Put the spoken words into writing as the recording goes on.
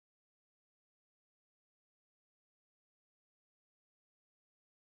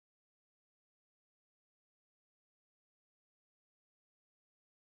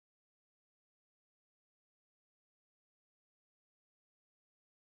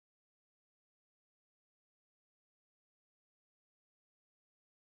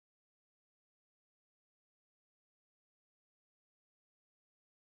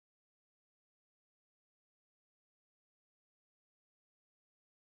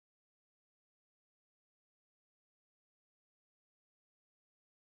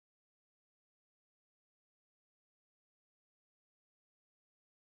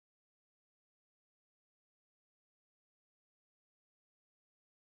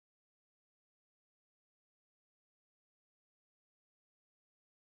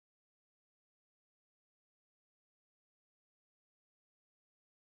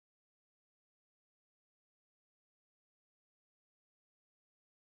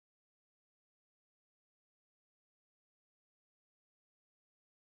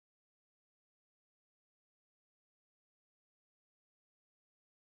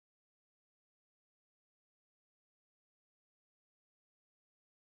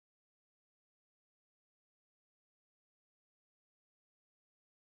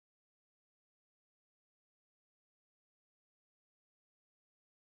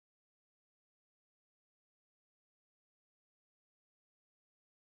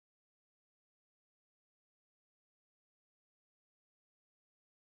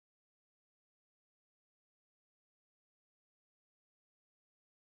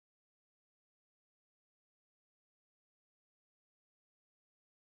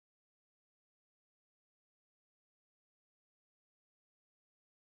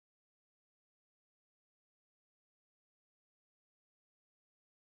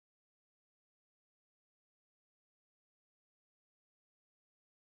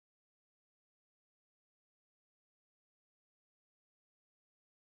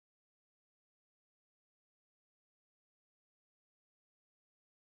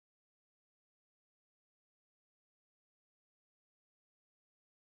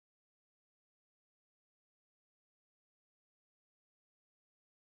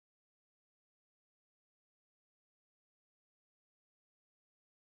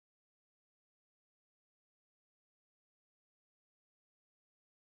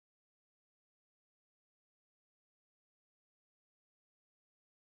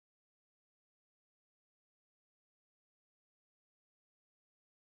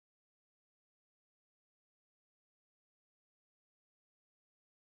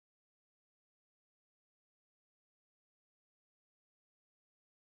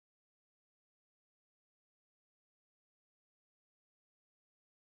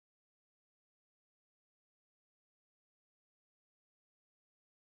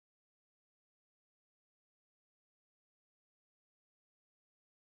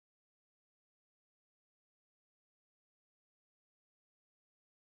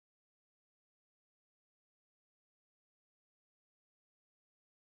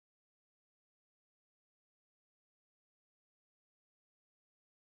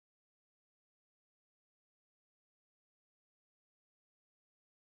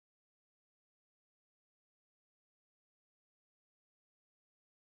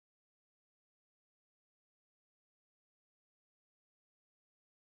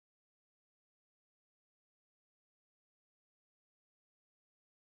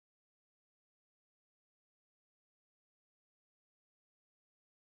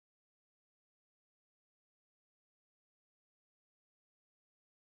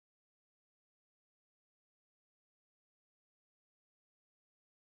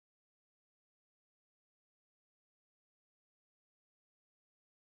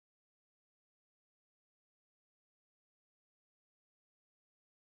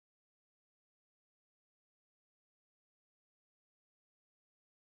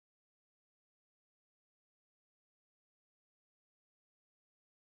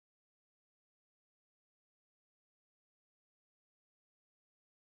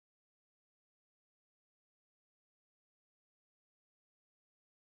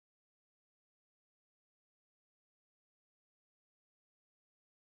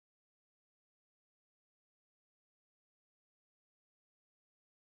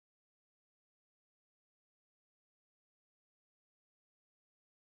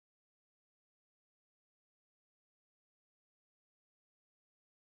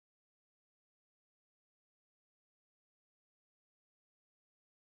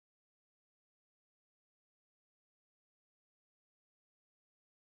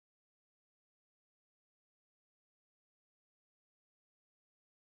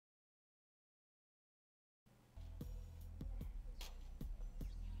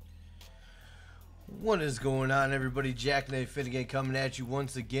What is going on, everybody? Jackknife-yt again, coming at you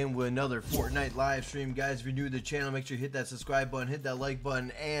once again with another Fortnite live stream. Guys, if you're new to the channel, make sure you hit that subscribe button, hit that like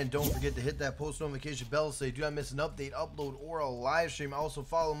button, and don't forget to hit that post notification bell so you do not miss an update, upload, or a live stream. Also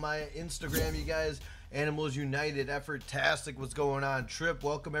follow my Instagram, you guys. Animals United, Effort-tastic. What's going on? Trip,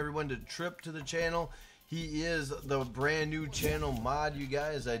 welcome everyone to Trip to the channel. He is the brand new channel mod, you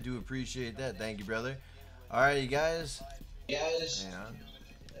guys. I do appreciate that. Thank you, brother. All right, you guys. Hang on.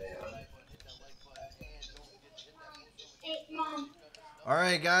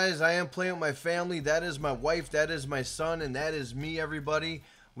 Alright guys, I am playing with my family. That is my wife, that is my son, and that is me, everybody.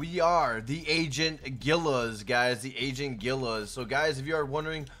 We are the Agent Gillers, guys, the Agent Gillers. So guys, if you are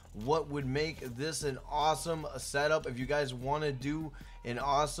wondering what would make this an awesome setup, if you guys want to do an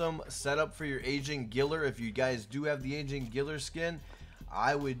awesome setup for your Agent Giller, if you guys do have the Agent Giller skin,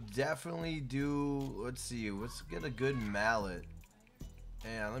 I would definitely do, let's see, let's get a good mallet.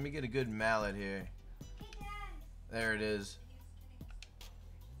 Yeah, let me get a good mallet here. There it is.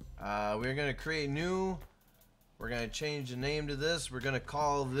 We're gonna create new. We're gonna change the name to this. We're gonna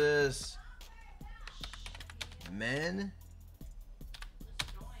call this Men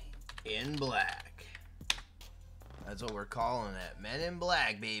in Black. That's what we're calling it. Men in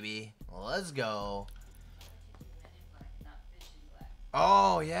Black, baby. Let's go.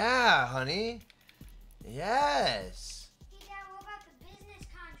 Oh yeah, honey. Yes. Hey Dad, what about the business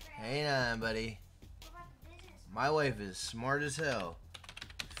contract? Hang on, buddy. My wife is smart as hell.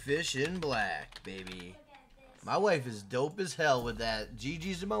 Fish in Black, baby. My wife is dope as hell with that.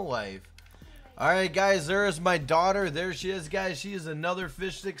 GG's to my wife. Alright, guys, there is my daughter. There she is, guys. She is another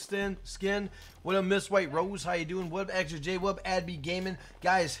Fishstick skin. What up, Miss White Rose? How you doing? What up, Extra J? What up, Adby Gaming?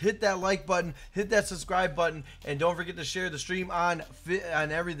 Guys, hit that like button. Hit that subscribe button. And don't forget to share the stream on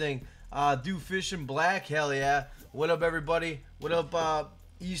everything. Do Fish in Black. Hell yeah. What up, everybody? What up,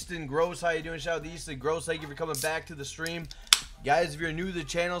 Easton Gross? How you doing? Shout out to Easton Gross. Thank you for coming back to the stream. Guys, if you're new to the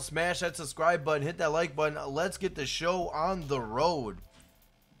channel, smash that subscribe button, hit that like button. Let's get the show on the road.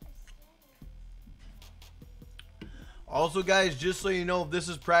 Also, guys, just so you know, this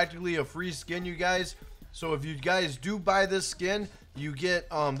is practically a free skin, you guys. So if you guys do buy this skin, you get,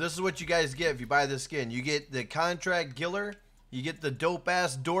 this is what you guys get if you buy this skin. You get the Contract Giller. You get the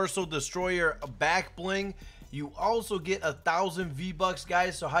dope-ass Dorsal Destroyer back bling. You also get 1,000 V-Bucks,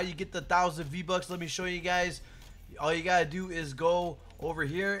 guys. So how you get the 1,000 V-Bucks, let me show you guys. All you gotta do is go over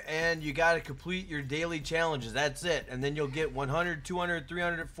here and you gotta complete your daily challenges. That's it. And then you'll get 100, 200,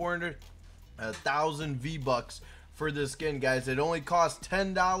 300, 400, 1,000 V-Bucks for this skin, guys. It only costs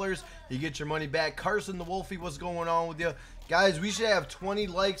 $10. You get your money back. Carson the Wolfie, what's going on with you? Guys, we should have 20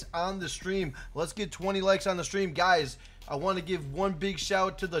 likes on the stream. Let's get 20 likes on the stream. Guys, I want to give one big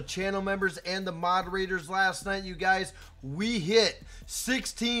shout to the channel members and the moderators last night, you guys. We hit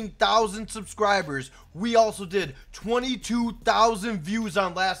 16,000 subscribers. We also did 22,000 views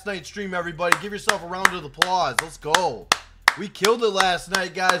on last night's stream, everybody. Give yourself a round of applause. Let's go. We killed it last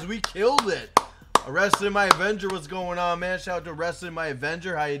night, guys. We killed it. Arrested My Avenger, what's going on, man? Shout out to Arrested My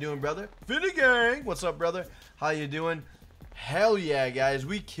Avenger. How you doing, brother? Finny Gang, what's up, brother? How you doing? Hell yeah, guys.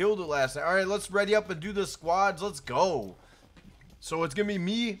 We killed it last night. All right, let's ready up and do the squads. Let's go. So it's going to be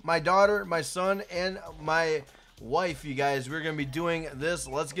me, my daughter, my son, and my wife, you guys. We're going to be doing this.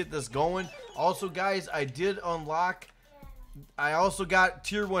 Let's get this going. Also, guys, I did unlock. I also got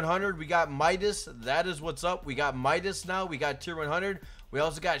tier 100. We got Midas. That is what's up. We got Midas now. We got tier 100. We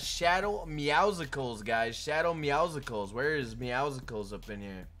also got Shadow Meowsicles, guys. Shadow Meowsicles. Where is Meowsicles up in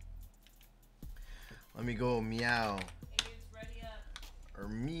here? Let me go meow. Or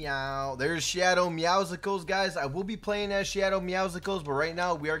meow. There's Shadow Meowsicles, guys. I will be playing as Shadow Meowsicles, but right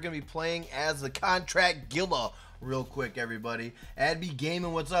now we are going to be playing as the Contract Giller. Real quick, everybody. Adby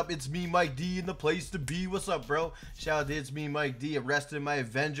Gaming, what's up? It's me, Mike D, in the place to be. What's up, bro? Shout out to It's Me, Mike D. Arrested My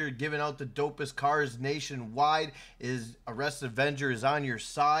Avenger, giving out the dopest cars nationwide. Is Arrested Avenger is on your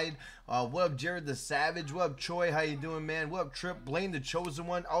side. What up, Jared the Savage? What up, Troy? How you doing, man? What up, Trip? Blame the Chosen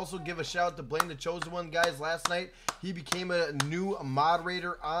One. Also, give a shout out to Blame the Chosen One, guys. Last night, he became a new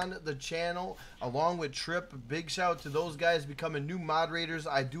moderator on the channel, along with Trip. Big shout out to those guys becoming new moderators.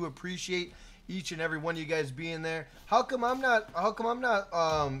 I do appreciate each and every one of you guys being there. How come I'm not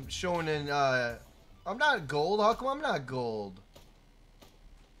showing in I'm not gold? How come I'm not gold?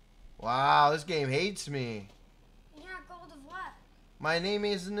 Wow, this game hates me. You're not gold of what? My name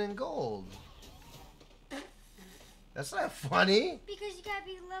isn't in gold. That's not funny. Because you gotta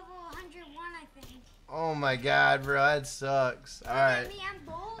be level 101, I think. Oh my god, bro, that sucks. Alright. Me, I'm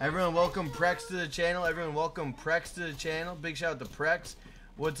gold. Everyone welcome Prex to the channel. Everyone welcome Prex to the channel. Big shout out to Prex.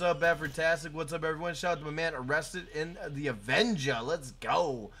 What's up, Effortastic? What's up, everyone? Shout out to my man Arrested in the Avenger. Let's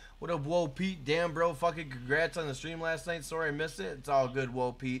go. What up, Whoa Pete? Damn, bro. Fucking congrats on the stream last night. Sorry I missed it. It's all good,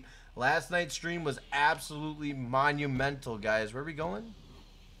 Whoa Pete. Last night's stream was absolutely monumental, guys. Where are we going?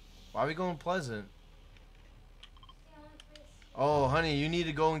 Why are we going Pleasant? Oh, honey, you need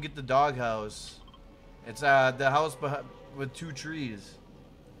to go and get the doghouse. It's the house with 2 trees.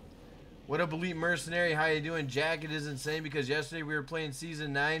 What up, Elite Mercenary? How you doing? Jack, it is insane because yesterday we were playing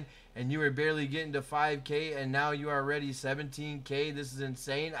Season 9 and you were barely getting to 5K and now you are already 17K. This is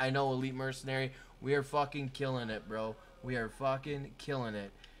insane. I know, Elite Mercenary. We are fucking killing it, bro. We are fucking killing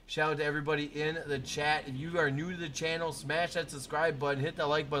it. Shout out to everybody in the chat. If you are new to the channel, smash that subscribe button. Hit that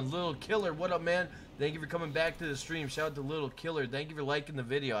like button. Little Killer, what up, man? Thank you for coming back to the stream. Shout out to Little Killer. Thank you for liking the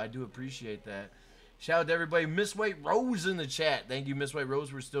video. I do appreciate that. Shout out to everybody. Miss White Rose in the chat. Thank you, Miss White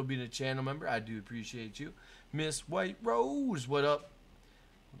Rose, for still being a channel member. I do appreciate you. Miss White Rose, what up?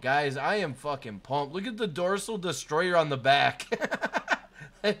 Guys, I am fucking pumped. Look at the dorsal destroyer on the back.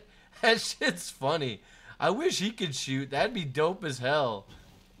 that shit's funny. I wish he could shoot. That'd be dope as hell.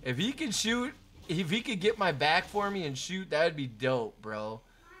 If he could shoot, if he could get my back for me and shoot, that would be dope, bro.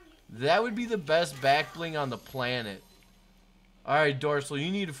 That would be the best back bling on the planet. Alright, Dorsal, you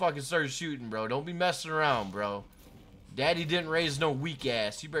need to fucking start shooting, bro. Don't be messing around, bro. Daddy didn't raise no weak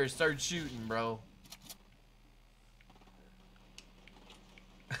ass. You better start shooting, bro.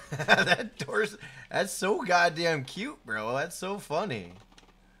 That Dorsal, that's so goddamn cute, bro. That's so funny.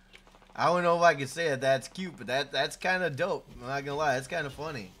 I don't know if I can say that that's cute, but that's kind of dope. I'm not gonna lie, that's kind of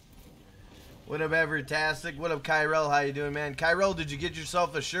funny. What up, Evertastic? What up, Kyrell? How you doing, man? Kyrell, did you get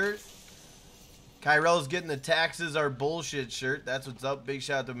yourself a shirt? Kyrell's getting the taxes are bullshit shirt. That's what's up. Big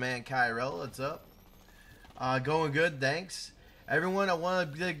shout out to man Kyrell. What's up? Going good, thanks. Everyone, I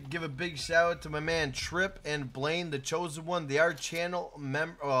want to give a big shout out to my man Trip and Blaine, the chosen one. They are channel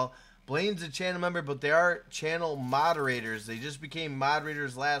member. Well, Blaine's a channel member, but they are channel moderators. They just became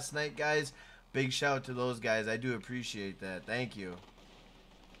moderators last night, guys. Big shout out to those guys. I do appreciate that. Thank you.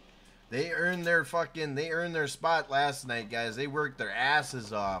 They earned their spot last night, guys. They worked their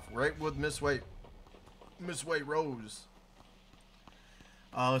asses off. Right with Miss White Rose.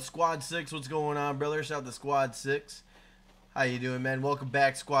 Squad 6, what's going on, brother? Shout out to Squad 6. How you doing, man? Welcome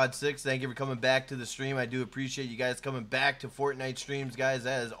back, Squad 6. Thank you for coming back to the stream. I do appreciate you guys coming back to Fortnite streams, guys.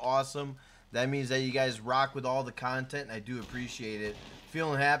 That is awesome. That means that you guys rock with all the content, and I do appreciate it.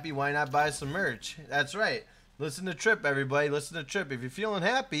 Feeling happy? Why not buy some merch? That's right. Listen to Trip, everybody. Listen to Trip. If you're feeling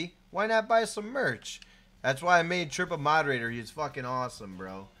happy, why not buy some merch? That's why I made Trip a moderator. He is fucking awesome,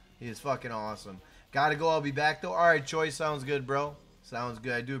 bro. He is fucking awesome. Gotta go. I'll be back, though. All right, Choice. Sounds good, bro. Sounds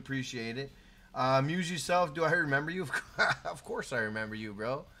good. I do appreciate it. Muse yourself. Do I remember you? Of course I remember you,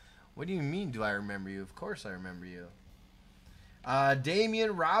 bro. What do you mean, do I remember you? Of course I remember you.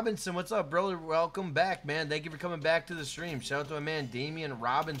 Damian Robinson. What's up, brother? Welcome back, man. Thank you for coming back to the stream. Shout out to my man, Damian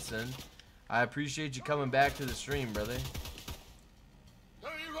Robinson. I appreciate you coming back to the stream, brother.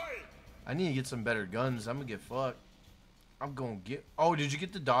 I need to get some better guns. I'm gonna get fucked. I'm gonna get... Oh, did you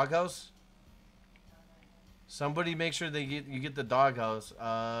get the doghouse? Somebody make sure you get the doghouse.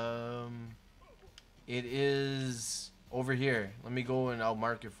 It is over here. Let me go and I'll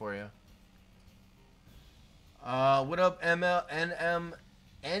mark it for you. What up,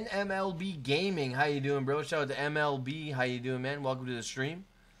 NMLB Gaming? How you doing, bro? Shout out to MLB. How you doing, man? Welcome to the stream.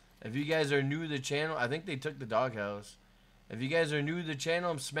 If you guys are new to the channel, I think they took the doghouse. If you guys are new to the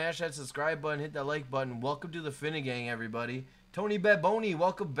channel, smash that subscribe button, hit that like button. Welcome to the Finnegang, everybody. Tony Baboni,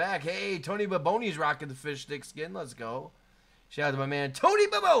 welcome back. Hey, Tony Baboni's rocking the fish stick skin. Let's go. Shout out to my man Tony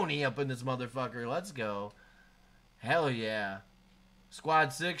Baboni up in this motherfucker. Let's go. Hell yeah.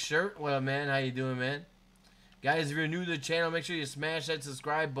 Squad 6 shirt. What up, man? How you doing, man? Guys, if you're new to the channel, make sure you smash that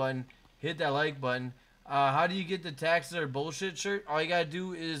subscribe button. Hit that like button. How do you get the taxes or bullshit shirt? All you gotta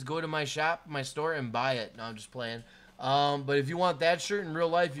do is go to my shop, my store, and buy it. No, I'm just playing. But if you want that shirt in real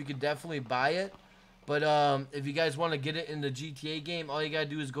life, you could definitely buy it. But if you guys want to get it in the GTA game, all you gotta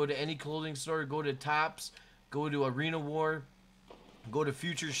do is go to any clothing store, go to Tops, go to Arena War, go to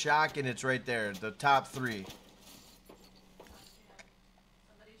Future Shock, and it's right there. The top 3.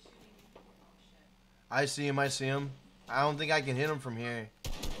 I see him. I see him. I don't think I can hit him from here.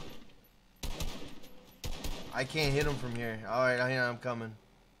 I can't hit him from here. Alright, I'm coming.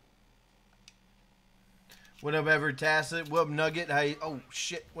 What up, Evertastic? What up, Nugget? How you... Oh,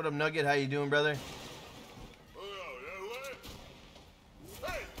 shit. What up, Nugget? How you doing, brother?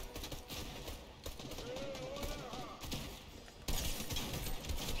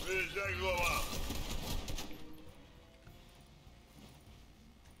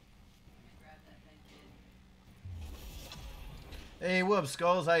 Hey, what up,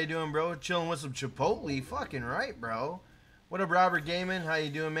 Skulls? How you doing, bro? Chilling with some Chipotle. Fucking right, bro. What up, Robert Gaiman? How you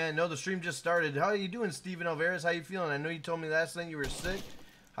doing, man? No, the stream just started. How you doing, Steven Alvarez? How you feeling? I know you told me last night you were sick.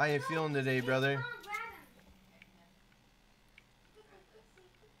 How you feeling today, brother?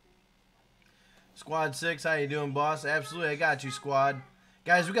 Squad 6, how you doing, boss? Absolutely, I got you, squad.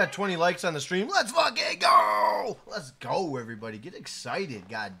 Guys, we got 20 likes on the stream. Let's fucking go! Let's go, everybody. Get excited,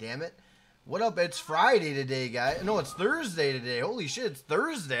 god damn it. What up? It's Friday today, guys. No, it's Thursday today. Holy shit, it's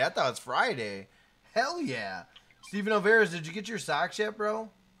Thursday. I thought it's Friday. Hell yeah. Steven Alvarez, did you get your socks yet, bro?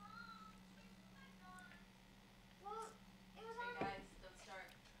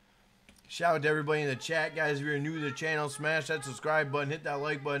 Shout out to everybody in the chat, guys. If you're new to the channel, smash that subscribe button, hit that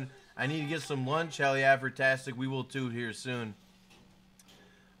like button. I need to get some lunch. Hell yeah, fantastic. We will too here soon.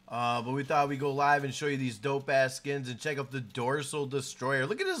 But we thought we'd go live and show you these dope-ass skins and check out the Dorsal Destroyer.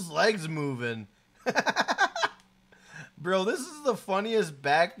 Look at his legs moving. Bro, this is the funniest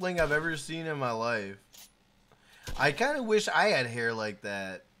back bling I've ever seen in my life. I kind of wish I had hair like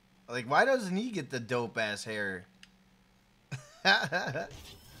that. Like, why doesn't he get the dope-ass hair?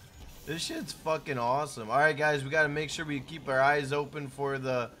 This shit's fucking awesome. Alright, guys, we got to make sure we keep our eyes open for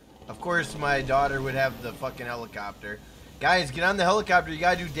the... Of course, my daughter would have the fucking helicopter. Guys, get on the helicopter. You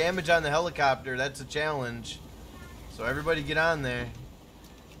gotta do damage on the helicopter. That's a challenge. So everybody get on there.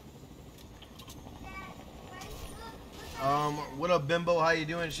 What up, Bimbo? How you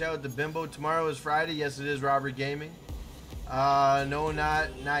doing? Shout out to Bimbo. Tomorrow is Friday. Yes, it is Robert Gaming. No,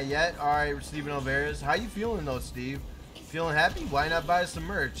 not yet. Alright, Steven Alvarez. How you feeling, though, Steve? Feeling happy? Why not buy some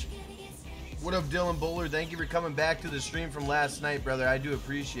merch? What up, Dylan Bowler? Thank you for coming back to the stream from last night, brother. I do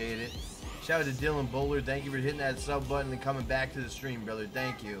appreciate it. Shout out to Dylan Bowler. Thank you for hitting that sub button and coming back to the stream, brother.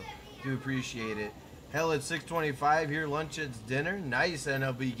 Thank you. Do appreciate it. Hell, it's 6:25 here. Lunch, it's dinner. Nice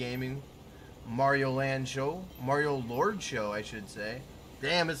MLB Gaming. Mario Land show. Mario Lord show, I should say.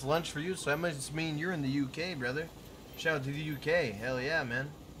 Damn, it's lunch for you, so that must mean you're in the UK, brother. Shout out to the UK. Hell yeah, man.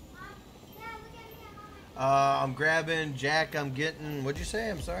 I'm grabbing Jack. I'm getting... What'd you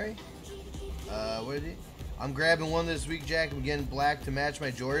say? I'm sorry? What did he... I'm grabbing one this week, Jack. I'm getting black to match my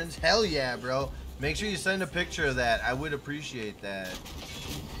Jordans. Hell yeah, bro. Make sure you send a picture of that. I would appreciate that.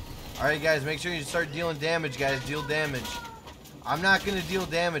 Alright, guys. Make sure you start dealing damage, guys. Deal damage. I'm not going to deal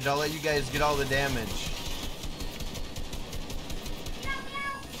damage. I'll let you guys get all the damage.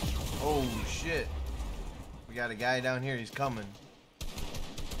 Oh, shit. We got a guy down here. He's coming.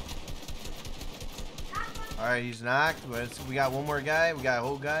 Alright, he's knocked. We got one more guy. We got a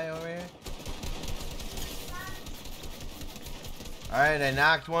whole guy over here. Alright, I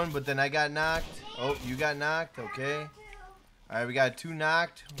knocked one, but then I got knocked. Oh, you got knocked? Okay. Alright, we got two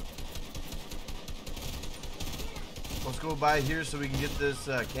knocked. Let's go by here so we can get this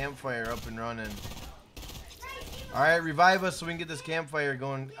campfire up and running. Alright, revive us so we can get this campfire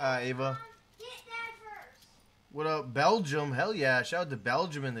going, Ava. What up, Belgium? Hell yeah. Shout out to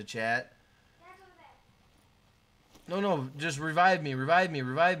Belgium in the chat. No, just revive me, revive me,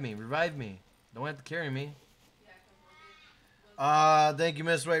 revive me, revive me. Don't have to carry me. Thank you,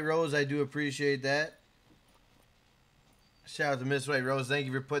 Miss White Rose. I do appreciate that. Shout out to Miss White Rose. Thank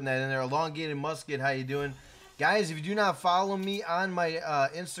you for putting that in there. Elongated Musket, how you doing? Guys, if you do not follow me on my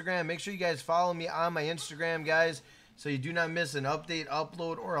Instagram, make sure you guys follow me on my Instagram, guys, so you do not miss an update,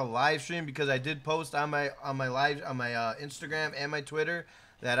 upload, or a live stream, because I did post on my Instagram and my Twitter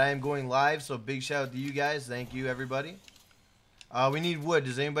that I am going live. So big shout out to you guys. Thank you, everybody. We need wood.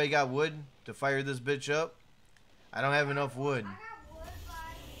 Does anybody got wood to fire this bitch up? I don't have enough wood.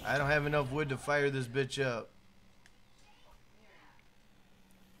 I don't have enough wood to fire this bitch up.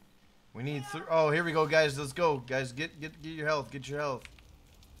 We need... Oh, here we go, guys. Let's go. Guys, get your health. Get your health.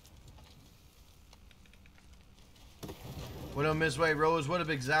 What up, Miss White Rose? What up,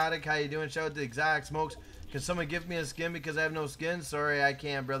 Exotic? How you doing? Shout out to Exotic Smokes. Can someone give me a skin because I have no skin? Sorry, I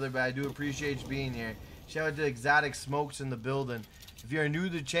can't, brother, but I do appreciate you being here. Shout out to Exotic Smokes in the building. If you're new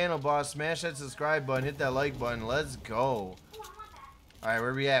to the channel, boss, smash that subscribe button, hit that like button. Let's go. Alright,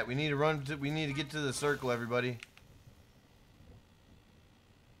 where we at? We need to run to, we need to get to the circle, everybody.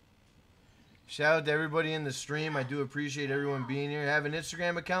 Shout out to everybody in the stream. I do appreciate everyone being here. Have an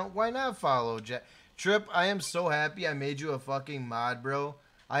Instagram account? Why not follow? Trip, I am so happy I made you a fucking mod, bro.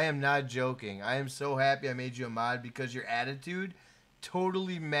 I am not joking. I am so happy I made you a mod because your attitude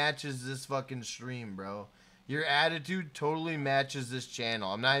totally matches this fucking stream, bro. Your attitude totally matches this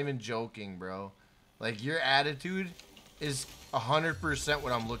channel. I'm not even joking, bro. Like, your attitude is 100%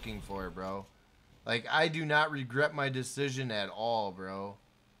 what I'm looking for, bro. Like, I do not regret my decision at all, bro.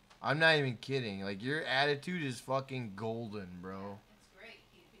 I'm not even kidding. Like, your attitude is fucking golden, bro. It's great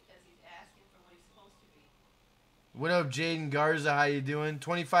because he's asking for what he's supposed to be. What up, Jaden Garza? How you doing?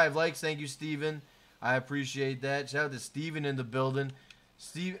 25 likes. Thank you, Steven. I appreciate that. Shout out to Steven in the building.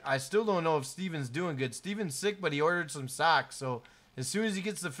 Steve, I still don't know if Steven's doing good. Steven's sick, but he ordered some socks. So as soon as he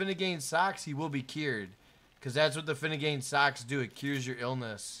gets the Finnegain socks, he will be cured. Because that's what the Finnegain socks do. It cures your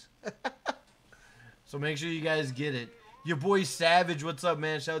illness. So make sure you guys get it. Your boy Savage, what's up,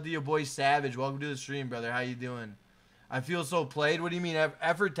 man? Shout out to your boy Savage. Welcome to the stream, brother. How you doing? I feel so played. What do you mean,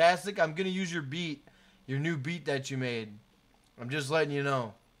 effortastic? I'm going to use your beat. Your new beat that you made. I'm just letting you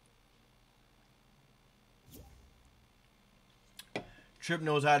know. Trip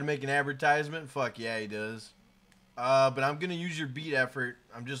knows how to make an advertisement. Fuck yeah, he does. But I'm going to use your beat effort.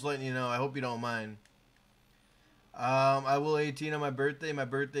 I'm just letting you know. I hope you don't mind. I will 18 on my birthday. My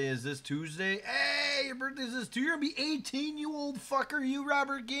birthday is this Tuesday. Hey, your birthday is this Tuesday. You're going to be 18, you old fucker. You,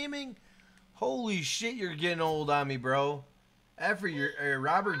 Robert Gaming. Holy shit, you're getting old on me, bro. After your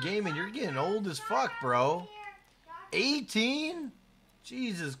Robert Gaming, you're getting old as fuck, bro. 18?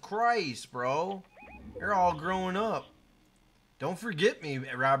 Jesus Christ, bro. You're all growing up. Don't forget me,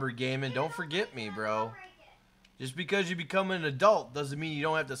 Robert Gaming. Don't forget me, bro. Just because you become an adult doesn't mean you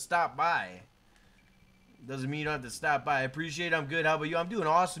don't have to stop by. Doesn't mean you don't have to stop by. I appreciate it. I'm good. How about you? I'm doing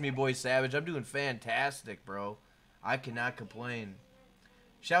awesome, you boy Savage. I'm doing fantastic, bro. I cannot complain.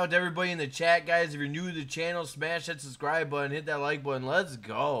 Shout out to everybody in the chat, guys. If you're new to the channel, smash that subscribe button. Hit that like button. Let's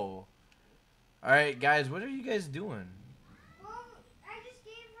go. Alright, guys. What are you guys doing? Well, I just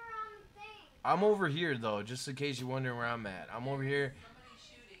gave her the thing. I'm over here, though, just in case you're wondering where I'm at. I'm over here.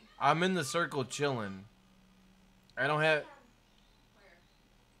 I'm in the circle chilling. I don't have...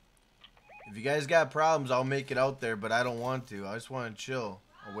 If you guys got problems, I'll make it out there, but I don't want to. I just want to chill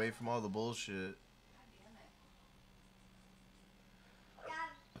away from all the bullshit.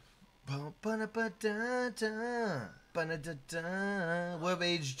 What up,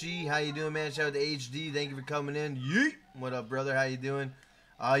 HG? How you doing, man? Shout out to HD. Thank you for coming in. Yeet. What up, brother? How you doing?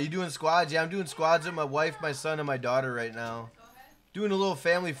 You doing squads? Yeah, I'm doing squads with my wife, my son, and my daughter right now. Doing a little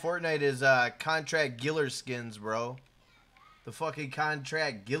family Fortnite is contract Giller skins, bro. The fucking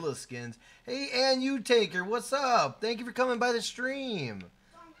contract Giller skins. Hey, and you taker, what's up? Thank you for coming by the stream.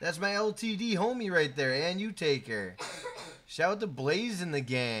 That's my LTD homie right there, and you taker. Shout out to Blaze in the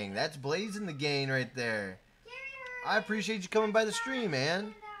gang. That's Blaze in the gang right there. I appreciate you coming by the stream,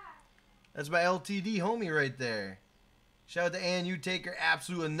 man. That's my LTD homie right there. Shout out to Ann, you taker,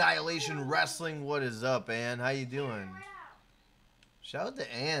 Absolute Annihilation Wrestling. What is up, Ann? How you doing? Shout out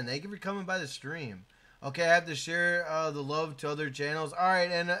to Ann. Thank you for coming by the stream. Okay, I have to share the love to other channels. All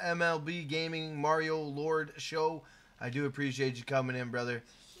right, and MLB Gaming Mario Lord Show. I do appreciate you coming in, brother.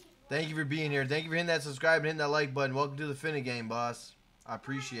 Thank you for being here. Thank you for hitting that subscribe and hitting that like button. Welcome to the Finnegain, boss. I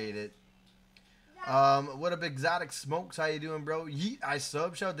appreciate it. What up, Exotic Smokes? How you doing, bro? Yeet, I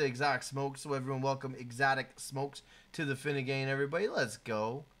sub. Shout out to Exotic Smokes. So everyone, welcome Exotic Smokes to the Finnegain, everybody. Let's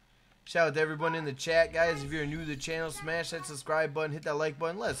go. Shout out to everyone in the chat, guys. If you're new to the channel, smash that subscribe button, hit that like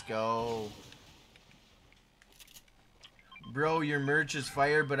button. Let's go. Bro, your merch is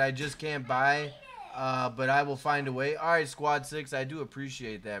fire, but I just can't buy. But I will find a way. Alright, Squad 6, I do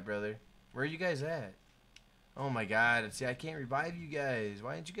appreciate that, brother. Where are you guys at? Oh my god, see, I can't revive you guys.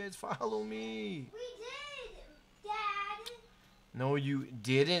 Why didn't you guys follow me? We did, Dad. No, you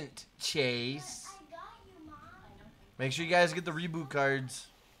didn't, Chase. I got you, Mom. Make sure you guys get the reboot cards.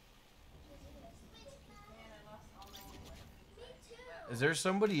 Me too. Is there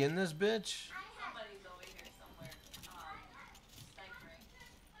somebody in this bitch? Somebody's over here somewhere.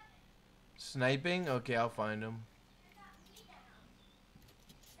 Sniping? Okay, I'll find him.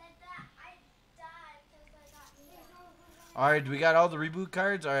 Alright, we got all the reboot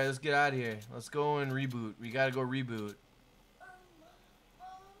cards? Alright, let's get out of here. Let's go and reboot. We gotta go reboot.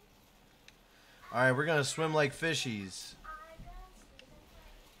 Alright, we're gonna swim like fishies.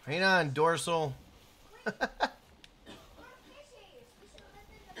 Hang on, Dorsal.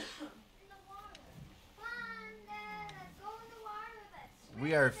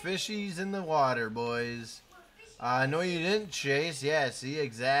 We are fishies in the water, boys. No, you didn't, Chase. Yeah, see,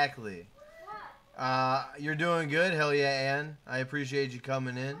 exactly. You're doing good. Hell yeah, Ann. I appreciate you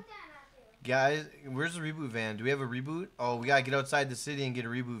coming in. Guys, where's the reboot van? Do we have a reboot? Oh, we gotta get outside the city and get a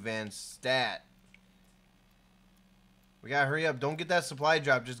reboot van stat. We gotta hurry up. Don't get that supply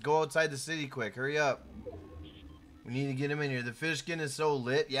drop. Just go outside the city quick. Hurry up. We need to get him in here. The fish skin is so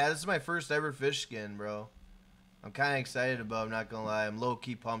lit. Yeah, this is my first ever fish skin, bro. I'm kind of excited about it, I'm not going to lie. I'm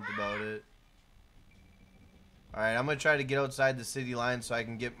low-key pumped about it. Alright, I'm going to try to get outside the city line so I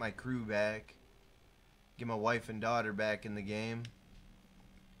can get my crew back. Get my wife and daughter back in the game.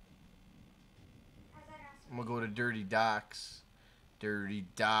 I'm going to go to Dirty Docks. Dirty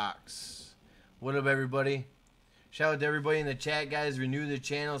Docks. What up, everybody? Shout out to everybody in the chat, guys. Renew the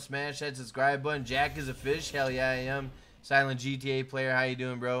channel, smash that subscribe button. Jack is a fish. Hell yeah, I am. Silent GTA player. How you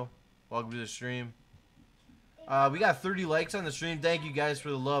doing, bro? Welcome to the stream. We got 30 likes on the stream. Thank you guys for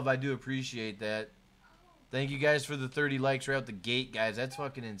the love. I do appreciate that. Thank you guys for the 30 likes right out the gate, guys. That's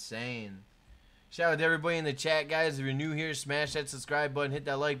fucking insane. Shout out to everybody in the chat, guys. If you're new here, smash that subscribe button. Hit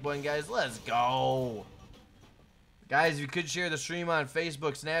that like button, guys. Let's go. Guys, if you could share the stream on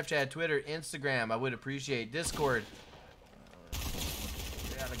Facebook, Snapchat, Twitter, Instagram, I would appreciate. Discord.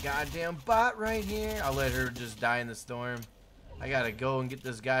 We got a goddamn bot right here. I'll let her just die in the storm. I gotta go and get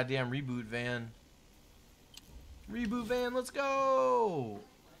this goddamn reboot van. Reboot van, let's go.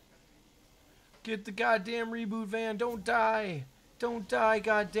 Get the goddamn reboot van. Don't die. Don't die,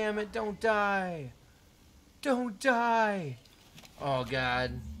 goddammit. Don't die. Don't die. Oh,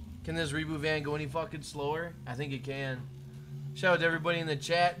 God. Can this reboot van go any fucking slower? I think it can. Shout out to everybody in the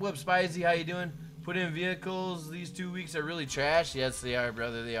chat. Whoop, Spicy, how you doing? Put in vehicles. These 2 weeks are really trash. Yes, they are,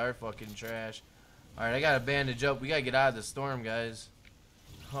 brother. They are fucking trash. Alright, I gotta bandage up. We gotta get out of the storm, guys.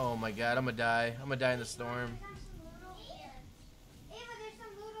 Oh, my God. I'm gonna die. I'm gonna die in the storm.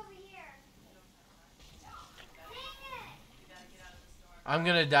 I'm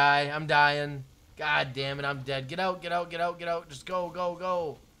gonna die. I'm dying. God damn it, I'm dead. Get out, get out, get out, get out. Just go, go,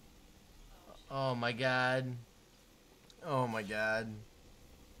 go. Oh my God. Oh my God.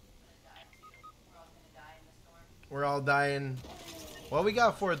 We're all dying. Well, we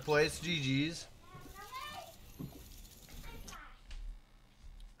got 4th place. GG's.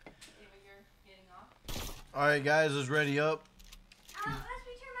 Alright, guys, let's ready up. Let's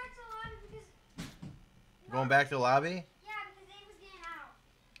return back to the lobby because... Going back to the lobby?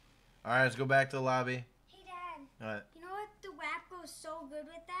 Alright, let's go back to the lobby. Hey, Dad. What? You know what? The WAP goes so good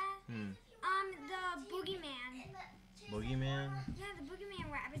with that. The boogeyman. Boogeyman? Yeah, the boogeyman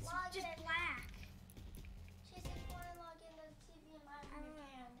WAP. It's just black.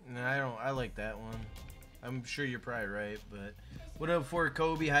 No, I like that one. I'm sure you're probably right, but what up for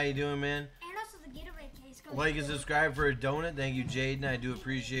Kobe? How you doing, man? And also the getaway case goes Like and subscribe for a donut. Thank you, Jaden. I do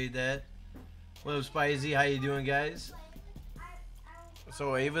appreciate that. What up, Spicy? How you doing, guys?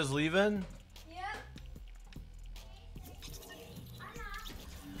 So Ava's leaving? Yep.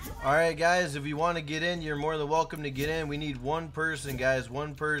 Alright, guys, if you want to get in, you're more than welcome to get in. We need one person, guys.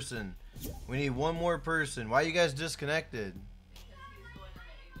 One person. We need one more person. Why are you guys disconnected?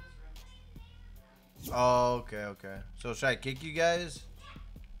 Oh, okay, okay. So should I kick you guys?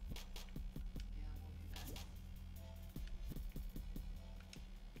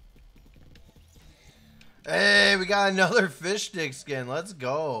 Hey, we got another Fishstick skin. Let's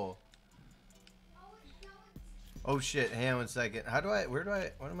go. Oh shit, hang on 1 second. What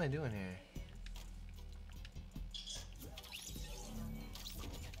am I doing here?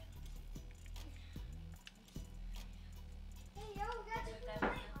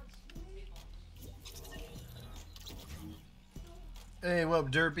 Hey, what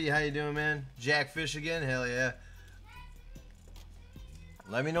up, Derpy? How you doing, man? Jack Fish again? Hell yeah.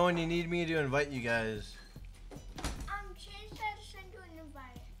 Let me know when you need me to invite you guys.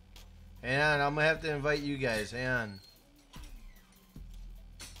 Hang on, I'm gonna have to invite you guys. Hang on.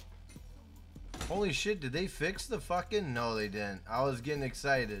 Holy shit, did they fix the fucking... No, they didn't. I was getting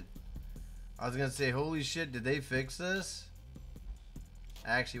excited. I was gonna say, holy shit, did they fix this?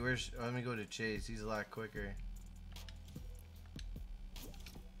 Actually, let me go to Chase. He's a lot quicker.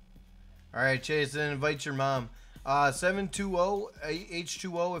 Alright, Chase, then invite your mom.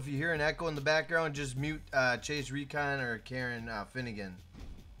 720H2O. If you hear an echo in the background, just mute Chase Recon or Karen Finnegan.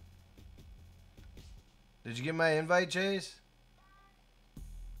 Did you get my invite, Chase?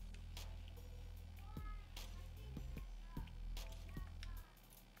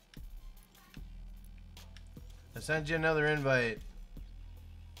 I sent you another invite.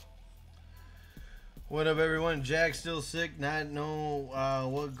 What up, everyone? Jack's still sick. Not know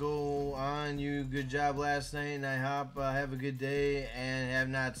what go on. You good job last night, and I hope have a good day and have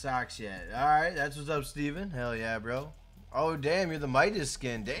not socks yet. All right, that's what's up, Steven. Hell yeah, bro. Oh, damn, you're the Midas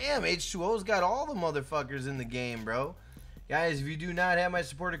skin. Damn, H2O's got all the motherfuckers in the game, bro. Guys, if you do not have my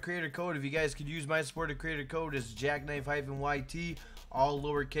supporter creator code, if you guys could use my supporter creator code, it's jackknife-yt, all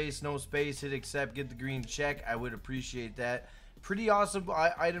lowercase, no space, hit accept, get the green check. I would appreciate that. Pretty awesome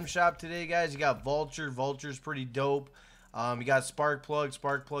item shop today, guys. You got Vulture. Vulture's pretty dope. You got Spark Plug.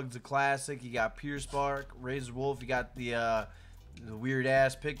 Spark Plug's a classic. You got Pure Spark, Razor Wolf. You got the weird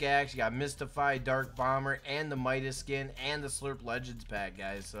ass pickaxe. You got Mystify, Dark Bomber, and the Midas skin, and the Slurp Legends pack,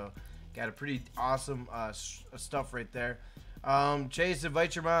 guys. So got a pretty awesome stuff right there. Chase,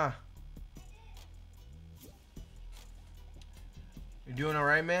 invite your ma. You doing all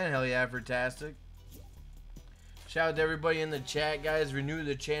right, man? Hell yeah, fantastic. Shout out to everybody in the chat, guys. If you're new to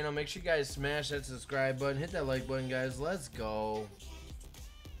the channel, make sure you guys smash that subscribe button. Hit that like button, guys. Let's go.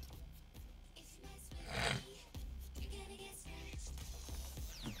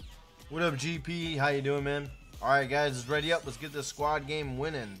 What up, GP? How you doing, man? Alright, guys. It's ready up. Let's get this squad game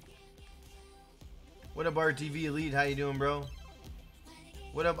winning. What up, RTV Elite? How you doing, bro?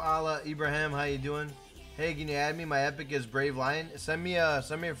 What up, Allah Ibrahim? How you doing? Hey, can you add me? My epic is Brave Lion. Send me a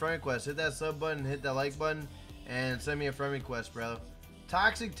friend request. Hit that sub button, hit that like button, and send me a friend request, bro.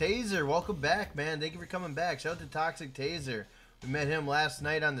 Toxic Taser, welcome back, man. Thank you for coming back. Shout out to Toxic Taser. We met him last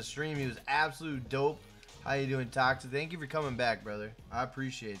night on the stream. He was absolute dope. How you doing, Toxic? Thank you for coming back, brother. I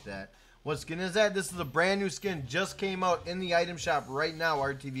appreciate that. What skin is that? This is a brand new skin. Just came out in the item shop right now,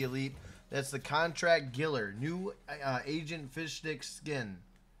 RTV Elite. That's the Contract Giller. New Agent Fishstick skin.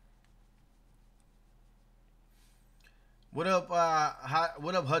 What up,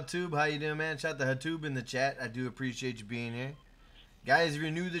 what up, HutTube? How you doing, man? Shout out to HutTube in the chat. I do appreciate you being here. Guys, if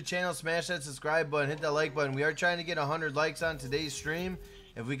you're new to the channel, smash that subscribe button. Hit that like button. We are trying to get 100 likes on today's stream.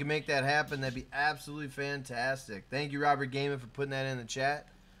 If we can make that happen, that'd be absolutely fantastic. Thank you, Robert Gaiman, for putting that in the chat.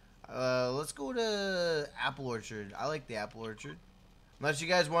 Let's go to Apple Orchard. I like the Apple Orchard. Unless you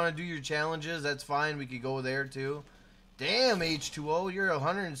guys want to do your challenges, that's fine. We could go there, too. Damn, H2O, you're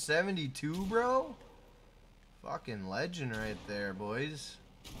 172, bro? Fucking legend right there, boys.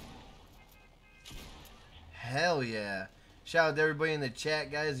 Hell yeah. Shout out to everybody in the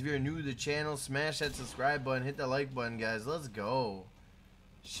chat, guys. If you're new to the channel, smash that subscribe button. Hit that like button, guys. Let's go.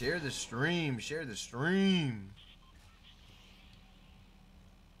 Share the stream. Share the stream.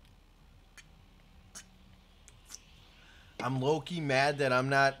 I'm low-key mad that I'm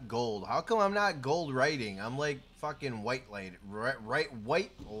not gold. How come I'm not gold writing? I'm like fucking white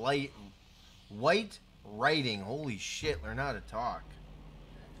writing. Holy shit, learn how to talk.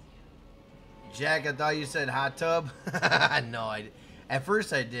 Jack, I thought you said hot tub. No, at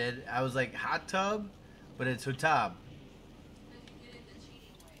first I did. I was like hot tub, but it's hutab.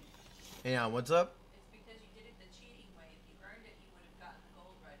 Yeah, what's up? It's because you did it the cheating way. If you earned it, you would have gotten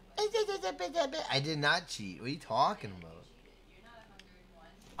gold right away. I did not cheat. What are you talking about? You're not 101.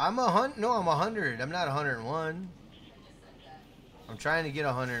 I'm 100. No, I'm 100. I'm not 101. I just said that. I'm trying to get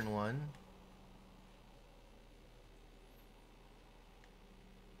 101. Only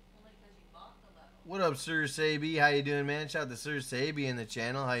because you bought the level. What up, Sir Sabi? How you doing, man? Shout out to Sir Sabi in the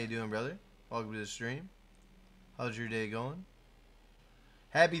channel. How you doing, brother? Welcome to the stream. How's your day going?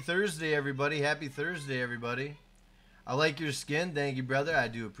 Happy Thursday, everybody. Happy Thursday, everybody. I like your skin. Thank you, brother. I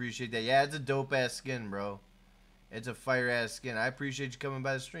do appreciate that. Yeah, it's a dope-ass skin, bro. It's a fire-ass skin. I appreciate you coming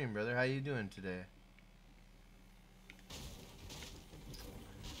by the stream, brother. How you doing today?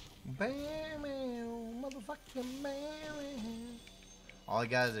 Bam, motherfucking bam. All I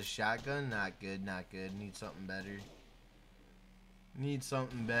got is a shotgun. Not good, not good. Need something better. Need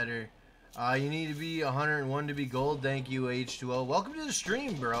something better. You need to be 101 to be gold. Thank you, H2O. Welcome to the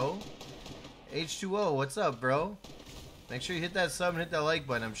stream, bro. H2O, what's up, bro? Make sure you hit that sub and hit that like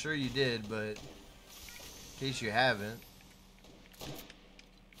button. I'm sure you did, but in case you haven't.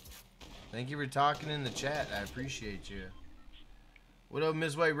 Thank you for talking in the chat. I appreciate you. What up,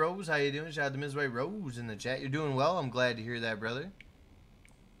 Ms. White Rose? How you doing? Shout out to Ms. White Rose in the chat. You're doing well. I'm glad to hear that, brother.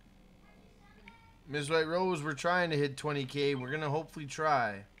 Ms. White Rose, we're trying to hit 20K. We're going to hopefully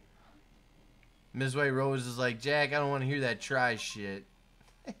try. Ms. White Rose is like, Jack, I don't want to hear that try shit.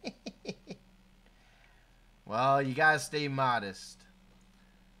 Well, you gotta stay modest.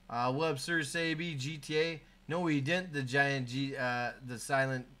 What up, Sir Sabi? GTA? No, we didn't. The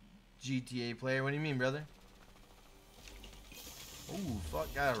silent GTA player. What do you mean, brother? Ooh,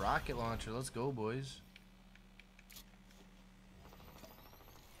 fuck, got a rocket launcher. Let's go, boys.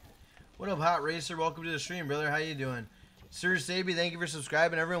 What up, Hot Racer? Welcome to the stream, brother. How you doing? Sir Sabi, thank you for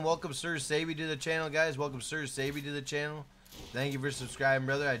subscribing. Everyone, welcome Sir Sabi to the channel, guys. Welcome Sir Sabi to the channel. Thank you for subscribing,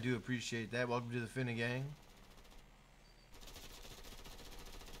 brother. I do appreciate that. Welcome to the Finna Gang.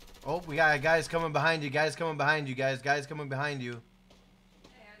 Oh, we got guys coming behind you. Guys coming behind you, guys. Guys coming behind you.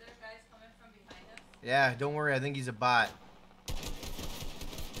 Hey, are there guys coming from behind us? Yeah, don't worry. I think he's a bot.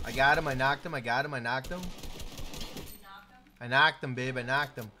 I got him. I knocked him. I got him. I knocked him. Did you knock him? I knocked him, babe. I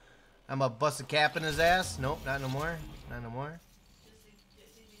knocked him. I'm gonna bust a cap in his ass. Nope, not no more. Not no more. Did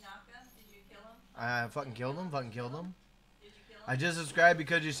you knock him? Did you kill him? I fucking killed him. Fucking killed him. Did you kill him? I just subscribed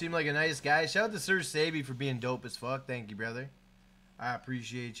because you seem like a nice guy. Shout out to Sir Sabi for being dope as fuck. Thank you, brother. I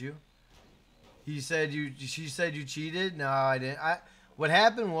appreciate you. She said you cheated. No, I didn't. What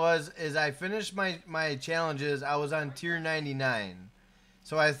happened is I finished my challenges. I was on tier 99.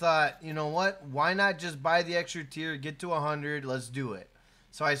 So I thought, you know what? Why not just buy the extra tier, get to 100, let's do it.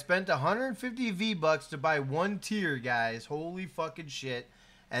 So I spent 150 V-Bucks to buy one tier, guys. Holy fucking shit.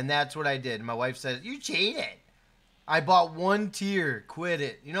 And that's what I did. My wife says, you cheated. I bought one tier. Quit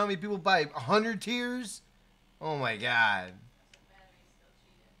it. You know how many people buy 100 tiers? Oh my god.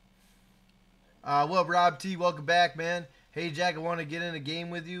 Well, Rob T, welcome back, man. Hey, Jack, I want to get in a game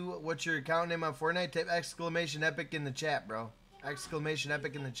with you. What's your account name on Fortnite? Type exclamation epic in the chat, bro. Exclamation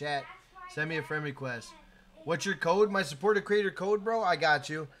epic in the chat. Send me a friend request. What's your code? My supporter creator code, bro? I got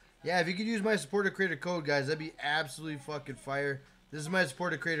you. Yeah, if you could use my supporter creator code, guys, that'd be absolutely fucking fire. This is my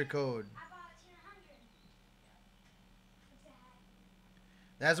supporter creator code.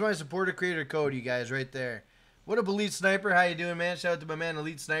 That's my supporter creator code, you guys, right there. What up, Elite Sniper? How you doing, man? Shout out to my man,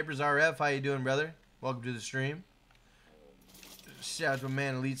 Elite Snipers RF. How you doing, brother? Welcome to the stream. Shout out to my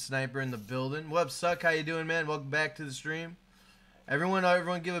man, Elite Sniper in the building. What up, Suck? How you doing, man? Welcome back to the stream.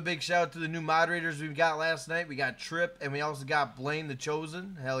 Everyone give a big shout out to the new moderators we got last night. We got Trip, and we also got Blaine the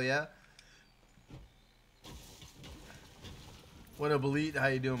Chosen. Hell yeah. What up, Elite? How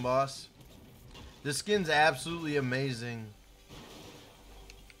you doing, boss? This skin's absolutely amazing.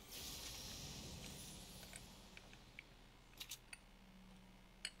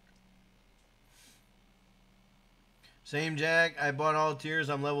 Same, Jack. I bought all tiers.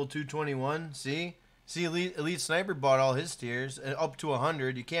 I'm level 221. See? See, Elite Sniper bought all his tiers. Up to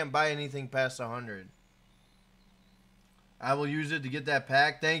 100. You can't buy anything past 100. I will use it to get that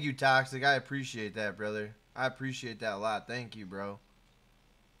pack. Thank you, Toxic. I appreciate that, brother. I appreciate that a lot. Thank you, bro.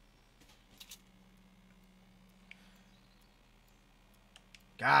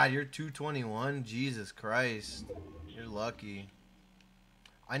 God, you're 221? Jesus Christ. You're lucky.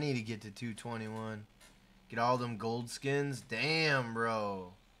 I need to get to 221. Get all them gold skins. Damn,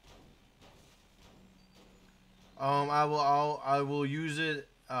 bro. I will use it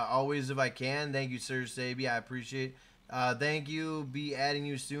always if I can. Thank you, Sir Sabi. I appreciate. Thank you. Be adding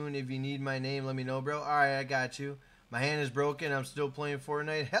you soon. If you need my name, let me know, bro. All right, I got you. My hand is broken. I'm still playing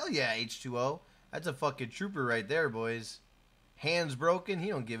Fortnite. Hell yeah, H2O. That's a fucking trooper right there, boys. Hands broken. He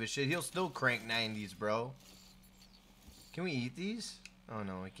don't give a shit. He'll still crank 90s, bro. Can we eat these? Oh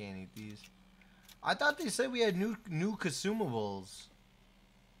no, I can't eat these. I thought they said we had new consumables.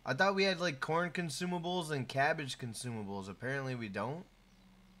 I thought we had like corn consumables and cabbage consumables. Apparently we don't.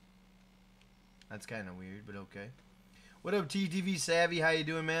 That's kind of weird, but okay. What up, TTV Savvy? How you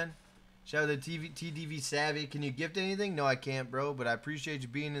doing, man? Shout out to TTV Savvy. Can you gift anything? No, I can't, bro, but I appreciate you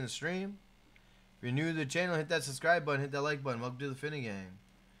being in the stream. If you're new to the channel, hit that subscribe button, hit that like button. Welcome to the Finna Gang.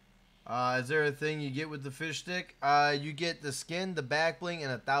 Is there a thing you get with the fish stick? You get the skin, the back bling,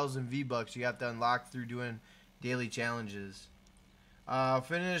 and 1,000 V-Bucks you have to unlock through doing daily challenges.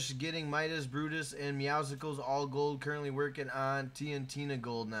 Finish getting Midas, Brutus, and Meowsicles all gold. Currently working on TNT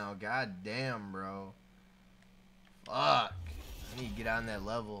gold now. God damn, bro. Fuck. I need to get on that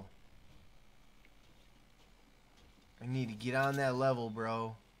level. I need to get on that level,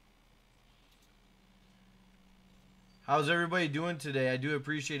 bro. How's everybody doing today? I do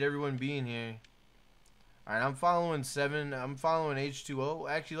appreciate everyone being here. Alright, I'm following 7. I'm following H2O.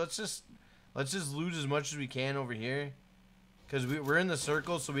 Actually, let's just loot as much as we can over here. Because we're in the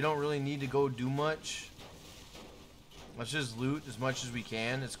circle, so we don't really need to go do much. Let's just loot as much as we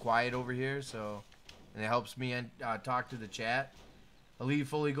can. It's quiet over here, so... And it helps me talk to the chat. Elite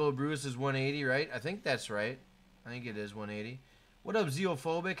Fully Gold Bruce is 180, right? I think that's right. I think it is 180. What up,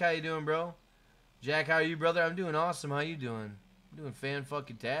 Zeophobic? How you doing, bro? Jack, how are you, brother? I'm doing awesome. How you doing? I'm doing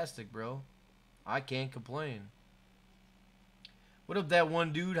fan-fucking-tastic, bro. I can't complain. What up, that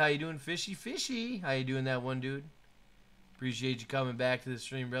one dude? How you doing, Fishy? Fishy! How you doing, that one dude? Appreciate you coming back to the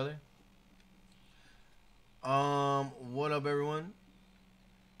stream, brother. What up, everyone?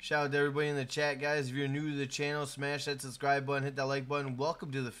 Shout out to everybody in the chat, guys. If you're new to the channel, smash that subscribe button, hit that like button.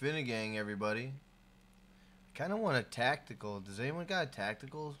 Welcome to the Finna Gang, everybody. I kind of want a tactical. Does anyone got a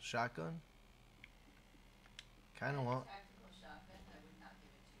tactical shotgun? Kind of want.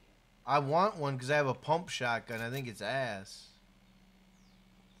 I want one because I have a pump shotgun. I think it's ass.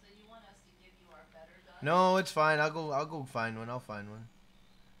 So you want us to give you our better gun? No, it's fine. I'll go find one. I'll find one.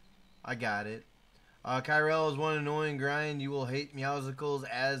 I got it. Kyrell is one annoying grind. You will hate Meowsicles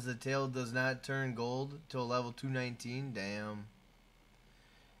as the tail does not turn gold till level 219. Damn.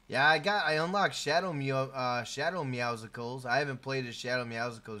 Yeah, I unlocked Shadow Meowsicles. I haven't played as Shadow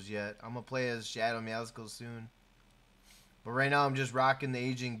Meowsicles yet. I'm gonna play as Shadow Meowsicles soon. But right now I'm just rocking the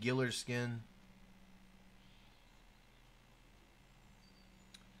Agent Giller skin.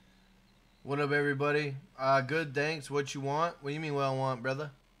 What up, everybody? Good, thanks. What you want? What do you mean what I want, brother?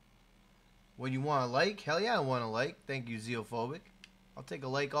 What you want, a like? Hell yeah, I want a like. Thank you, Zeophobic. I'll take a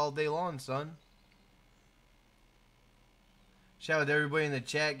like all day long, son. Shout out to everybody in the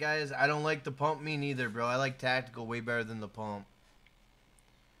chat, guys. I don't like the pump, me neither, bro. I like tactical way better than the pump.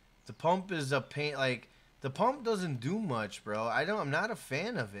 The pump is a pain. Like, the pump doesn't do much, bro. I'm not a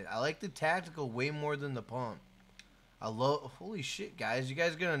fan of it. I like the tactical way more than the pump. Holy shit, guys. You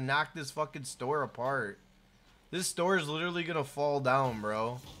guys are gonna knock this fucking store apart. This store is literally gonna fall down,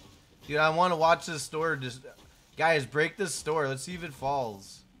 bro. Dude, I want to watch this store just... Guys, break this store. Let's see if it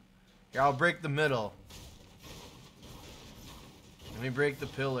falls. Here, I'll break the middle. Let me break the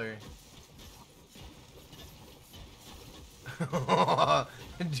pillar.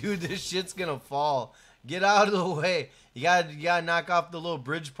 Dude, this shit's gonna fall. Get out of the way. You gotta knock off the little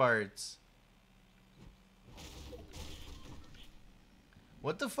bridge parts.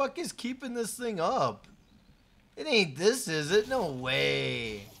 What the fuck is keeping this thing up? It ain't this, is it? No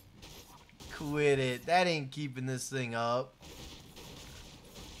way. Quit it. That ain't keeping this thing up.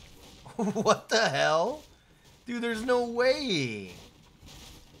 What the hell? Dude, there's no way.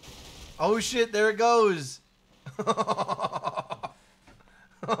 Oh shit, there it goes.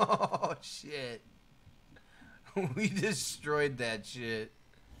 Oh shit. We destroyed that shit.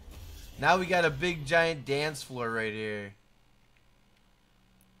 Now we got a big giant dance floor right here.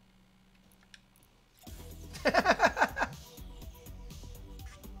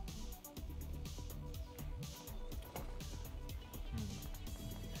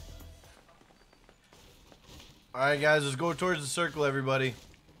 Alright guys, let's go towards the circle, everybody.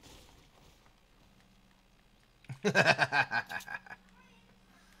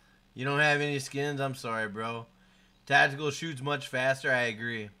 You don't have any skins? I'm sorry, bro. Tactical shoots much faster, I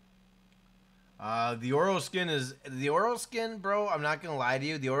agree. The Oro skin, bro, I'm not gonna lie to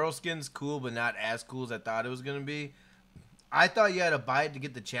you. The Oro skin's cool, but not as cool as I thought it was gonna be. I thought you had to buy it to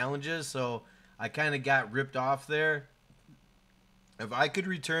get the challenges, so I kind of got ripped off there. If I could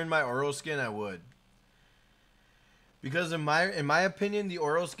return my Oro skin, I would. Because in my opinion, the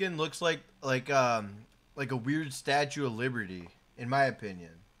Oro skin looks like a weird Statue of Liberty. In my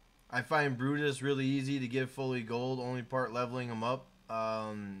opinion, I find Brutus really easy to get fully gold. Only part leveling him up.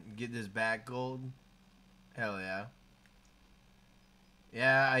 Get this back gold. Hell yeah.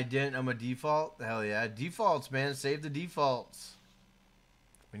 Yeah, I didn't. I'm a default. Hell yeah. Defaults, man. Save the defaults.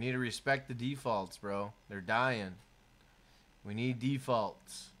 We need to respect the defaults, bro. They're dying. We need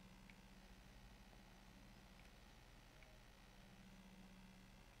defaults.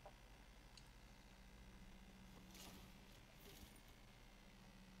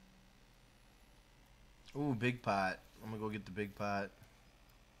 Ooh, big pot. I'm gonna go get the big pot.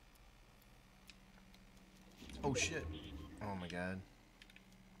 Oh shit. Oh my god.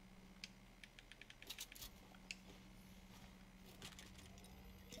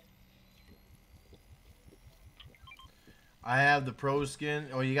 I have the pro skin.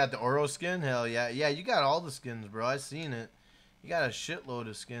 Oh, you got the Oro skin? Hell yeah. Yeah, you got all the skins, bro. I seen it. You got a shitload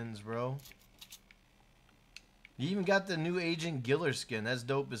of skins, bro. You even got the new Agent Giller skin. That's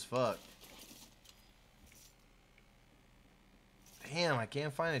dope as fuck. Damn, I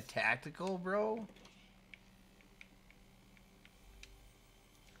can't find a tactical, bro.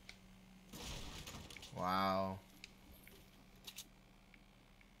 Wow.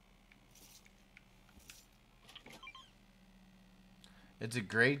 It's a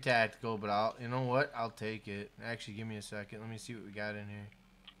great tactical, but you know what? I'll take it. Actually, give me a second. Let me see what we got in here.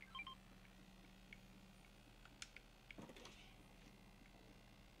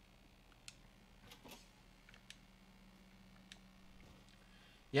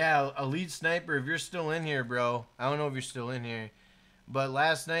 Yeah, Elite Sniper, if you're still in here, bro. I don't know if you're still in here. But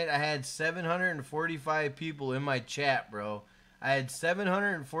last night I had 745 people in my chat, bro. I had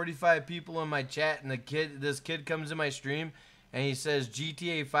 745 people in my chat, and this kid comes in my stream, and he says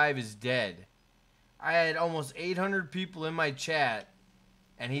GTA 5 is dead. I had almost 800 people in my chat,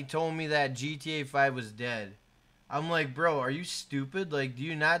 and he told me that GTA 5 was dead. I'm like, bro, are you stupid? Like, do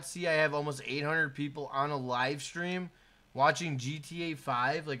you not see I have almost 800 people on a live stream watching GTA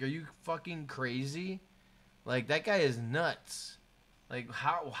 5? Like, are you fucking crazy? Like, that guy is nuts. Like,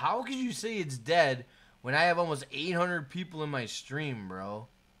 how could you say it's dead when I have almost 800 people in my stream, bro?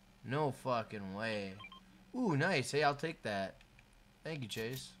 No fucking way. Ooh, nice. Hey, I'll take that. Thank you,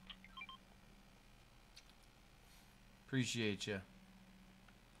 Chase. Appreciate you.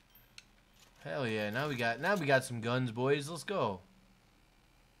 Hell yeah. Now we got some guns, boys. Let's go.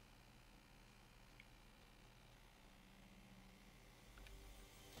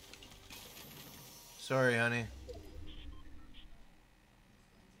 Sorry, honey.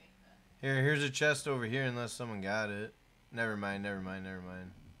 Here's a chest over here unless someone got it. Never mind.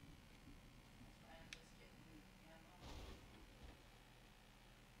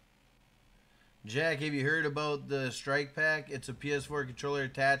 Jack, have you heard about the Strike Pack? It's a PS4 controller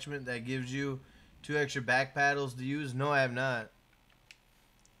attachment that gives you 2 extra back paddles to use. No, I have not.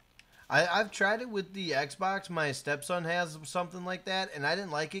 I've tried it with the Xbox. My stepson has something like that, and I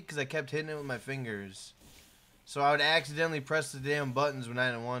didn't like it because I kept hitting it with my fingers. So I would accidentally press the damn buttons when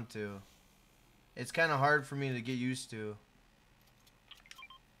I didn't want to. It's kind of hard for me to get used to.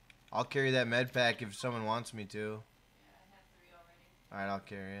 I'll carry that med pack if someone wants me to. Yeah, I have 3 already. Alright, I'll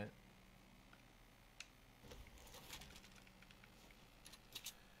carry it.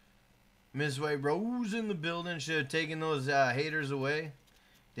 Miss White Rose in the building. Should have taken those haters away.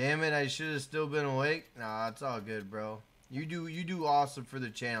 Damn it, I should have still been awake. Nah, it's all good, bro. You do awesome for the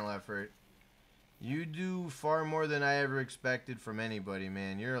channel effort. You do far more than I ever expected from anybody,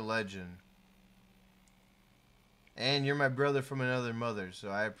 man. You're a legend. And you're my brother from another mother, so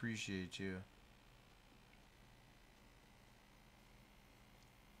I appreciate you.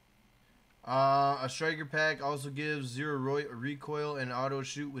 A striker pack also gives 0 recoil and auto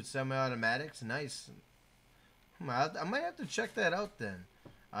shoot with semi-automatics. Nice. I might have to check that out then.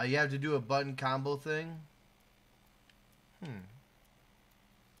 You have to do a button combo thing.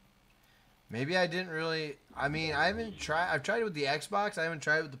 Maybe I didn't really. I mean, I haven't tried. I've tried it with the Xbox. I haven't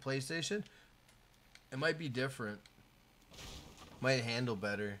tried it with the PlayStation. It might be different. Might handle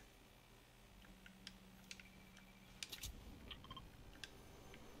better.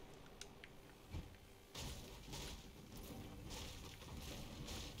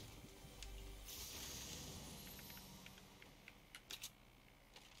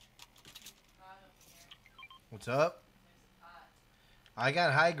 What's up? I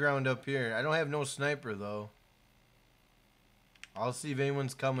got high ground up here. I don't have no sniper though. I'll see if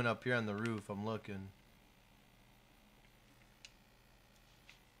anyone's coming up here on the roof. I'm looking.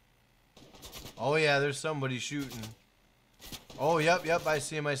 Oh yeah, there's somebody shooting. Oh, yep. I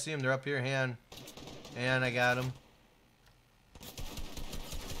see him. They're up here. Hand. And I got him.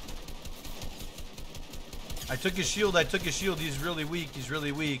 I took his shield. He's really weak. Did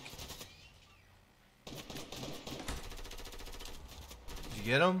you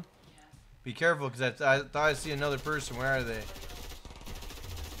get him? Yeah. Be careful, because I thought I see another person. Where are they?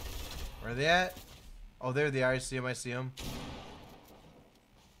 Where are they at? Oh, there they are. I see him.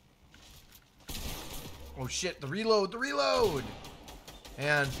 Oh shit, the reload.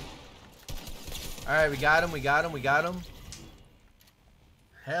 And alright, we got him.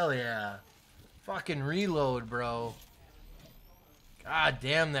 Hell yeah. Fucking reload, bro. God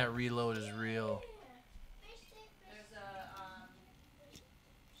damn, that reload is real. There's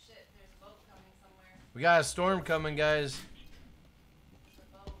a boat coming somewhere. We got a storm coming, guys. There's a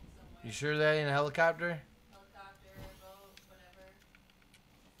boat somewhere. You sure that ain't a helicopter? Helicopter, boat, whatever. Is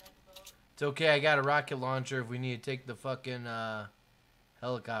that the boat? It's okay, I got a rocket launcher if we need to take the fucking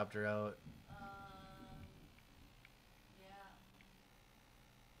helicopter out. Yeah.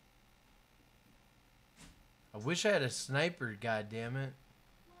 I wish I had a sniper, god damn it.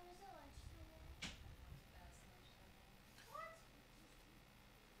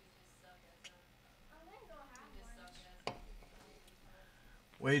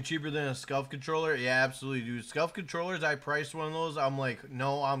 Way cheaper than a Scuff controller? Yeah, absolutely, dude. Scuff controllers, I priced one of those. I'm like,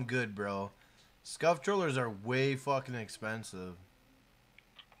 no, I'm good, bro. Scuff controllers are way fucking expensive. Okay,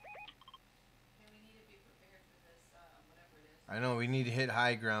 we need to be prepared for this, whatever it is. I know, we need to hit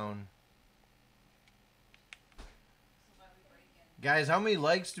high ground. So why we break in? Guys, how many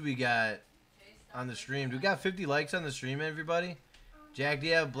likes do we got Chase, on the stream? Do we got 50 likes on the stream, everybody? Jack, do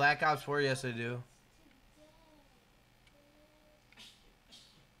you have Black Ops 4? Yes, I do.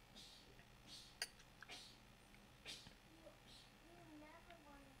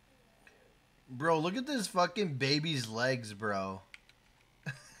 Bro, look at this fucking baby's legs, bro.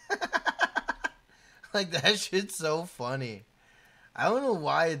 Like, that shit's so funny. I don't know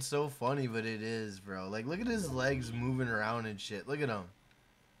why it's so funny, but it is, bro. Like, look at his legs moving around and shit. Look at him.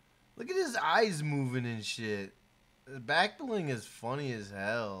 Look at his eyes moving and shit. The back bling is funny as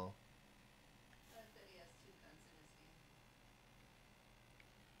hell. I bet he has 2 guns in his game.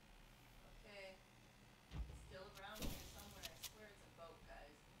 Okay. It's still around here somewhere. I swear it's a boat,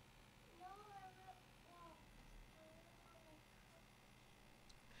 guys.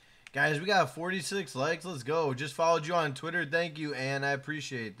 Guys, we got 46 likes. Let's go. Just followed you on Twitter. Thank you, Ann. I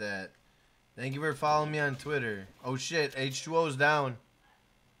appreciate that. Thank you for following me on Twitter. Oh, shit. H2O's down.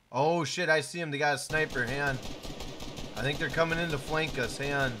 Oh, shit. I see him. They got a sniper. Hang on. I think they're coming in to flank us.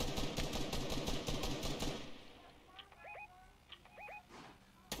 Hang on.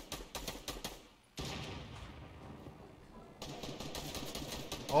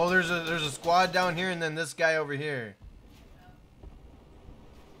 Oh, there's a squad down here and then this guy over here.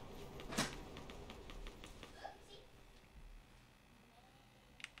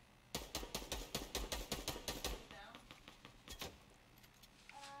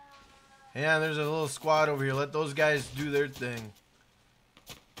 Yeah, there's a little squad over here. Let those guys do their thing.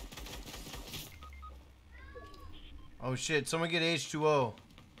 Oh shit, someone get H2O.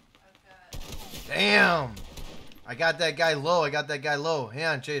 Damn! I got that guy low. I got that guy low. Hang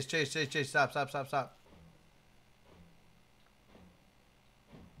on, Chase. Stop.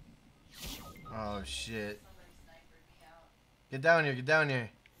 Oh shit. Get down here.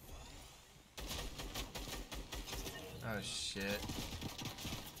 Oh shit.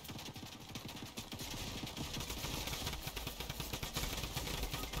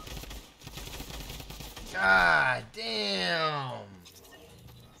 God damn.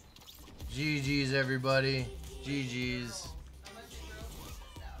 GG's everybody. GG's.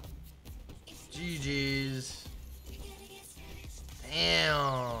 Damn.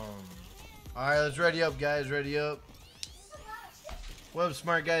 Alright, let's ready up, guys. Ready up. What up,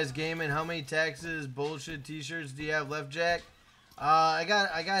 Smart Guys Gaming? How many taxes, bullshit t-shirts do you have left, Jack? I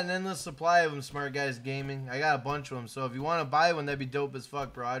got an endless supply of them, Smart Guys Gaming. I got a bunch of them, so if you want to buy one, that'd be dope as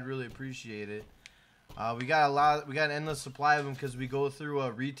fuck, bro. I'd really appreciate it. We got an endless supply of them because we go through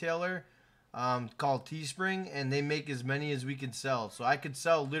a retailer called Teespring, and they make as many as we can sell. So I could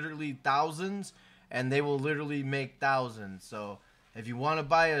sell literally thousands, and they will literally make thousands. So if you want to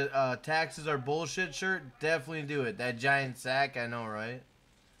buy a taxes or bullshit shirt, definitely do it. That giant sack, I know, right?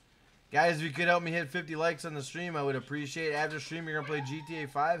 Guys, if you could help me hit 50 likes on the stream, I would appreciate it. After stream, you're going to play GTA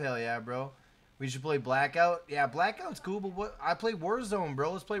 5? Hell yeah, bro. We should play Blackout. Yeah, Blackout's cool, but what? I play Warzone,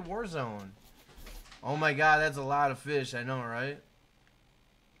 bro. Let's play Warzone. Oh my god, that's a lot of fish. I know, right?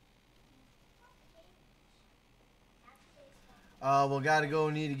 Well, gotta go.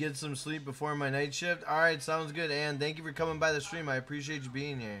 Need to get some sleep before my night shift. Alright, sounds good. And thank you for coming by the stream. I appreciate you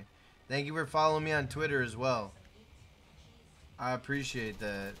being here. Thank you for following me on Twitter as well. I appreciate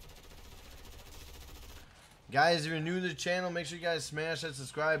that. Guys, if you're new to the channel, make sure you guys smash that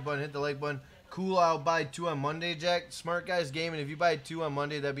subscribe button, hit the like button. Cool, I'll buy 2 on Monday, Jack. Smart Guys Gaming, if you buy 2 on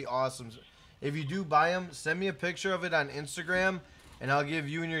Monday, that'd be awesome. If you do buy them, send me a picture of it on Instagram, and I'll give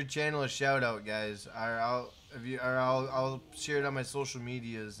you and your channel a shout out, guys. I'll share it on my social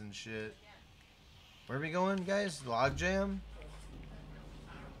medias and shit. Where are we going, guys? Logjam?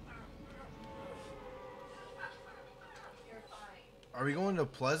 Are we going to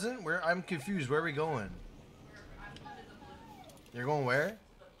Pleasant? Where? I'm confused. Where are we going? You're going where?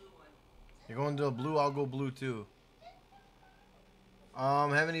 You're going to the blue. I'll go blue too.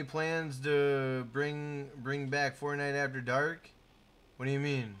 Have any plans to bring back Fortnite After Dark? What do you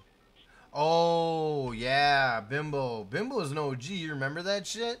mean? Oh yeah, Bimbo. Bimbo is an OG. You remember that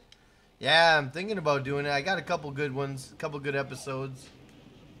shit? Yeah, I'm thinking about doing it. I got a couple good ones, a couple good episodes.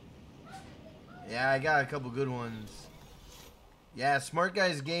 Yeah, I got a couple good ones. Yeah, Smart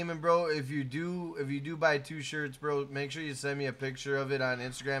Guys Gaming, bro. If you do buy 2 shirts, bro, make sure you send me a picture of it on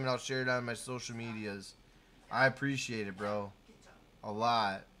Instagram, and I'll share it on my social medias. I appreciate it, bro. A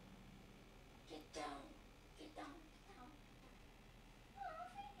lot. Get down. Get down,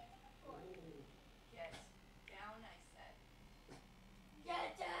 I said.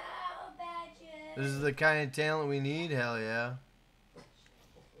 Get down, badges. This is the kind of talent we need. Hell yeah.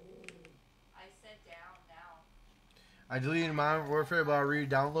 I said down now. I deleted Modern Warfare, but I'll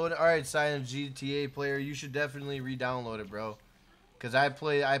re-download it. Alright, Silent GTA player, you should definitely re-download it, bro. Cause I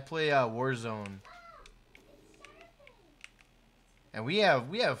play Warzone. And we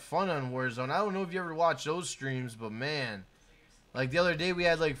have fun on Warzone. I don't know if you ever watch those streams, but man, like the other day we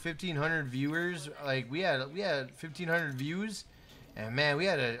had like 1,500 viewers. Like we had 1,500 views, and man, we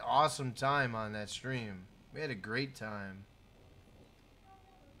had an awesome time on that stream. We had a great time.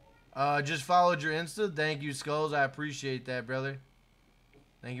 Just followed your Insta. Thank you, Skulls. I appreciate that, brother.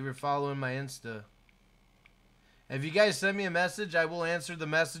 Thank you for following my Insta. If you guys send me a message, I will answer the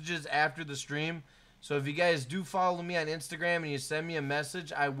messages after the stream. So if you guys do follow me on Instagram and you send me a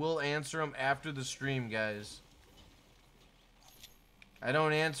message, I will answer them after the stream, guys. I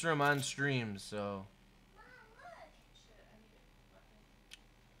don't answer them on stream, so.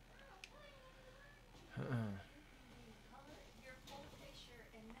 Your full picture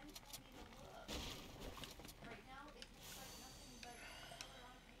and then tell me to look. Right now it looks like nothing but color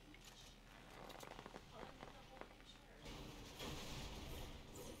on a page. Color me the whole picture.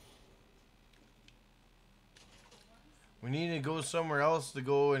 We need to go somewhere else to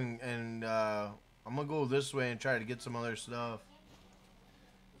go and I'm gonna go this way and try to get some other stuff.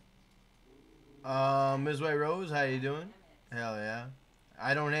 Ms. White Rose, how you doing? Hell yeah.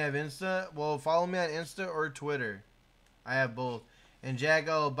 I don't have Insta. Well, follow me on Insta or Twitter. I have both. And Jack,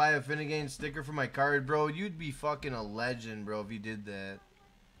 I'll buy a Finnegan sticker for my card, bro. You'd be fucking a legend, bro, if you did that.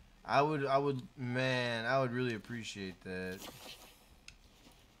 I would, man, I would really appreciate that.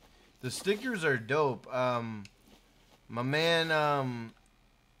 The stickers are dope. My man,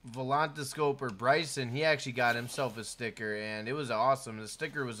 Volantoscope or Bryson, he actually got himself a sticker, and it was awesome. The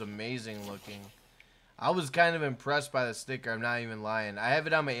sticker was amazing looking. I was kind of impressed by the sticker. I'm not even lying. I have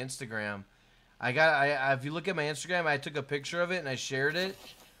it on my Instagram. If you look at my Instagram, I took a picture of it and I shared it,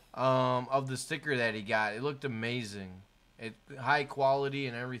 of the sticker that he got. It looked amazing. High quality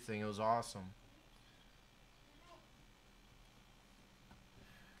and everything. It was awesome.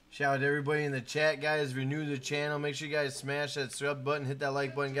 Shout out to everybody in the chat, guys. If you're new to the channel, make sure you guys smash that sub button, hit that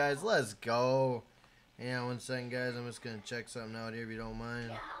like button, guys. Let's go. Yeah, 1 second, guys. I'm just going to check something out here if you don't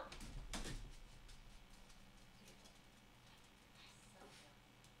mind.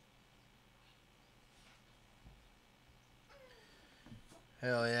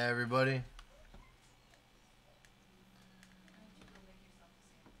 Hell yeah, everybody.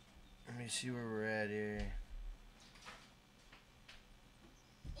 Let me see where we're at here.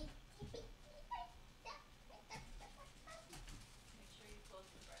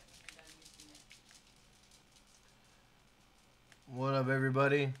 What up,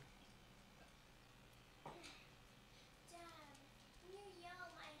 everybody? Dad, when you yell,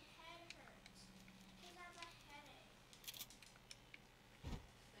 my head hurts. Because I have a headache.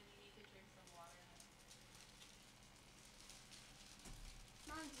 Then you need to drink some water.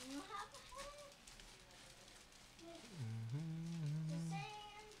 Mom, do you have a headache? The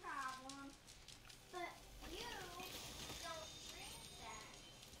same problem. But you don't drink that.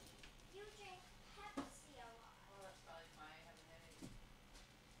 You drink Pepsi a lot. Well, that's probably why I have a headache.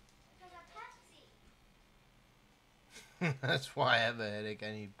 Because of Pepsi. That's why I have a headache.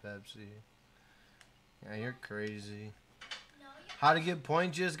 I need Pepsi. Yeah, you're crazy. No, you How to get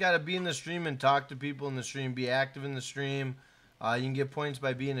points? You just gotta be in the stream and talk to people in the stream. Be active in the stream. You can get points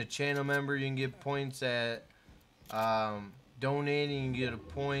by being a channel member. You can get points at donating. You can get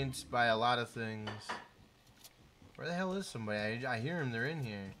points by a lot of things. Where the hell is somebody? I hear them. They're in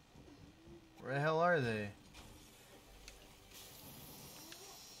here. Where the hell are they?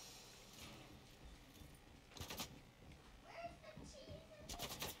 It's in the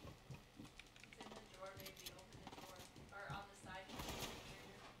drawer, baby. Open the drawer. Or on the side.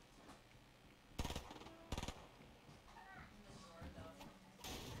 In the drawer, though.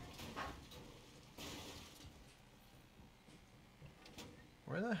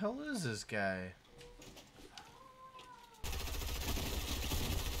 Where the hell is this guy?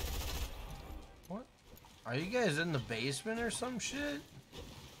 What? Are you guys in the basement or some shit?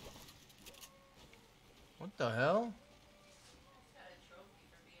 What the hell? Got a trophy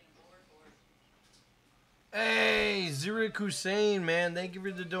for being a board. Hey, Zirik Hussein, man. Thank you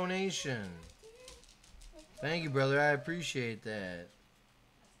for the donation. Thank you, brother. I appreciate that.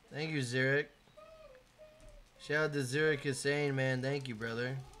 Thank you, Zirik. Shout out to Zirik Hussein, man. Thank you,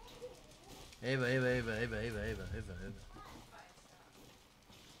 brother. Ava, Ava, Ava, Ava, Ava, Ava, Ava, Ava.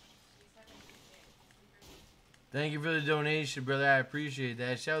 Thank you for the donation, brother. I appreciate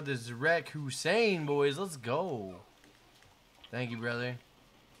that. Shout out to Zirik Hussein, boys. Let's go. Thank you, brother.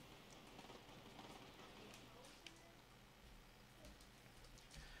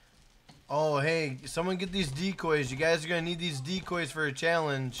 Oh, hey, someone get these decoys. You guys are going to need these decoys for a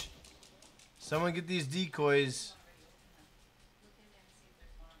challenge. Someone get these decoys.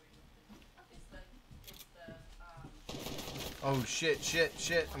 Oh, shit, shit,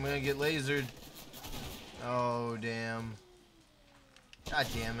 shit. I'm going to get lasered. Oh, damn. God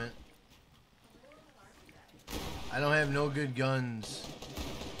damn it. I don't have no good guns.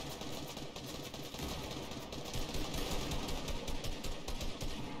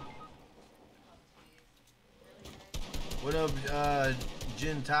 What up,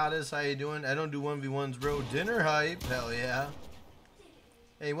 Jin Tadas? How you doing? I don't do 1v1s, bro. Dinner hype? Hell yeah.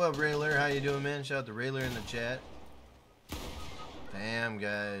 Hey, what up, Rayler? How you doing, man? Shout out to Rayler in the chat. Damn,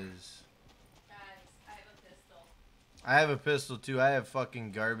 guys. Guys, I have a pistol. I have a pistol, too. I have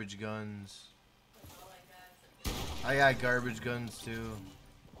fucking garbage guns. That's all I got. I got garbage guns, too.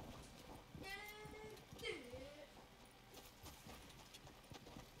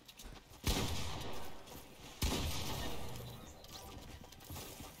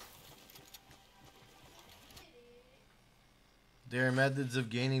 There are methods of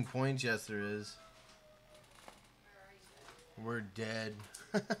gaining points. Yes, there is. We're dead.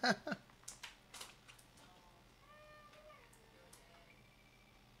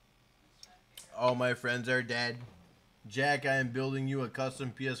 All my friends are dead. Jack, I am building you a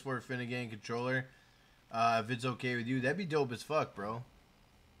custom PS4 Finnegan controller. If it's okay with you, that'd be dope as fuck, bro.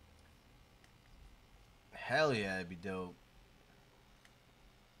 Hell yeah, that'd be dope.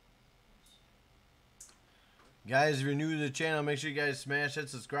 Guys, if you're new to the channel, make sure you guys smash that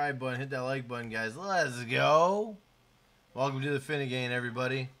subscribe button, hit that like button, guys. Let's go. Welcome to the Finnegan,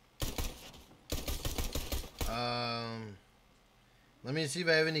 everybody. Let me see if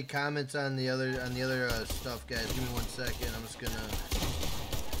I have any comments on the other stuff, guys. Give me 1 second. I'm just gonna.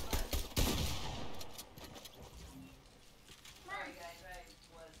 Sorry guys, I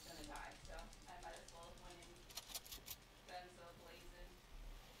was gonna die, so I might as well have went in guns a-blazing.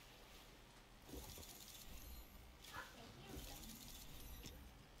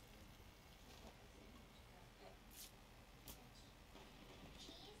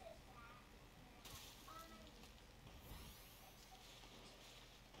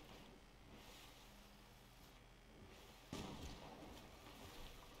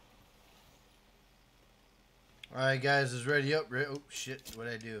 Alright, guys, is ready up. Oh, shit.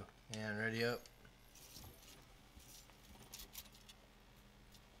 What'd I do? And ready up.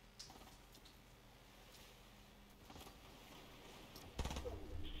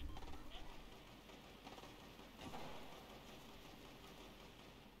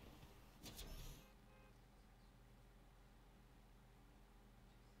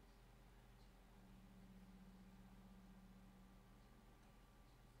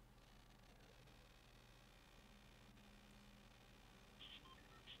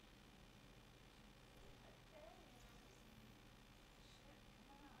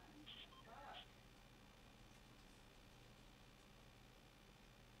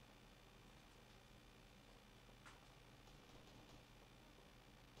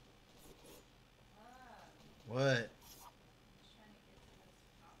 What?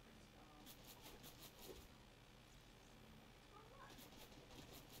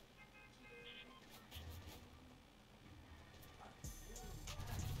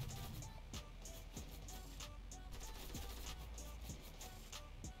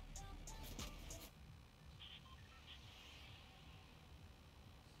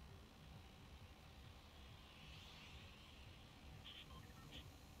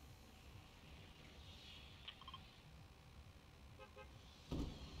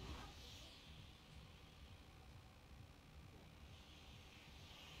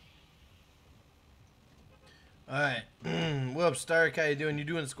 Alright. What up, Stark? How you doing? You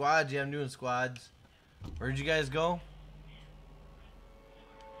doing squads? Yeah, I'm doing squads. Where'd you guys go?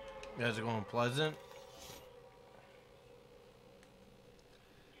 You guys are going Pleasant?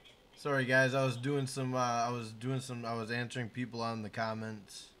 Sorry guys, I was answering people on the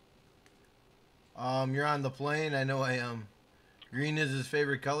comments. You're on the plane? I know I am. Green is his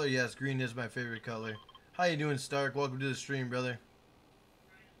favorite color? Yes, green is my favorite color. How you doing, Stark? Welcome to the stream, brother.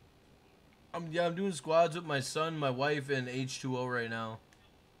 Yeah, I'm doing squads with my son, my wife, and H2O right now.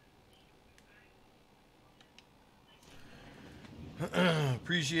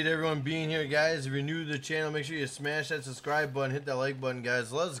 Appreciate everyone being here, guys. If you're new to the channel, make sure you smash that subscribe button, hit that like button,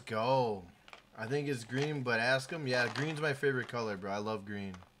 guys. Let's go. I think it's green, but ask him. Yeah, green's my favorite color, bro. I love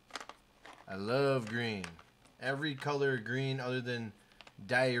green. I love green. Every color green other than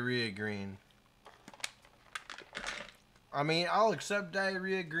diarrhea green. I mean, I'll accept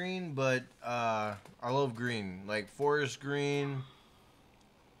diarrhea green, but I love green. Like forest green,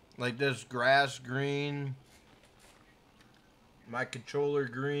 like this grass green, my controller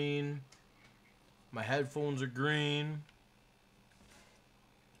green, my headphones are green.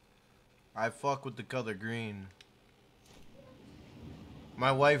 I fuck with the color green.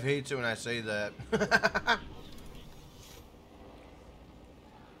 My wife hates it when I say that.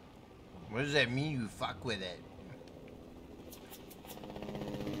 What does that mean, you fuck with it?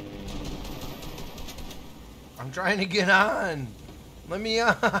 I'm trying to get on. Let me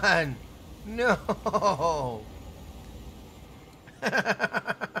on. No.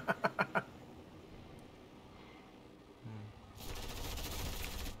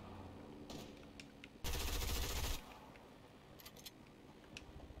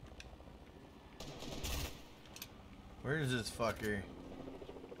 Where is this fucker?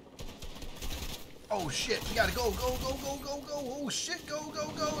 Oh shit, we gotta go, go, go, go, go, go. Oh shit, go, go,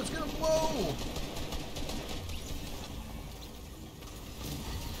 go. It's gonna blow.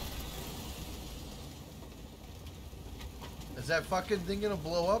 Is that fucking thing gonna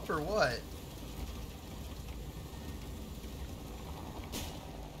blow up or what?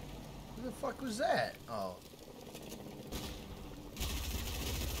 Who the fuck was that? Oh.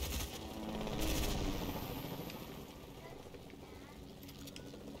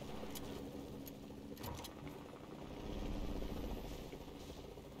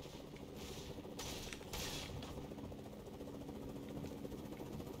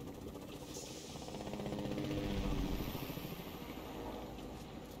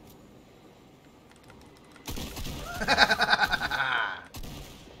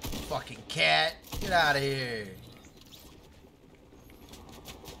 fucking cat. Get out of here.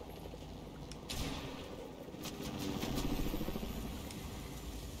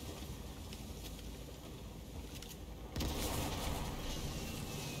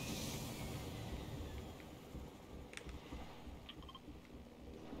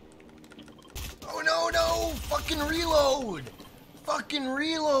 Oh no, no! Fucking reload! Fucking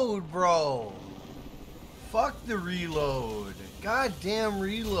reload, bro! Fuck the reload. Goddamn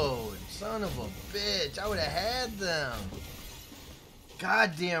reload. Son of a bitch. I would have had them.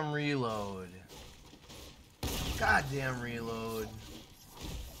 Goddamn reload. Goddamn reload.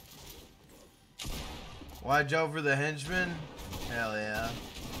 Watch out for the henchman? Hell yeah.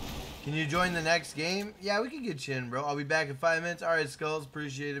 Can you join the next game? Yeah, we can get you in, bro. I'll be back in 5 minutes. Alright, Skulls.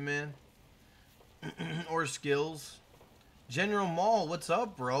 Appreciate it, man. Or Skills. General Mall, what's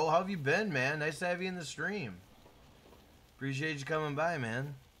up, bro? How have you been, man? Nice to have you in the stream. Appreciate you coming by,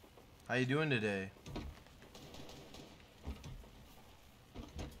 man. How you doing today?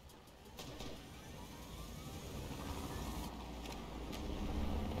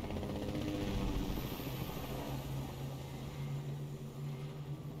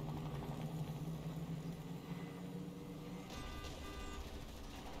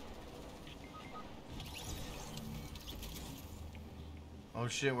 Oh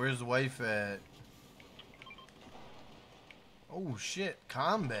shit, where's the wife at? Oh shit,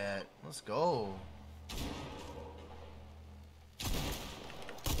 combat. Let's go.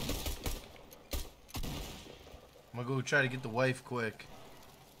 I'm gonna go try to get the wife quick.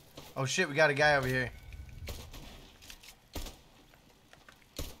 Oh shit, we got a guy over here.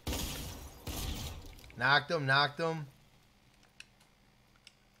 Knocked him, knocked him.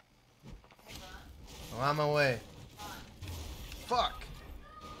 I'm on my way. Fuck.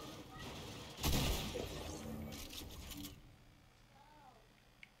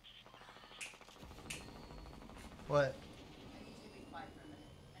 What? I need you to be quiet for a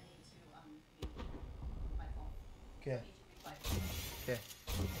minute. I need to mute my phone. Okay. I need you to be quiet for a minute. Okay.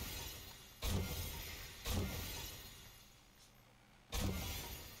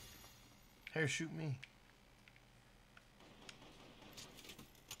 Here, shoot me.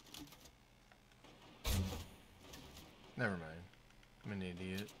 Never mind. I'm an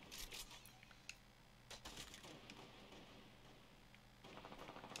idiot.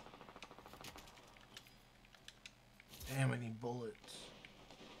 Damn, I need bullets.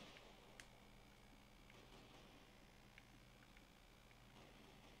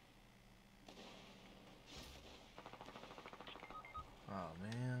 Oh,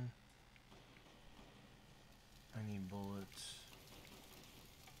 man. I need bullets.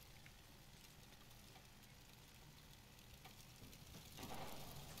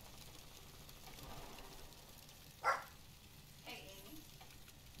 Hey, Amy.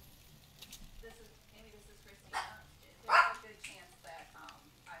 This is Christina. There's a good chance that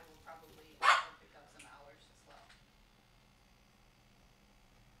I will probably pick up some hours as well.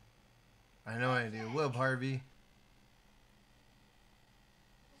 I know I do. What up, Harvey?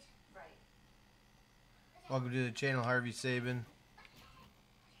 Right. Welcome to the channel, Harvey Sabin.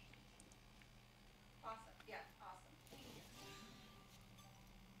 Awesome. Yeah, awesome.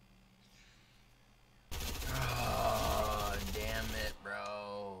 Oh, damn it,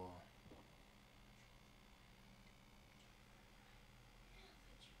 bro.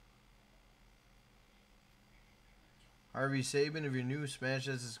 Harvey Sabin, if you're new, smash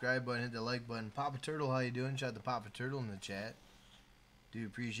that subscribe button, hit the like button. Papa Turtle, how you doing? Shout out to Papa Turtle in the chat. Dude,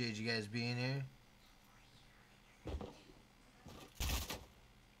 appreciate you guys being here.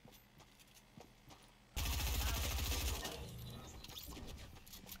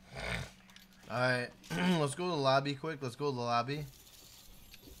 Alright, let's go to the lobby quick. Let's go to the lobby.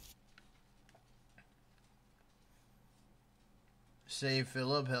 Save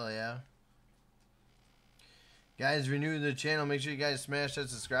Philip, hell yeah. Guys, if you're new to the channel, make sure you guys smash that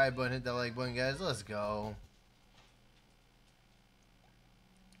subscribe button, hit that like button, guys. Let's go.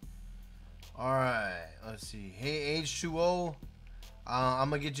 Alright, let's see. Hey, H2O. I'm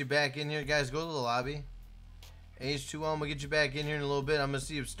going to get you back in here. Guys, go to the lobby. H2O, I'm going to get you back in here in a little bit. I'm going to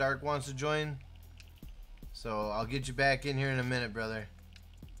see if Stark wants to join. So, I'll get you back in here in a minute, brother.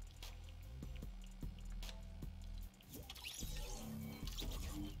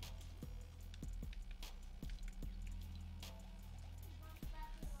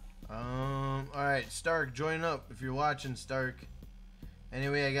 Alright, Stark, join up if you're watching, Stark.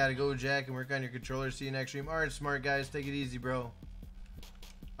 Anyway, I gotta go, Jack, and work on your controller. See you next stream. Alright, smart guys, take it easy, bro.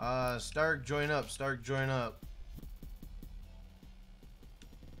 Stark, join up. Stark, join up.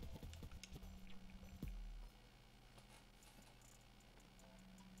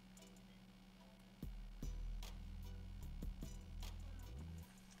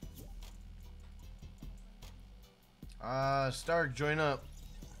 Stark, join up.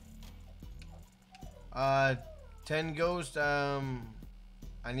 10 Ghost, I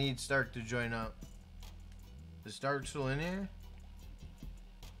need Stark to join up. Is Stark still in here?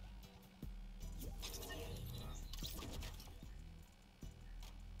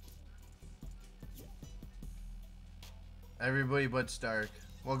 Everybody but Stark.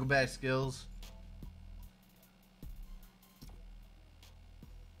 Welcome back, Skills.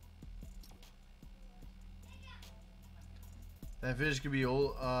 That fish could be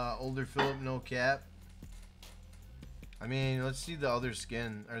old, older Philip, no cap. I mean, let's see the other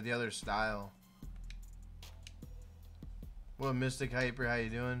skin, or the other style. What, Mystic Hyper, how you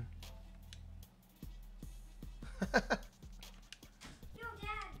doing? Yo,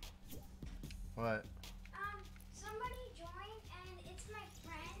 Dad. What? Somebody joined and it's my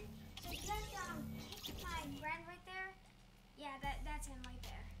friend. So you guys kick my friend right there. Yeah, that's him right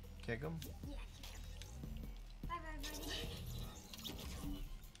there. Kick him? Yeah, kick him. Bye bye, buddy. Can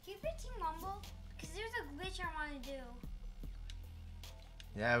you pick Team Rumble? Cause there's a glitch I want to do.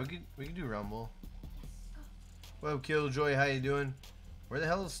 Yeah, we could do Rumble. What up, Killjoy? How you doing? Where the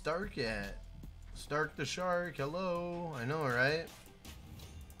hell is Stark at? Stark the Shark. Hello. I know, right?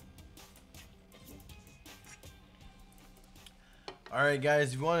 All right,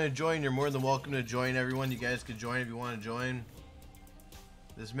 guys. If you want to join, you're more than welcome to join. Everyone, you guys could join if you want to join.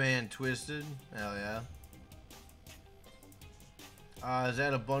 This man Twisted. Hell yeah. Is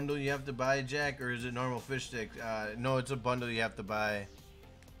that a bundle you have to buy, Jack, or is it normal fish stick? No, it's a bundle you have to buy.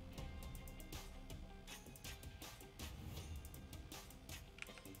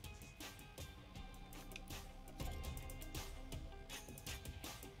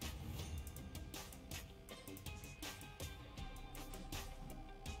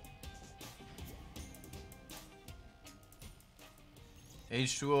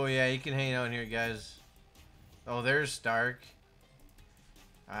 H2O, yeah, you can hang out in here, guys. Oh, there's Stark.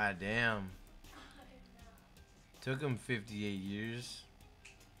 Ah, damn. Took him 58 years.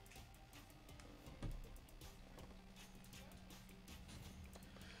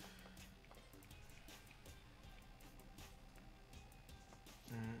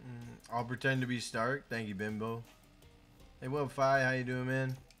 I'll pretend to be Stark. Thank you, Bimbo. Hey, what up, Fi? How you doing,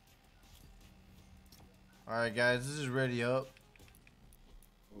 man? Alright, guys, this is ready up.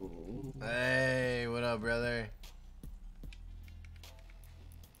 Hey, what up, brother?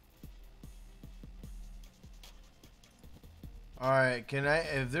 Alright, can I,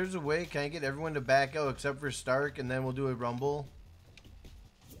 if there's a way, can I get everyone to back out except for Stark, and then we'll do a Rumble?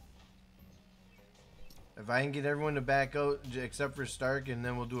 If I can get everyone to back out except for Stark, and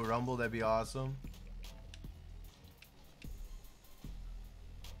then we'll do a Rumble, that'd be awesome.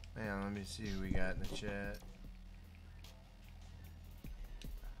 Man, let me see who we got in the chat.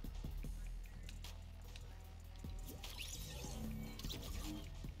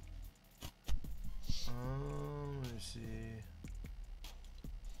 Let me see.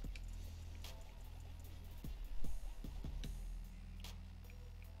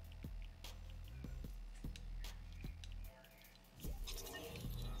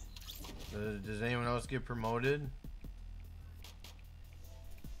 Does anyone else get promoted?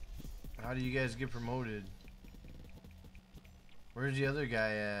 How do you guys get promoted? Where's the other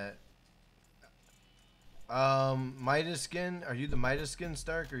guy at? Midas skin? Are you the Midas skin,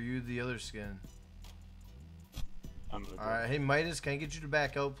 Stark, or are you the other skin? Alright, hey Midas, can I get you to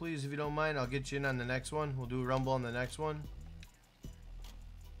back out, please, if you don't mind? I'll get you in on the next one. We'll do a Rumble on the next one.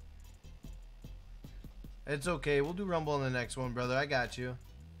 It's okay, we'll do Rumble on the next one, brother. I got you.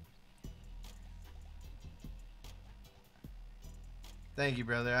 Thank you,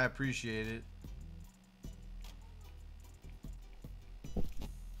 brother. I appreciate it.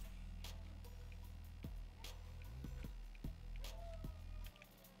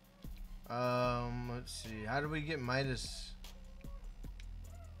 Let's see. How do we get Midas?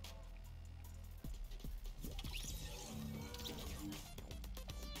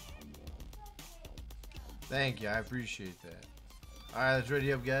 Thank you. I appreciate that. Alright, let's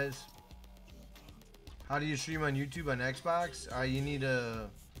ready up, guys. How do you stream on YouTube on Xbox? You need an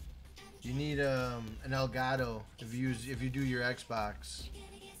Elgato if you do your Xbox.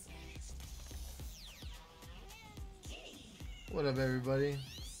 What up, everybody?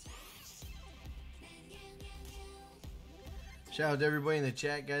 Shout out to everybody in the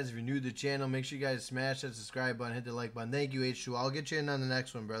chat, guys. If you're new to the channel, make sure you guys smash that subscribe button, hit the like button. Thank you, H2. I'll get you in on the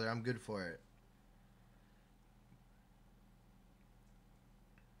next one, brother. I'm good for it.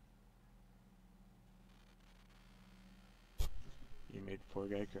 You made poor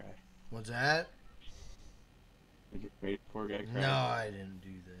guy cry. What's that? You made poor guy cry. No, I didn't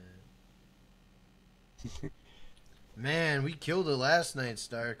do that. Man, we killed it last night,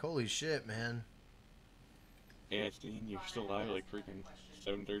 Stark. Holy shit, man. Yeah, it's you're still live like freaking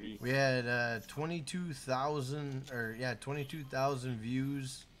 7:30. We had 22,000 or yeah, 22,000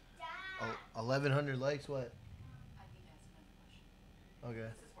 views, 1,100 likes. What? I think that's another question. Okay.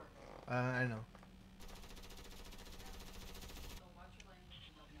 This is work. I know. So watch your language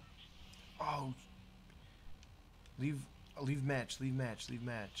and let me know. Oh. Leave match. Leave match. Leave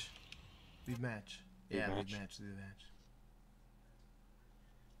match. Leave match. Yeah, leave match? match. Leave match.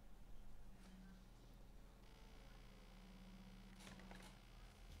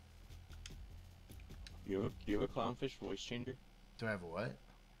 You have a clownfish voice changer? Do I have a what?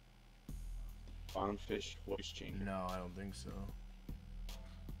 Clownfish voice changer. No, I don't think so.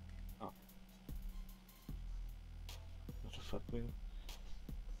 Oh. What the fuck, man?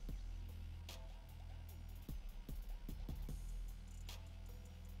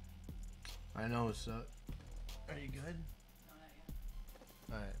 I know. So, are you good? No, not yet.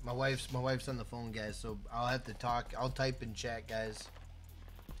 All right. My wife's on the phone, guys. So I'll have to talk. I'll type in chat, guys.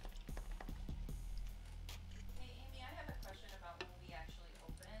 Hey, Amy, I have a question about when we actually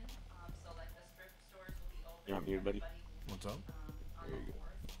open. So like the thrift stores will be open. You're on mute, buddy. Everybody will What's up? on There the you go.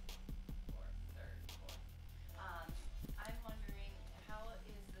 fourth, third, fourth. I'm wondering how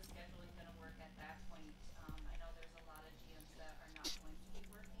is the scheduling going to work at that point? I know there's a lot of GMs that are not going to be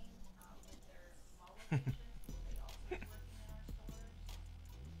working in their mall locations. Will they also be working in our stores?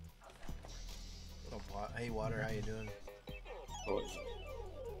 How's that going to work? Oh, hey, Water, how you doing? Oh,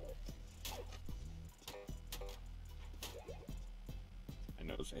 I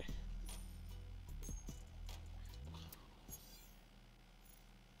know, say.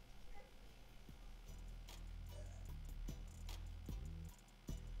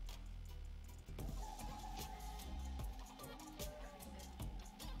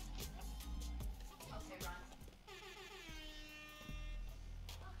 Okay, Ron.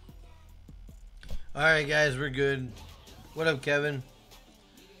 All right, guys, we're good. What up, Kevin?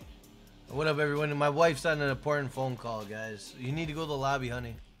 What up, everyone? My wife's on an important phone call, guys. You need to go to the lobby,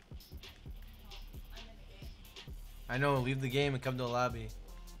 honey. I'm in the game. I know. Leave the game and come to the lobby.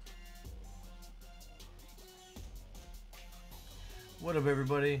 What up,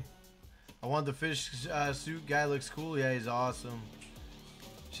 everybody? I want the fish suit guy. Looks cool. Yeah, he's awesome.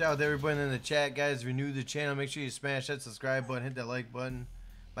 Shout out to everybody in the chat, guys. If you're new to the channel, make sure you smash that subscribe button, hit that like button.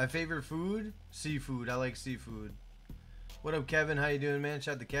 My favorite food? Seafood. I like seafood. What up, Kevin? How you doing, man?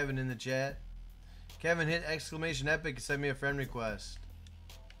 Shout out to Kevin in the chat. Kevin, hit exclamation epic and send me a friend request.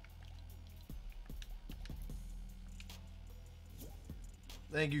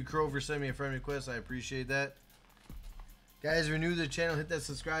 Thank you, Crow, for sending me a friend request. I appreciate that. Guys, if you're new to the channel, hit that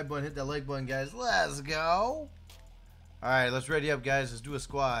subscribe button, hit that like button, guys. Let's go. Alright, let's ready up, guys. Let's do a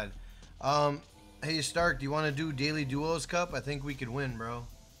squad. Hey, Stark, do you want to do Daily Duos Cup? I think we could win, bro.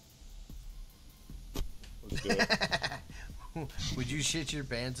 Let's do it. Would you shit your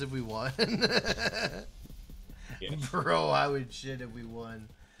pants if we won? Yes. Bro, I would shit if we won.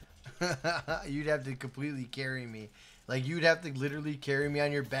 You'd have to completely carry me. Like, you'd have to literally carry me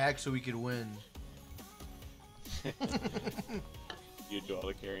on your back so we could win. You do all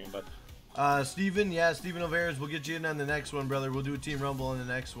the carrying, but Steven, yeah, Steven Alvarez, we'll get you in on the next one, brother. We'll do a Team Rumble on the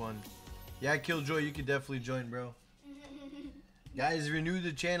next one. Yeah, Killjoy, you could definitely join, bro. Guys, if you're new to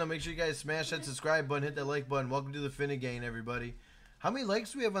the channel, make sure you guys smash that subscribe button, hit that like button. Welcome to the Finnegan, everybody. How many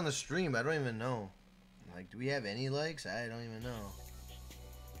likes do we have on the stream? I don't even know. Like, do we have any likes? I don't even know.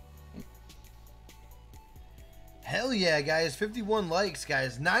 Hell yeah, guys. 51 likes,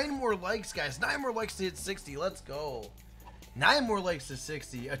 guys. 9 more likes, guys. 9 more likes to hit 60. Let's go. 9 more likes to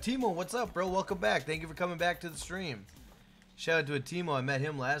 60. Atimo, what's up, bro? Welcome back. Thank you for coming back to the stream. Shout out to Atimo. I met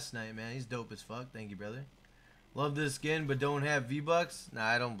him last night, man. He's dope as fuck. Thank you, brother. Love this skin, but don't have V-Bucks? Nah,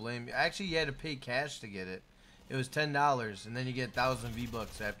 I don't blame you. Actually, you had to pay cash to get it. It was $10, and then you get 1,000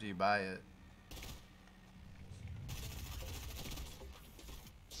 V-Bucks after you buy it.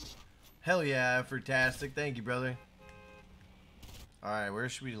 Hell yeah, fantastic. Thank you, brother. Alright, where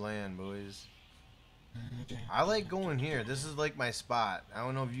should we land, boys? I like going here. This is like my spot. I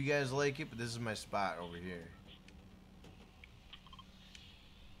don't know if you guys like it, but this is my spot over here.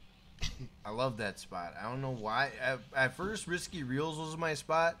 I love that spot. I don't know why. At first, Risky Reels was my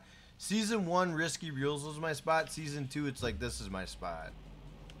spot. Season 1, Risky Reels was my spot. Season 2, it's like, this is my spot.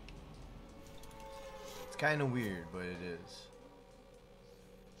 It's kind of weird, but it is.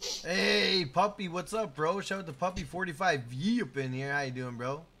 Hey, Puppy, what's up, bro? Shout out to Puppy45 up in here. How you doing,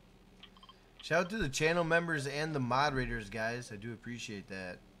 bro? Shout out to the channel members and the moderators, guys. I do appreciate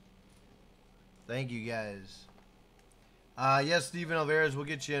that. Thank you, guys. Yes, Steven Alvarez, we'll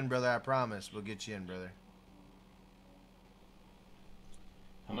get you in, brother. I promise. We'll get you in, brother.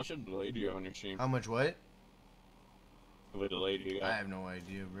 How much of the lady you on your stream? How much what? With the lady you got? I have no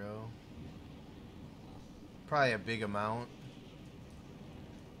idea, bro. Probably a big amount.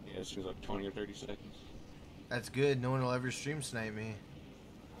 Yeah, it's just like 20 or 30 seconds. That's good. No one will ever stream snipe me.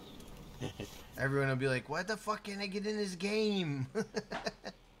 Everyone will be like, "What the fuck can I get in this game?" God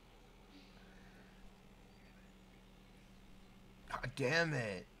damn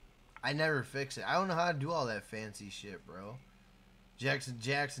it. I never fix it. I don't know how to do all that fancy shit, bro.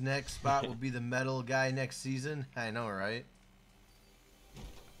 Jack's next spot will be the metal guy next season. I know, right?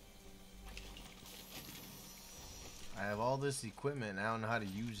 I have all this equipment and I don't know how to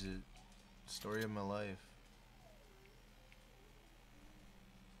use it. Story of my life.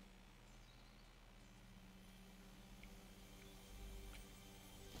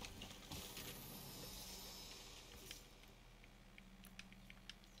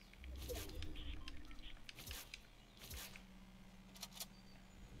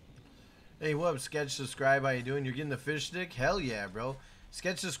 Hey, what up, Sketch Subscribe? How you doing? You're getting the fish stick? Hell yeah, bro.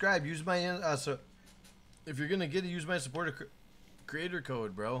 Sketch Subscribe. Use my so if you're gonna get it, use my supporter creator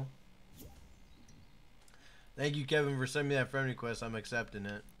code, bro. Thank you, Kevin, for sending me that friend request. I'm accepting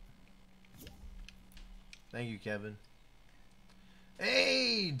it. Thank you, Kevin.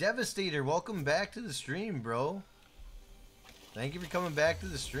 Hey, Devastator, welcome back to the stream, bro. Thank you for coming back to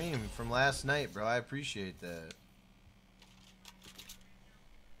the stream from last night, bro. I appreciate that.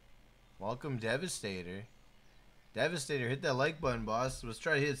 Welcome, Devastator. Devastator, hit that like button, boss. Let's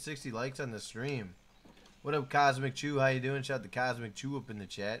try to hit 60 likes on the stream. What up, Cosmic Chew? How you doing? Shout out to Cosmic Chew up in the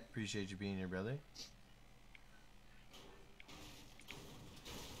chat. Appreciate you being here, brother.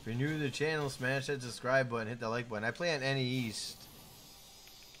 If you're new to the channel, smash that subscribe button, hit that like button. I play on NE East.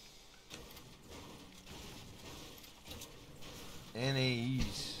 NE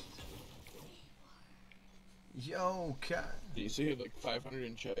East. Yo, Do you see like 500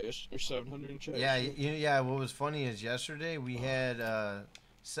 in chat or 700 in chat? Yeah, yeah. What was funny is yesterday we had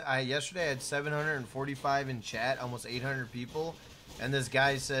yesterday I had 745 in chat, almost 800 people, and this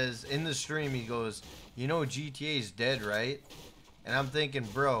guy says in the stream, he goes, "You know GTA is dead, right?" And I'm thinking,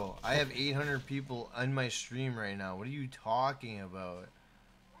 bro, I have 800 people on my stream right now. What are you talking about?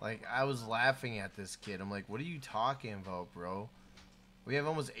 Like, I was laughing at this kid. I'm like, what are you talking about, bro? We have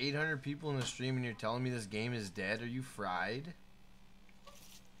almost 800 people in the stream and you're telling me this game is dead? Are you fried?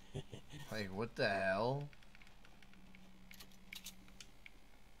 Like, what the hell?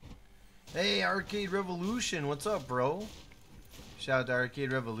 Hey, Arcade Revolution. What's up, bro? Shout out to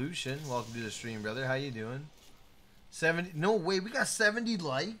Arcade Revolution. Welcome to the stream, brother. How you doing? 70. No way. We got 70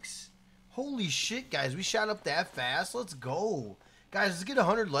 likes? Holy shit, guys. We shot up that fast. Let's go. Guys, let's get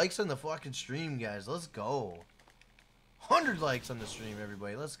 100 likes on the fucking stream, guys. Let's go. 100 likes on the stream,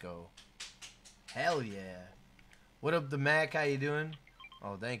 everybody. Let's go. Hell yeah. What up, the Mac? How you doing?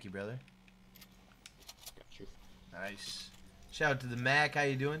 Oh, thank you, brother. Got you. Nice. Shout out to the Mac. How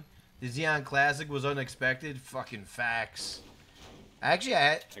you doing? The Xeon Classic was unexpected. Fucking facts. Actually,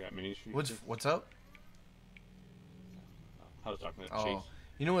 I got mini streets. What's up? I was talking to Oh. Chase.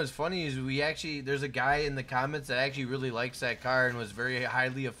 You know what's funny is there's a guy in the comments that actually really likes that car and was very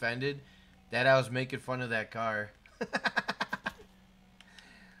highly offended that I was making fun of that car.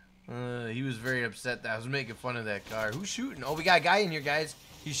 He was very upset that I was making fun of that car. Who's shooting? Oh, we got a guy in here, guys.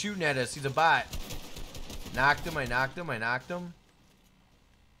 He's shooting at us. He's a bot. Knocked him. I knocked him. I knocked him.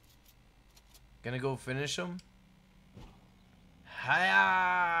 Gonna go finish him.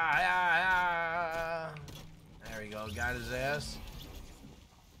 Hiya! Hiya! Hiya! There we go. Got his ass.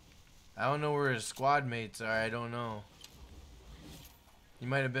 I don't know where his squad mates are. I don't know. He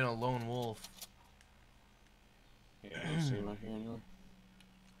might have been a lone wolf. Yeah, I don't see him out here anywhere.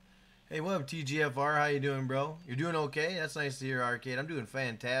 Hey, what up, TGFR? How you doing, bro? You're doing okay? That's nice to hear, Arcade. I'm doing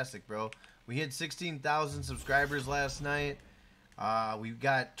fantastic, bro. We hit 16,000 subscribers last night. We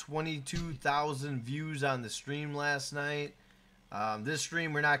got 22,000 views on the stream last night. This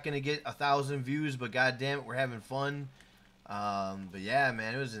stream, we're not going to get 1,000 views, but goddamn it, we're having fun. But yeah,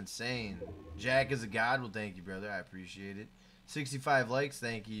 man, it was insane. Jack is a god. Well, thank you, brother. I appreciate it. 65 likes.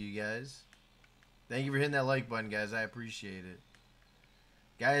 Thank you, you guys. Thank you for hitting that like button, guys. I appreciate it.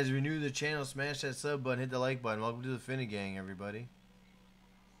 Guys, if you're new to the channel, smash that sub button, hit the like button. Welcome to the Finna Gang, everybody.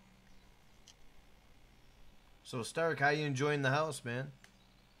 So, Stark, how you enjoying the house, man?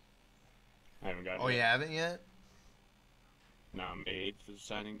 I haven't got it. Oh, you haven't yet? No, May 8th is the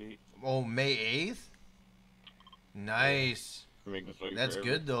signing date. Oh, May 8th? Nice. We're making this wait That's forever.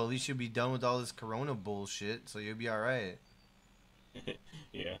 good, though. At least you'll be done with all this Corona bullshit, so you'll be alright.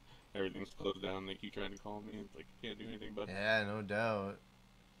 Yeah, everything's closed down. They keep trying to call me. It's like, can't do anything about it. Yeah, no doubt.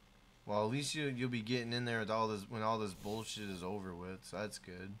 Well, at least you'll be getting in there with all this when all this bullshit is over with. So that's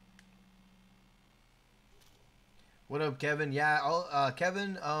good. What up, Kevin? Yeah,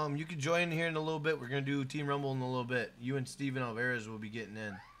 Kevin, you can join here in a little bit. We're gonna do Team Rumble in a little bit. You and Steven Alvarez will be getting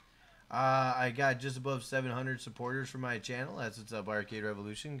in. I got just above 700 supporters for my channel. That's what's up, Arcade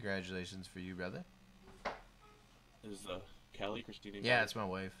Revolution. Congratulations for you, brother. Is Callie Christina? Yeah, it's my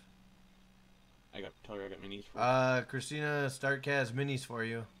wife. Tell her I got minis for Christina Startcast minis for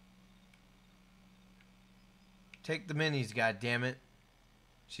you. Take the minis, goddammit.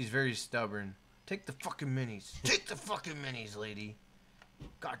 She's very stubborn. Take the fucking minis. Take the fucking minis, lady.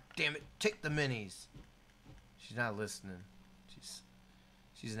 God damn it. Take the minis. She's not listening.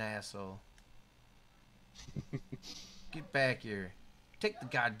 She's an asshole. Get back here. Take the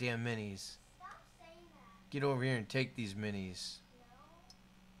goddamn minis. Get over here and take these minis.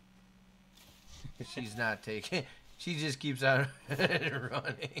 She's not taking. She just keeps on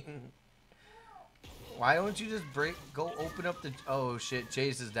running. Why don't you just go open up the... Oh, shit.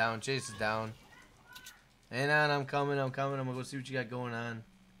 Chase is down. Chase is down. Hang on. I'm coming. I'm gonna go see what you got going on.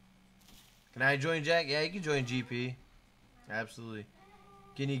 Can I join, Jack? Yeah, you can join GP. Absolutely.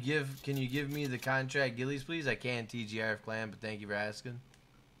 Can you give me the contract gillies, please? I can, TGRF clan, but thank you for asking.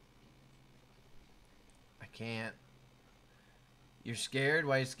 I can't. You're scared?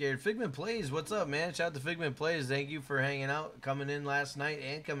 Why are you scared? Figment Plays, what's up, man? Shout out to Figment Plays. Thank you for hanging out, coming in last night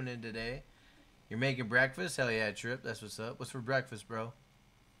and coming in today. You're making breakfast? Hell yeah, Trip. That's what's up. What's for breakfast, bro?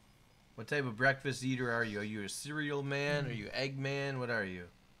 What type of breakfast eater are you? Are you a cereal man? Are you egg man? What are you?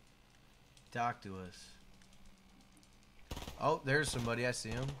 Talk to us. Oh, there's somebody. I see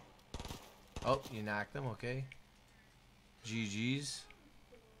him. Oh, you knocked him. Okay. GG's.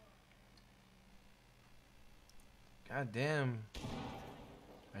 God damn.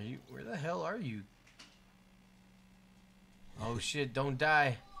 Are you... Where the hell are you? Oh, shit. Don't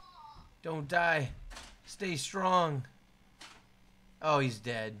die. Don't die. Stay strong. Oh, he's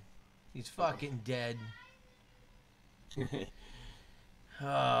dead. He's fucking dead.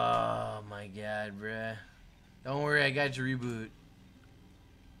 Oh, my God, bruh. Don't worry, I got your reboot.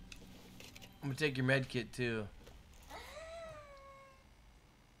 I'm gonna take your med kit too.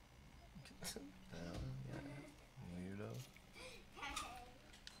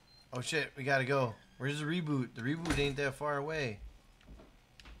 Oh shit, we gotta go. Where's the reboot? The reboot ain't that far away.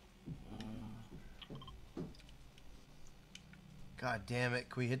 God damn it,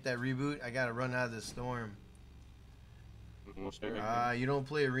 can we hit that reboot? I gotta run out of this storm. You don't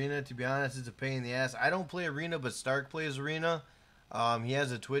play Arena? To be honest, it's a pain in the ass. I don't play Arena, but Stark plays Arena. He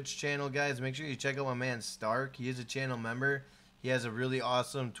has a Twitch channel, guys. Make sure you check out my man Stark. He is a channel member. He has a really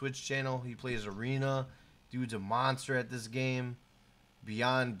awesome Twitch channel. He plays Arena. Dude's a monster at this game.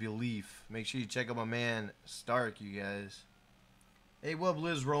 Beyond belief. Make sure you check out my man Stark, you guys. Hey, what up,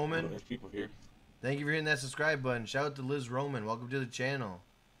 Liz Roman? There's people here. Thank you for hitting that subscribe button. Shout out to Liz Roman. Welcome to the channel.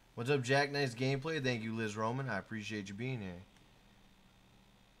 What's up, Jack? Nice gameplay. Thank you, Liz Roman. I appreciate you being here.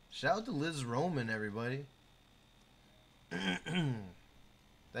 Shout out to Liz Roman, everybody.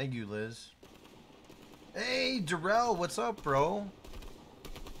 Thank you, Liz. Hey, Darrell. What's up, bro?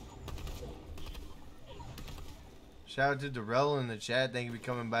 Shout out to Darrell in the chat. Thank you for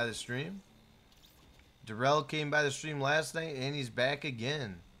coming by the stream. Darrell came by the stream last night, and he's back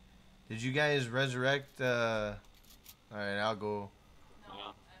again. Did you guys resurrect? Alright, I'll go.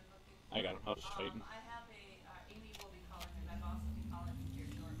 I got him. I was just fighting. I have Amy will be calling and my boss will be calling me here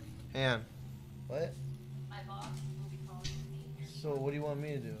shortly. And what? My boss will be calling me here. So what do you want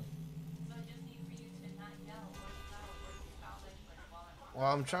me to do? So I just need for you to not yell or foul language while I'm talking. Well,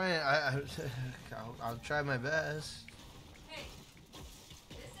 I'm trying. I'll try my best. Hey,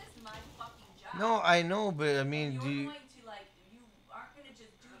 this is my fucking job. No, I know, but I mean, You're do you? going to you aren't gonna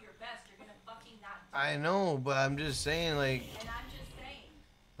just do your best. You're gonna fucking not. I know, but I'm just saying, like, And I'm just saying.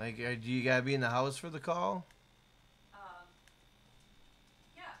 like, do you gotta be in the house for the call?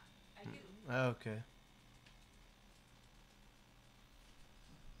 Yeah, I do. Okay.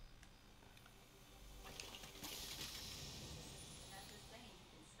 I'm just saying you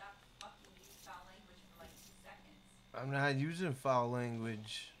can stop fucking using foul language for like 2 seconds. I'm not using foul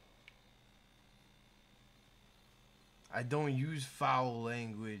language. I don't use foul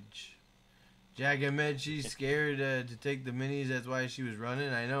language. Jack admit she's scared to take the minis. That's why she was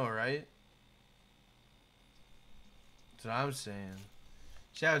running. I know, right? That's what I'm saying.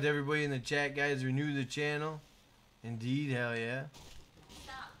 Shout out to everybody in the chat, guys who are new to the channel. Indeed, hell yeah.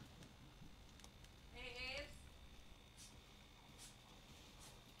 Stop. Hey, Abe.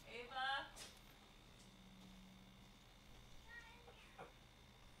 Ava.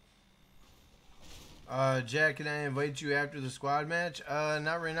 Jack, can I invite you after the squad match?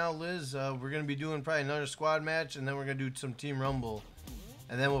 Not right now, Liz. We're gonna be doing probably another squad match, and then we're gonna do some Team Rumble,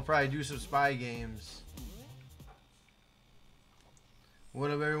 and then we'll probably do some spy games. What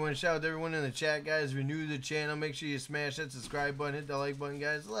up, everyone? Shout out to everyone in the chat, guys. If you're new to the channel, make sure you smash that subscribe button, hit that like button,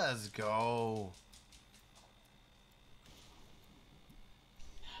 guys. Let's go.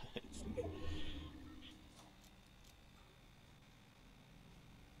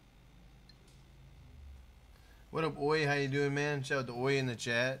 What up, Oi? How you doing, man? Shout out to Oi in the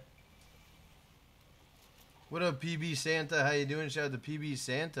chat. What up, PB Santa? How you doing? Shout out to PB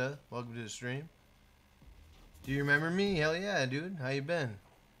Santa. Welcome to the stream. Do you remember me? Hell yeah, dude. How you been?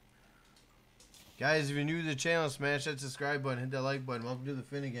 Guys, if you're new to the channel, smash that subscribe button, hit that like button. Welcome to the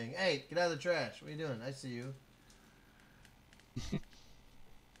Finna Gang. Hey, get out of the trash. What are you doing? I see you.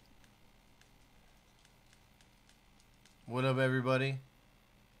 What up, everybody?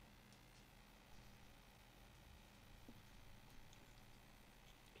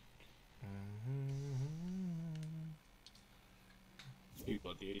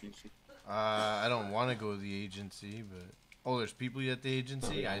 People at the agency. I don't want to go to the agency, but... Oh, there's people at the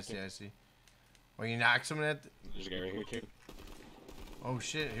agency? I see, I see. Well, you knock someone at the... There's a guy right here too. Oh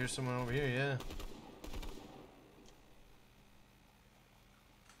shit, here's someone over here, yeah.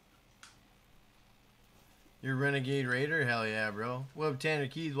 You're Renegade Raider? Hell yeah, bro. What up, Tanner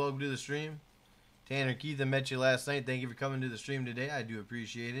Keith? Welcome to the stream. Tanner Keith, I met you last night. Thank you for coming to the stream today. I do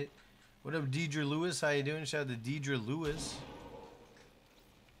appreciate it. What up, Deidre Lewis? How you doing? Shout out to Deidre Lewis.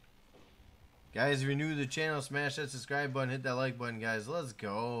 Guys, if you're new to the channel, smash that subscribe button, hit that like button, guys. Let's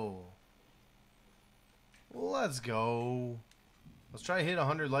go. Let's go. Let's try to hit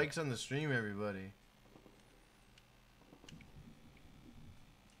 100 likes on the stream, everybody.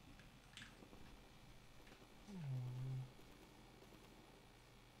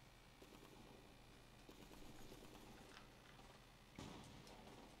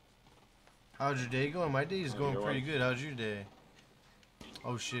 How's your day going? My day is going pretty good. How's your day?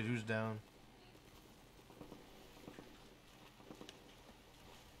 Oh shit, who's down?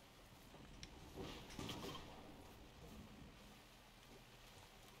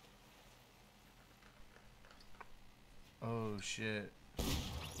 Oh shit.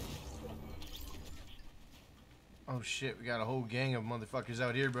 Oh shit, we got a whole gang of motherfuckers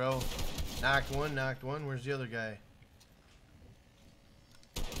out here, bro. Knocked one, knocked one. Where's the other guy?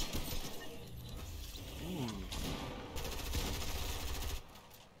 Ooh.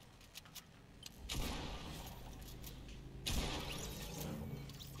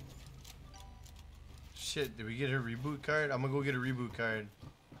 Shit, did we get a reboot card? I'm gonna go get a reboot card.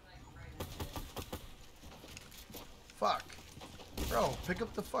 Fuck. Bro, pick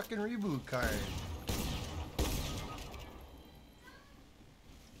up the fucking reboot card.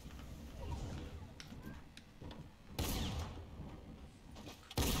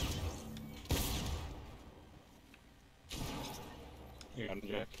 Here, I'm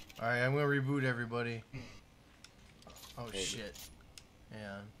Jack. Alright, I'm gonna reboot everybody. Oh shit.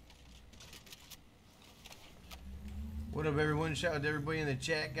 Yeah. What up, everyone? Shout out to everybody in the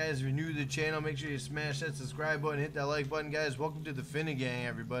chat, guys. If you're new to the channel, make sure you smash that subscribe button, hit that like button, guys. Welcome to the Finna Gang,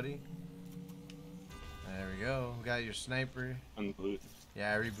 everybody. There we go. We got your sniper. Unloot.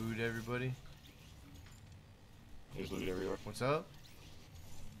 Yeah, I reboot everybody. There's loot everywhere. What's up?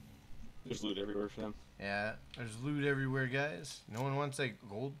 There's loot everywhere for them. Yeah, there's loot everywhere, guys. No one wants a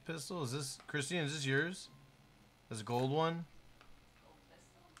gold pistol? Is this, Christian, is this yours? This gold one?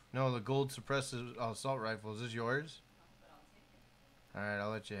 No, the gold suppressive assault rifle. Is this yours? Alright, I'll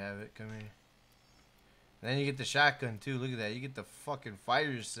let you have it. Come here. Then you get the shotgun too. Look at that. You get the fucking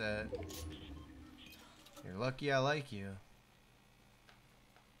fighter set. You're lucky I like you.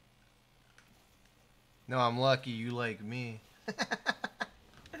 No, I'm lucky you like me.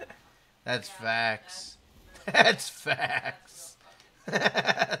 That's facts. That's facts.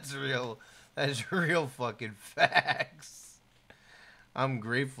 That's real. That's real fucking facts. I'm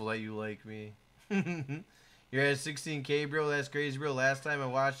grateful that you like me. You're at 16K, bro. That's crazy, bro. Last time I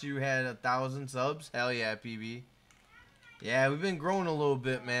watched you had 1,000 subs. Hell yeah, PB. Yeah, we've been growing a little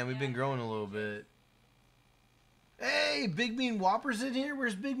bit, man. We've been growing a little bit. Hey, Big Mean Whopper's in here.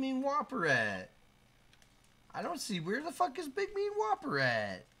 Where's Big Mean Whopper at? I don't see. Where the fuck is Big Mean Whopper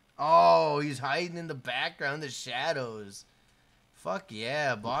at? Oh, he's hiding in the background, the shadows. Fuck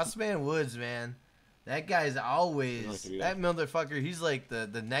yeah, Boss Man Woods, man. That guy's always that motherfucker. He's like the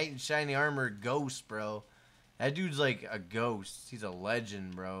knight in shiny armor ghost, bro. That dude's like a ghost. He's a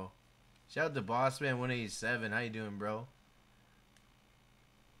legend, bro. Shout out to Bossman 187. How you doing, bro?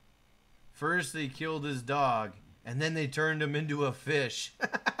 First they killed his dog, and then they turned him into a fish.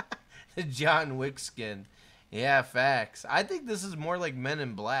 The John Wick skin. Yeah, facts. I think this is more like Men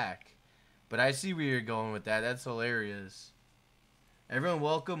in Black. But I see where you're going with that. That's hilarious. Everyone,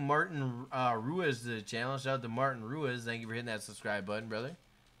 welcome Martin Ruiz to the channel. Shout out to Martin Ruiz. Thank you for hitting that subscribe button, brother.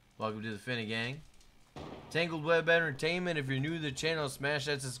 Welcome to the Finna Gang. Tangled Web Entertainment. If you're new to the channel, smash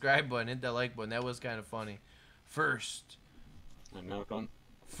that subscribe button. Hit that like button. That was kind of funny. First,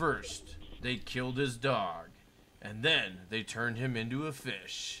 they killed his dog. And then they turned him into a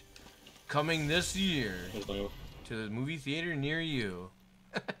fish. Coming this year to the movie theater near you.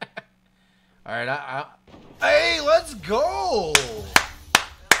 Alright, hey, let's go!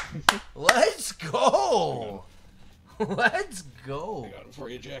 Let's go! Let's go! I got it for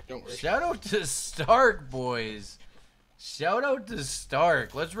you, Jack. Don't worry. Shout out to Stark, boys. Shout out to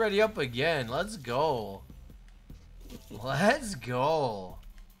Stark. Let's ready up again. Let's go. Let's go.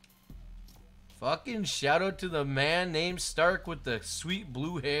 Fucking shout out to the man named Stark with the sweet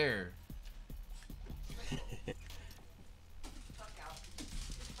blue hair.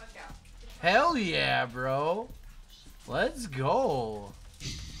 Hell yeah, bro. Let's go.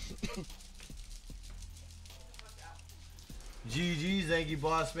 GG's, thank you,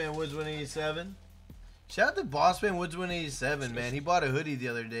 Bossman Woods 187. Shout out to Bossman Woods 187, man. He bought a hoodie the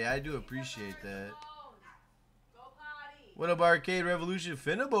other day. I do appreciate that. What up, Arcade Revolution?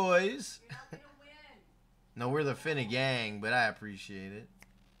 Finna boys. No, we're the Finna Gang, but I appreciate it.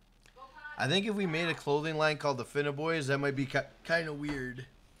 I think if we made a clothing line called the Finna Boys, that might be kind of weird.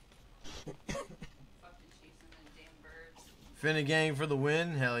 Finna Gang for the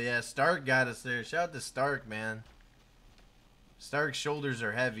win. Hell yeah. Stark got us there. Shout out to Stark, man. Stark's shoulders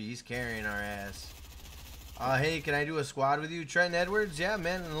are heavy. He's carrying our ass. Hey, can I do a squad with you? Trent Edwards? Yeah,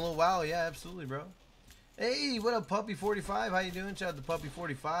 man. In a little while. Yeah, absolutely, bro. Hey, what up, Puppy45? How you doing? Shout out to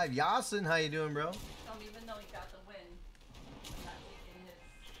Puppy45. Yasin, how you doing, bro? Even though he got the win, I'm not taking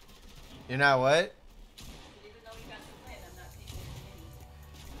his... You're not what? Even though he got the win, I'm not taking his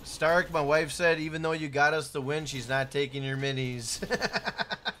minis. Stark, my wife said, even though you got us the win, she's not taking your minis.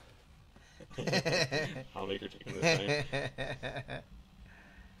 I'll make her take them this time.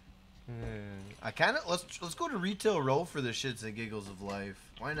 I kind of let's go to Retail Row for the shits and giggles of life.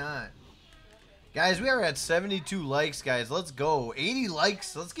 Why not? Guys, we are at 72 likes, guys. Let's go. 80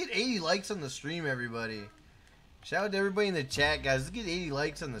 likes. Let's get 80 likes on the stream, everybody. Shout out to everybody in the chat, guys. Let's get 80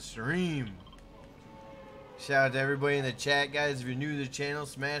 likes on the stream. Shout out to everybody in the chat, guys. If you're new to the channel,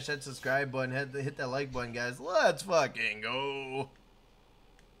 smash that subscribe button. Hit that like button, guys. Let's fucking go.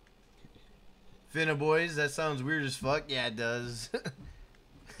 Finna boys, that sounds weird as fuck. Yeah, it does.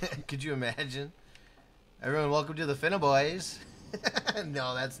 Could you imagine? Everyone, welcome to the Finna boys.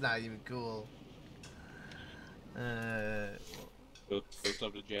 No, that's not even cool. Go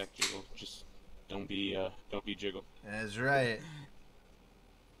sub to Jack Jiggle. Just don't be Jiggle. That's right.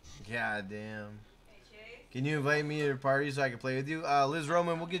 God damn. Can you invite me to your party so I can play with you? Liz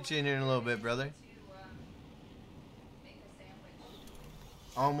Roman, we'll get you in here in a little bit, brother.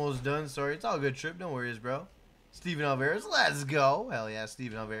 Almost done. Sorry, it's all good, Trip. No worries, bro. Steven Alvarez, let's go. Hell yeah,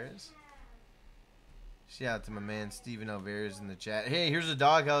 Steven Alvarez. Shout out to my man Steven Alvarez in the chat. Hey, here's a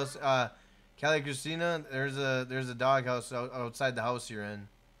doghouse. Callie Christina, there's a doghouse outside the house you're in.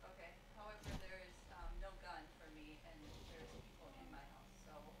 Okay. However, there is no gun for me, and there's people in my house,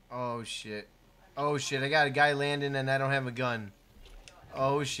 so... Oh, shit. Oh, shit. I got a guy landing, and I don't have a gun.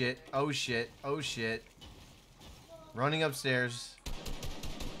 Oh, shit. Oh, shit. Oh, shit. Running upstairs.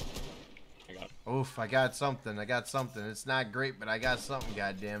 I got it. Oof, I got something. I got something. It's not great, but I got something,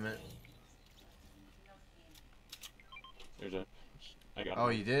 goddammit. There's a... I got it. Oh,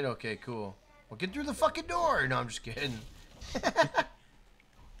 you did? Okay, cool. Well, get through the fucking door. No, I'm just kidding.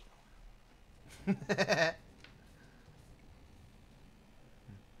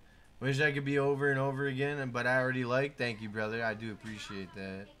 Wish I could be over and over again, but I already like. Thank you, brother. I do appreciate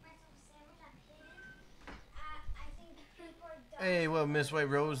that. Hey, well, Miss White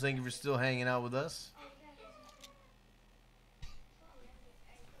Rose, thank you for still hanging out with us.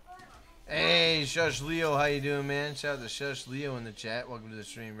 Hey, Shush Leo, how you doing, man? Shout out to Shush Leo in the chat. Welcome to the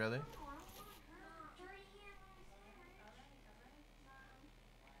stream, brother.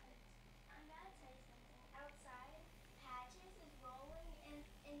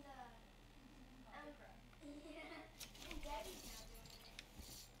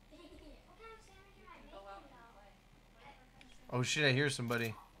 Oh shit, I hear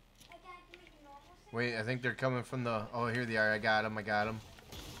somebody. Wait, I think they're coming from the... Oh, here they are. I got them. I got them.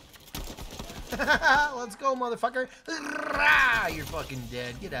 Let's go, motherfucker. You're fucking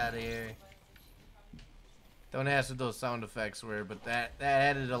dead. Get out of here. Don't ask what those sound effects were, but that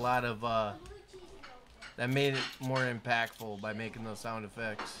added a lot of... that made it more impactful by making those sound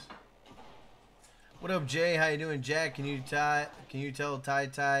effects. What up, Jay? How you doing, Jack? Can you tell Ty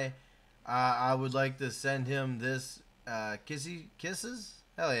Ty I would like to send him this kisses?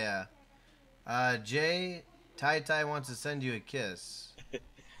 Hell yeah. Jay, Ty Ty wants to send you a kiss.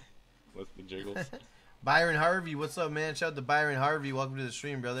 With the jiggles. Byron Harvey, what's up, man? Shout out to Byron Harvey. Welcome to the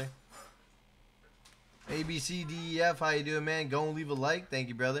stream, brother. ABCDEF, how you doing, man? Go and leave a like. Thank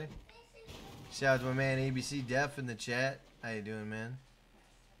you, brother. Shout out to my man ABC Def in the chat. How you doing, man?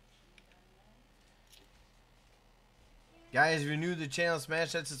 Guys, if you're new to the channel,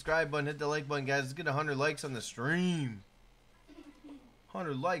 smash that subscribe button, hit the like button, guys. Let's get 100 likes on the stream.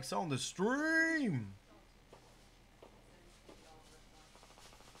 100 likes on the stream.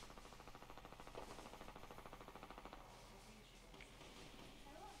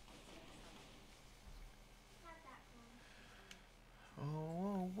 Oh,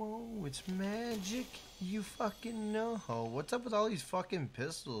 whoa, whoa, it's magic. You fucking know. What's up with all these fucking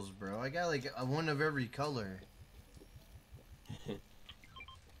pistols, bro? I got like one of every color.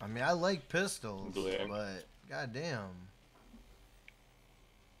 I mean, I like pistols, but goddamn.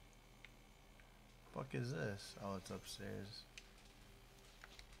 Fuck is this? Oh, it's upstairs.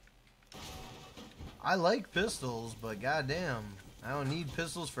 I like pistols, but goddamn, I don't need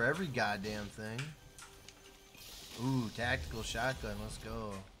pistols for every goddamn thing. Ooh, tactical shotgun. Let's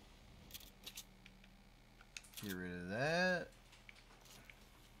go. Get rid of that.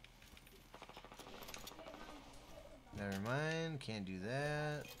 Never mind. Can't do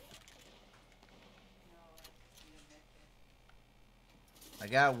that. I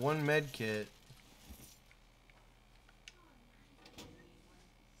got one med kit.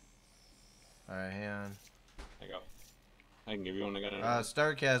 Alright, hang on. I can give you one. I got another.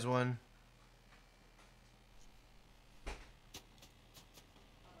 Stark has one.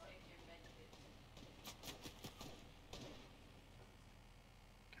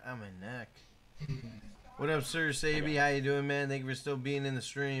 God, my neck. What up, Sir Sabi? How you doing, man? Thank you for still being in the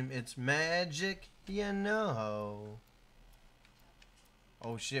stream. It's magic, you know.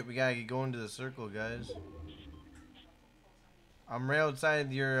 Oh shit, we gotta get going to the circle, guys. I'm right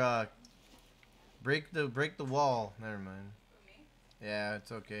outside your break the wall. Never mind. Yeah,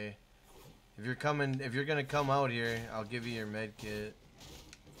 it's okay. If you're gonna come out here, I'll give you your med kit.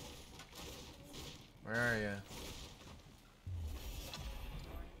 Where are you?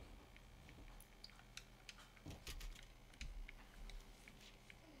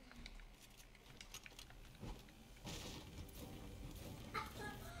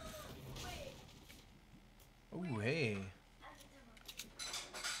 Ooh, hey.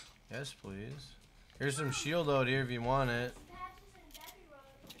 Yes, please. Here's some shield out here if you want it.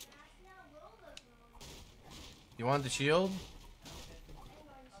 You want the shield?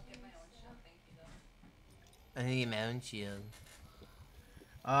 I need my own shield.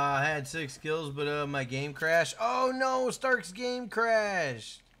 I had 6 kills, but my game crashed. Oh no, Stark's game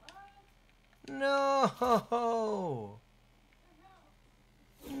crashed. No.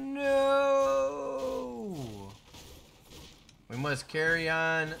 No. We must carry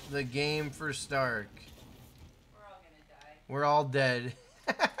on the game for Stark. We're all gonna die. We're all dead.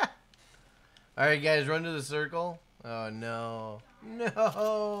 Alright, guys, run to the circle. Oh, no.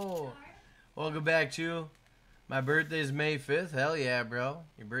 No. Welcome back, Chew. My birthday's May 5th. Hell yeah, bro.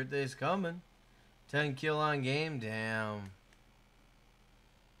 Your birthday's coming. 10 kill on game. Damn.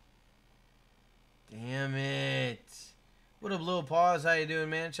 Damn it. What up, Lil Paws? How you doing,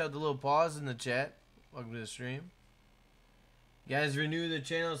 man? Shout out to Lil Paws in the chat. Welcome to the stream. Guys, if you're new to the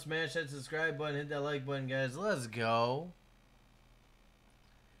channel, smash that subscribe button, hit that like button, guys. Let's go.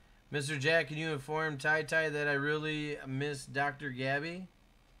 Mr. Jack, can you inform Ty Ty that I really miss Dr. Gabby?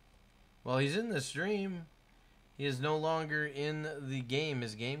 Well, he's in the stream. He is no longer in the game.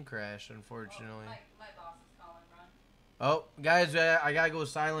 His game crashed, unfortunately. Oh, my boss is calling, Ron. Oh, guys, I gotta go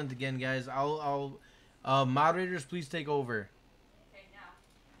silent again, guys. I'll moderators, please take over. Okay, now.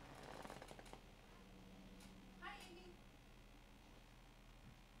 Hi, Amy.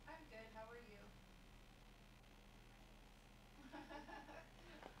 I'm good. How are you?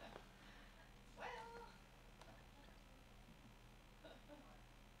 Well.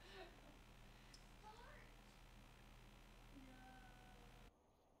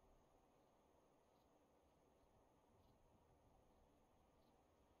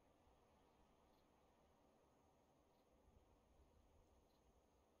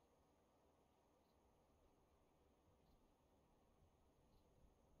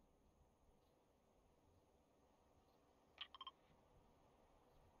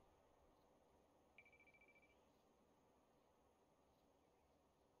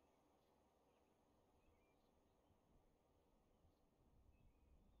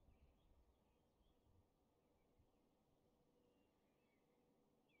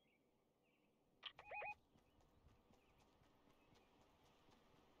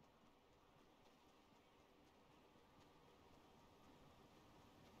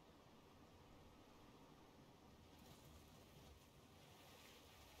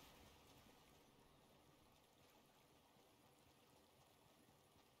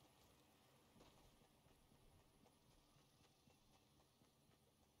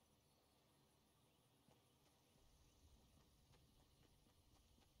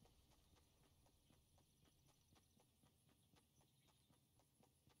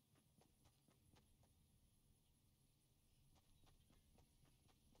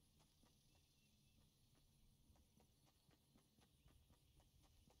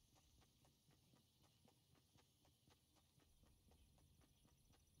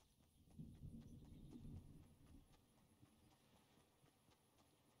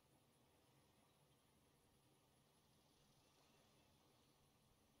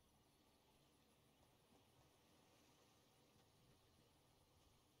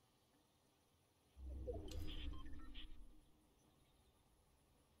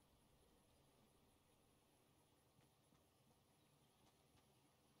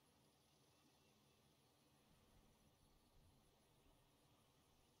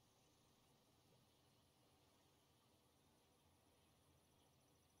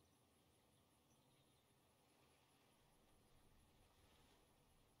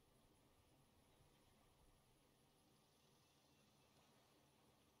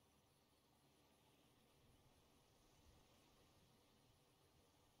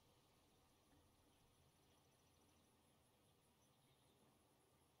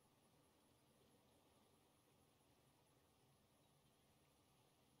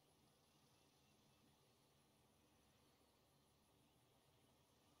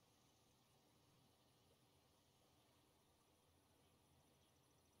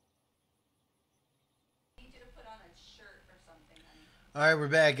 All right, we're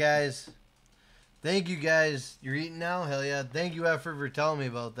back, guys. Thank you, guys. You're eating now? Hell yeah. Thank you, Effort, for telling me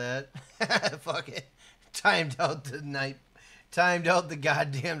about that. Fuck it. Timed out the night. Timed out the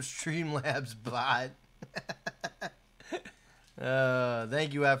goddamn Streamlabs bot.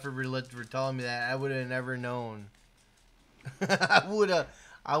 Thank you, Effort, for telling me that. I would have never known. I would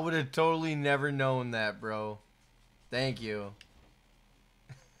have totally never known that, bro. Thank you.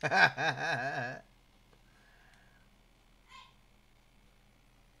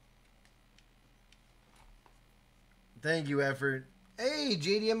 Thank you, Effort. Hey,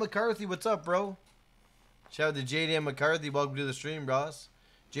 JDM McCarthy, what's up, bro? Shout out to JDM McCarthy. Welcome to the stream, boss.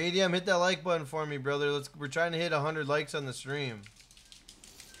 JDM, hit that like button for me, brother. We're trying to hit 100 likes on the stream.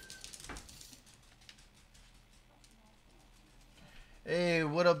 Hey,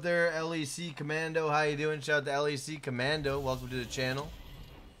 what up there, LEC Commando? How you doing? Shout out to LEC Commando. Welcome to the channel.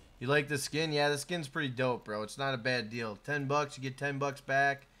 You like the skin? Yeah, the skin's pretty dope, bro. It's not a bad deal. $10, you get $10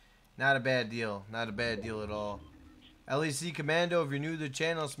 back. Not a bad deal. Not a bad deal at all. LEC Commando, if you're new to the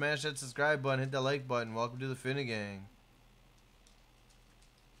channel, smash that subscribe button, hit that like button. Welcome to the Finna Gang.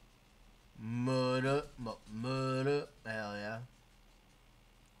 Mud up. Hell yeah.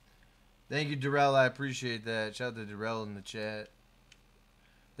 Thank you, Darrell. I appreciate that. Shout out to Darrell in the chat.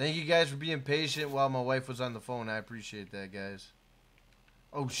 Thank you guys for being patient while my wife was on the phone. I appreciate that, guys.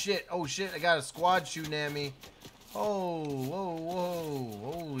 Oh shit. Oh shit. I got a squad shooting at me. Oh,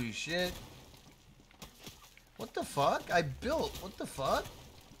 whoa. Holy shit. What the fuck? I built. What the fuck?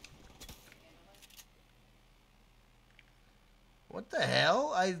 What the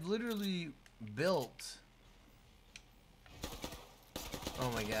hell? I literally built.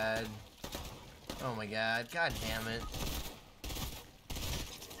 Oh my god. Oh my god. God damn it.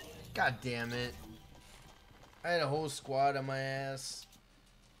 God damn it. I had a whole squad on my ass.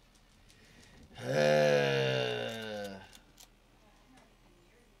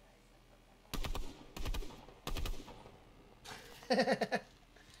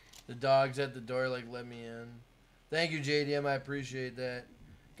 The dog's at the door like, let me in. Thank you, JDM. I appreciate that.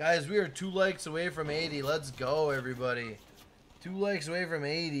 Guys, we are 2 likes away from 80. Let's go, everybody. 2 likes away from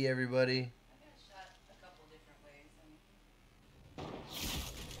 80, everybody.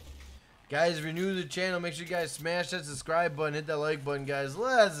 Guys, if you're new to the channel, make sure you guys smash that subscribe button, hit that like button, guys.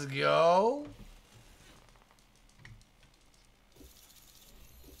 Let's go.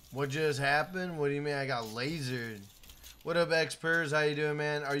 What just happened? What do you mean I got lasered? What up, Xpers? How you doing,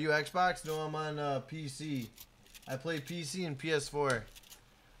 man? Are you Xbox? No, I'm on PC. I play PC and PS4.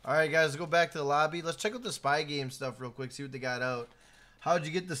 Alright, guys, let's go back to the lobby. Let's check out the spy game stuff real quick, see what they got out. How'd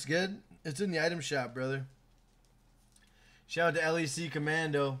you get the skin? It's in the item shop, brother. Shout out to LEC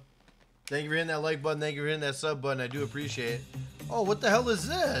Commando. Thank you for hitting that like button. Thank you for hitting that sub button. I do appreciate it. Oh, what the hell is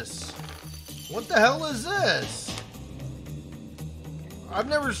this? What the hell is this? I've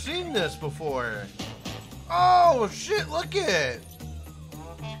never seen this before. Oh, shit, look it.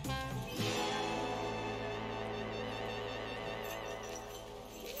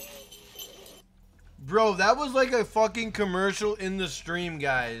 Bro, that was like a fucking commercial in the stream,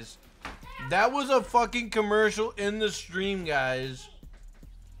 guys. That was a fucking commercial in the stream, guys.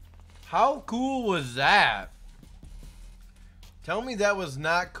 How cool was that? Tell me that was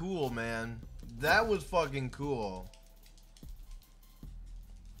not cool, man. That was fucking cool.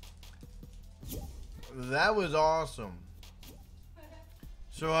 That was awesome.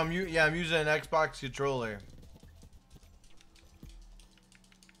 So I'm using an Xbox controller.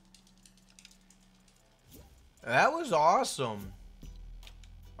 That was awesome.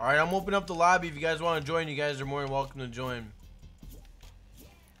 All right, I'm opening up the lobby. If you guys want to join, you guys are more than welcome to join.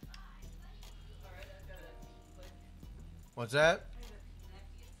 What's that?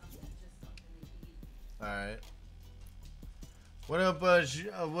 All right. What up,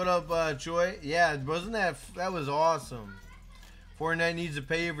 Choi? Yeah, wasn't that was awesome. Fortnite needs to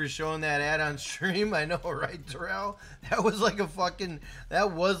pay you for showing that ad on stream. I know, right, Terrell? That was like a fucking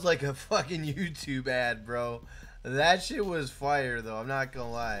YouTube ad, bro. That shit was fire, though. I'm not gonna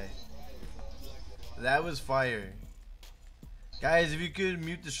lie. That was fire. Guys, if you could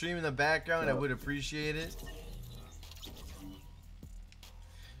mute the stream in the background, I would appreciate it.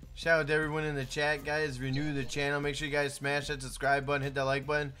 Shout out to everyone in the chat, guys. If you're new to the channel, make sure you guys smash that subscribe button, hit that like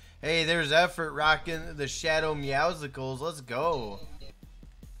button. Hey, there's Effort rocking the Shadow Meowsicles. Let's go.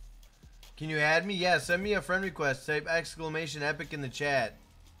 Can you add me? Yeah, send me a friend request. Type exclamation epic in the chat.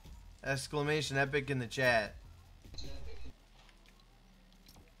 Exclamation epic in the chat.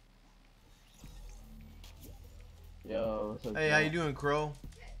 Yo, what's up, Hey, how you doing, Crow?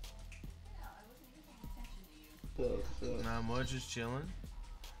 What's up? Not much, just chilling.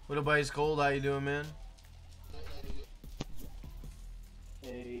 What up, Ice Cold? How you doing, man?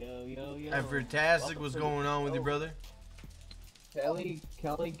 Hey, yo, yo, yo. And fantastic, what's going on with you, brother? Kelly,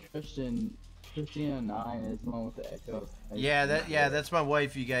 Christina 9 is the one with the echo. Yeah, that's my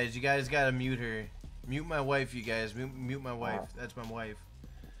wife, you guys. You guys gotta mute her. Mute my wife, you guys. Mute my wife. That's my wife.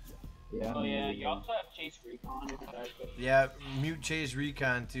 Yeah. Oh yeah, you also have Chase Recon if you guys go. Yeah, mute Chase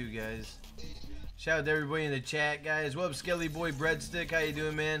Recon too, guys. Shout out to everybody in the chat, guys. What up, Skelly Boy Breadstick? How you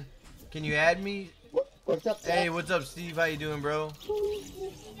doing, man? Can you add me? What's up, Zach? Hey, what's up, Steve? How you doing, bro?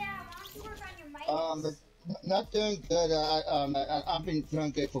 Hey, Dad, why don't you work on your mic? Not doing good. I've been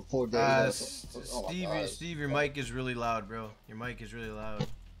doing good for 4 days. Steve, your mic is really loud, bro. Your mic is really loud.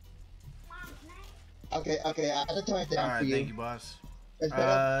 Mom, can I? Okay, I'll turn it down All right, for you. thank you, boss. Is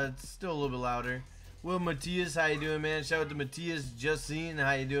that It's still a little bit louder. Well, Matthias, how you doing, man? Shout out to Matthias Justine.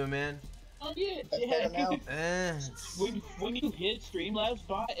 How you doing, man? Oh yeah, better now? when you hit Streamlabs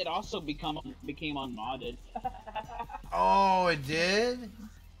bot, it also became unmodded. Oh, it did?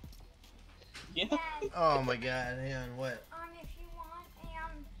 Yeah. Dad, Oh my god, hang on, what? if you want a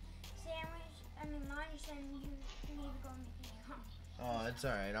sandwich, lunch, then you need to go make it. Oh, it's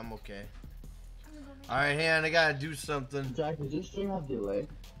alright, I'm okay. I'm gonna go make Alright, hang on, I gotta do something. Jack, does your stream have delay?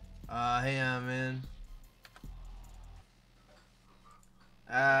 Hang on, man.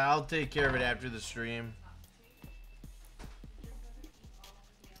 I'll take care of it after the stream.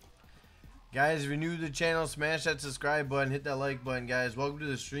 Guys, if you're new to the channel, smash that subscribe button, hit that like button, guys. Welcome to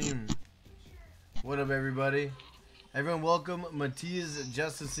the stream. What up, everybody? Everyone, welcome Matthias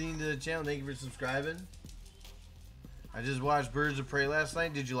Justicine to the channel. Thank you for subscribing. I just watched Birds of Prey last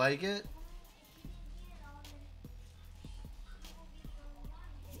night. Did you like it?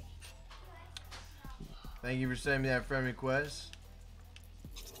 Thank you for sending me that friend request.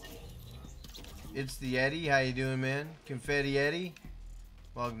 It's the Eddie. How you doing, man? Confetti Eddie.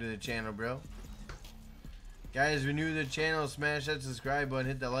 Welcome to the channel, bro. Guys, if you're new to the channel, smash that subscribe button,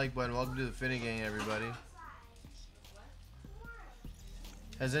 hit that like button. Welcome to the Finnegang, everybody.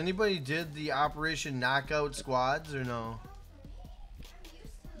 Has anybody did the Operation Knockout Squads or no?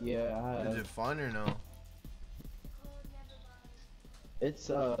 Yeah, Is it fun or no?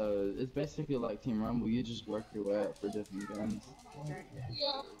 it's basically like Team Rumble. You just work your way up for different guns.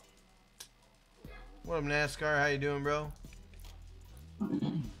 What up, NASCAR? How you doing, bro?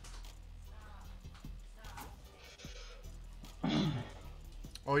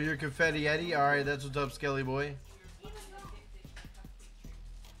 Oh, you're Confetti Eddie? Alright, that's what's up, Skelly Boy.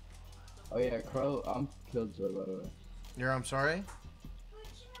 Oh yeah, Crow, I'm Killjoy by the way. I'm sorry?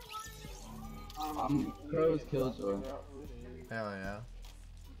 Crow's Killjoy. Hell yeah.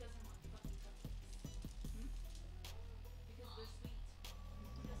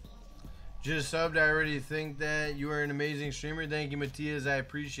 Just subbed. I already think that you are an amazing streamer. Thank you, Matthias. I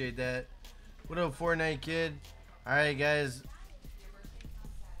appreciate that. What up, Fortnite kid? Alright, guys.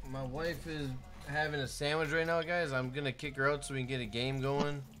 My wife is having a sandwich right now, guys. I'm going to kick her out so we can get a game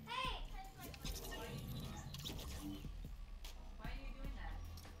going. Why are you doing that?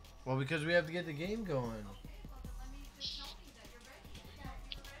 Well, because we have to get the game going. Well, then let me just tell me that you're ready.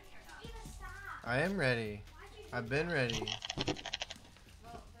 You're ready or not? Even stop. I am ready. I've been ready. Well,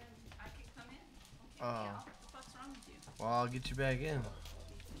 then I could come in. Okay, Oh. what the fuck's wrong with you? Well, I'll get you back in. Piece of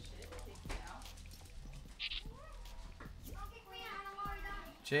shit, kick me out. Don't kick me out. I'm already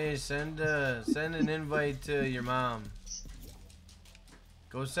done. Chase, send an invite to your mom.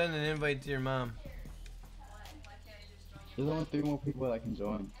 Go send an invite to your mom. There's only 3 more people that can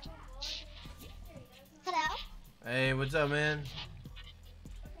join. Hello? Hey, what's up, man?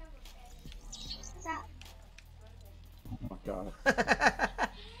 What's up? Oh my god.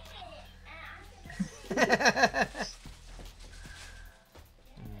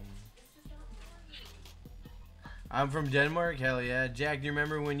 I'm from Denmark. Hell yeah. Jack, do you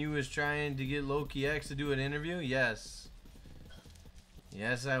remember when you was trying to get Loki X to do an interview? Yes.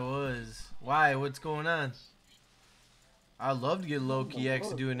 Yes, I was. Why? What's going on? I'd love to get Loki X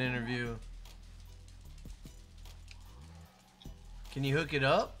to do an interview. Can you hook it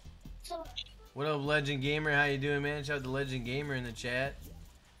up? What up, Legend Gamer? How you doing, man? Shout out to Legend Gamer in the chat.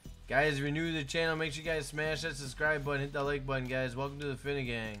 Guys, if you're new to the channel, make sure you guys smash that subscribe button, hit that like button, guys. Welcome to the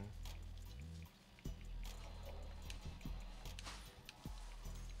Finnegang.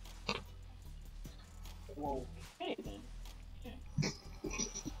 Whoa. Hey then.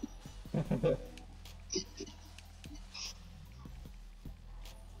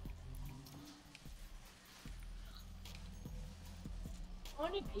 How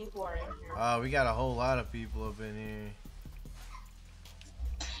many people are in here? We got a whole lot of people up in here.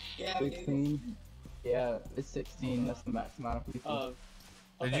 Yeah. 16? Yeah, it's 16. That's the max amount of people.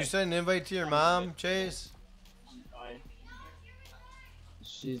 Did you send an invite to your mom, Chase?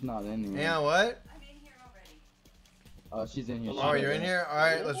 she's not in here. Yeah, what? I'm in here already. Oh, she's in here. Oh, you're in here?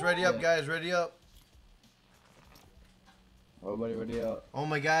 Alright, let's ready up, Yeah. guys. Ready up. Everybody ready up. Oh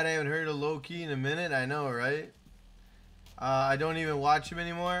my god, I haven't heard of Low Key in a minute. I know, right? I don't even watch him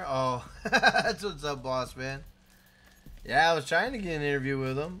anymore. Oh, that's what's up, boss man. Yeah, I was trying to get an interview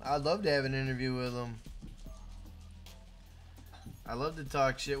with him. I'd love to have an interview with him. I love to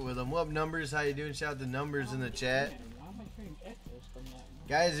talk shit with him. What up, Numbers? How you doing? Shout out to Numbers in the chat. Why am I hearing echoes from that?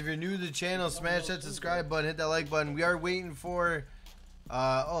 Guys, if you're new to the channel, smash that subscribe button, hit that like button. We are waiting for...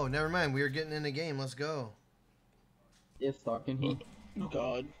 oh, never mind. We are getting in the game. Let's go. It's talking here. Oh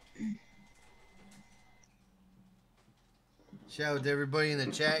God. Shout out to everybody in the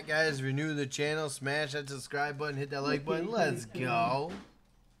chat, guys. If you're new to the channel, smash that subscribe button, hit that like button. Let's go.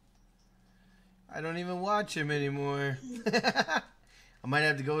 I don't even watch him anymore. I might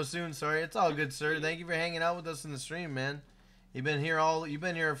have to go soon. Sorry. It's all good, sir. Thank you for hanging out with us in the stream, man. You've been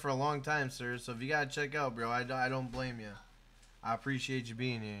here for a long time, sir. So if you gotta check out, bro, I don't blame you. I appreciate you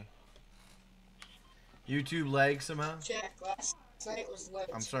being here. YouTube lag somehow? Jack, last night was lit.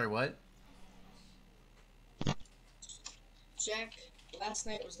 I'm sorry, what? Jack, last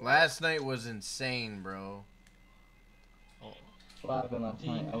night was lit. Last night was insane, bro. What happened last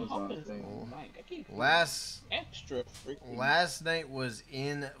night? I was on the thing. Last Extra freaking. Last night was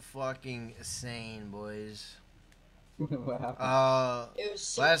in fucking insane, boys. What happened? It was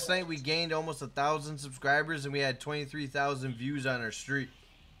so Last lit. night we gained almost 1,000 subscribers and we had 23,000 views on our streak.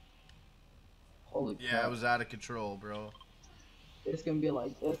 Holy crap. Yeah, it was out of control, bro. It's gonna be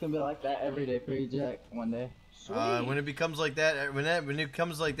like that every day for you, Jack. One day. When it becomes like that, when it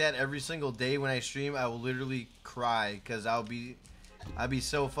comes like that every single day when I stream, I will literally cry because I'd be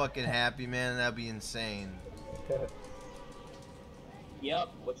so fucking happy, man. That'd be insane. Yep,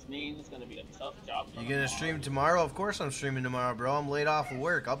 which means it's gonna be a tough job. You gonna stream tomorrow? Of course I'm streaming tomorrow, bro. I'm laid off of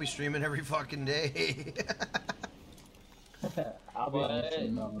work. I'll be streaming every fucking day. I'll be on the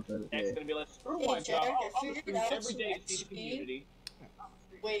stream on Next Thursday. gonna be like, screw Hey, my Jack, job. I I'll figured stream out every some day to see the XP. community.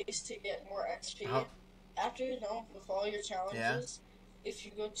 ways to get more XP. How- After you're done with all your challenges, if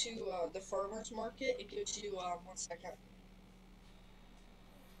you go to the farmer's market, it gives you, 1 second.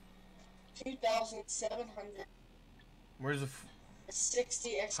 2,760 Where's the?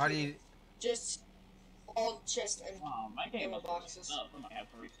 XP. How do you? Just all chests and My game ammo was boxes. up. I might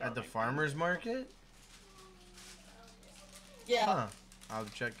have to restart At the my- farmer's market? Yeah, Huh. I'll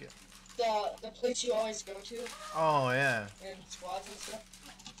check it. the place you always go to Oh yeah. in squads and stuff.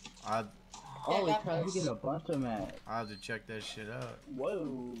 I'll Holy that crap, you place. get a bunch of mats. have to check that shit out.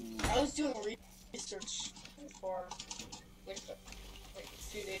 Whoa. I was doing research for like a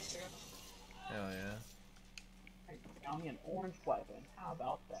few days ago. Hell yeah. I found me an orange weapon. How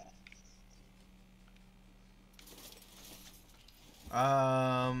about that?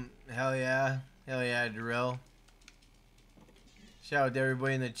 Hell yeah. Hell yeah, Darrell. Shout out to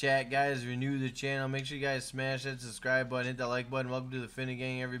everybody in the chat, guys. If you're new to the channel, make sure you guys smash that subscribe button, hit that like button. Welcome to the Finna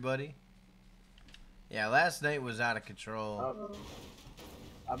Gang, everybody. Yeah, last night was out of control.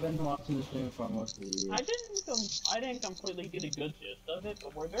 I've been watching the stream for most of the year. I didn't completely get a good gist of it,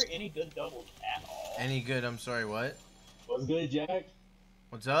 but were there any good doubles at all? Any good? I'm sorry, what? What's good, Jack?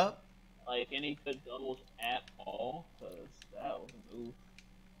 What's up? Like any good doubles at all? Cause that was an oof.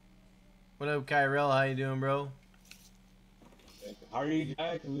 What up, Kyrell? How you doing, bro? How are you,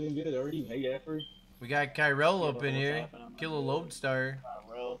 Jack? I'm doing good. How are you? Hey, effort. We got Kyrell up in what's here. happening? Kill a Lodestar.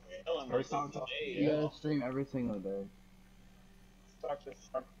 Real killing versus today. You gotta stream every single day.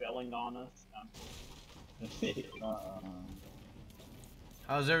 Start belling on us.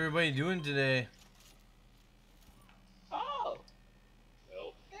 How's everybody doing today? Oh!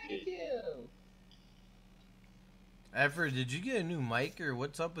 Well, thank you! Effort, did you get a new mic or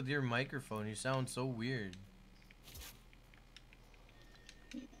what's up with your microphone? You sound so weird.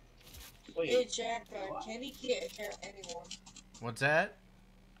 Hey Wait, Jack, Kenny can't hear anyone. What's that?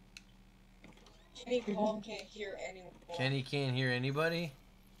 Kenny Paul can't hear anyone. Kenny can't hear anybody?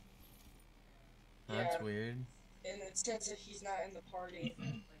 That's Yeah. weird. And it says that he's not in the party,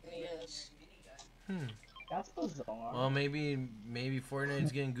 and he is. Hmm. that's bizarre. Well, maybe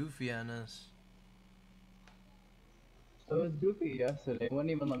Fortnite's getting goofy on us. So it was goofy yesterday.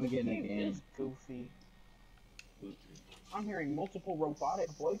 Wouldn't even let me get in the It game. is goofy. I'm hearing multiple robotic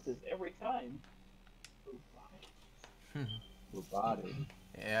voices every time. Robotic.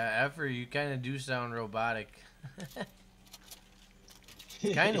 Yeah, Effort, you kind of do sound robotic.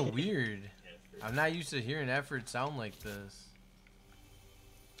 Kind of weird. I'm not used to hearing Effort sound like this.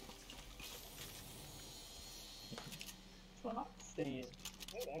 That's what I'm saying.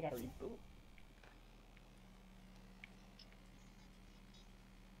 Maybe I gotta reboot.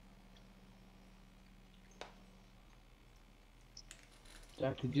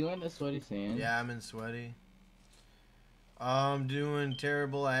 Jack, did you land the sweaty sand? Yeah, I'm in sweaty. I'm doing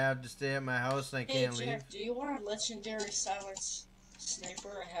terrible. I have to stay at my house and I Hey can't Jack, leave. do you want a legendary silence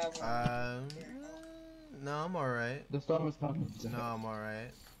sniper? I have one. No, I'm alright. The storm is coming. No, I'm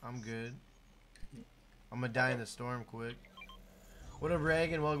alright. I'm good. I'm gonna die in the storm quick. What up,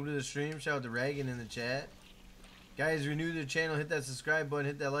 Reagan? Welcome to the stream. Shout out to Reagan in the chat. Guys, if you're new to the channel, hit that subscribe button,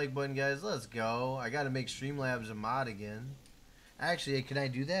 hit that like button, guys. Let's go. I gotta make Streamlabs a mod again. Actually, can I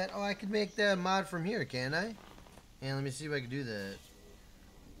do that? Oh, I can make that mod from here, can I? And let me see if I can do that.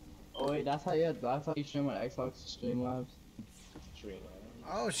 Oh wait, that's how you stream on Xbox Streamlabs.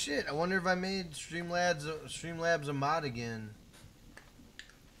 Oh shit! I wonder if I made Streamlabs a mod again.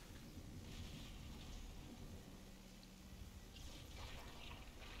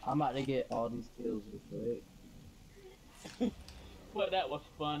 I'm about to get all these kills real quick. But that was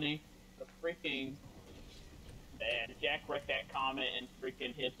funny. The freaking man, Jack read that comment and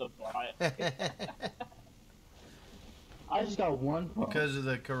freaking hit the bot. I just got one point. Because of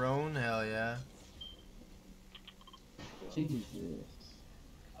the corona? Hell yeah. Jesus.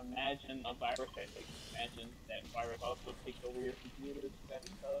 Imagine a virus imagine that virus also takes over your computer. That'd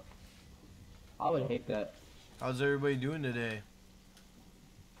be tough. I would hate that. How's everybody doing today?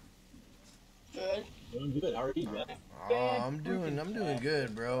 Good. Doing good. How are you, man? Oh, I'm doing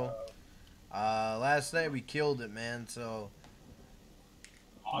good, bro. Last night we killed it, man. So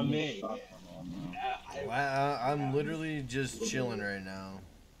Oh, man. I'm literally just chilling right now.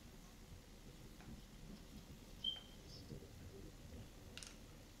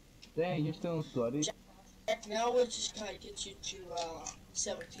 Dang, you're still sweaty? Jack, now we just gotta get you to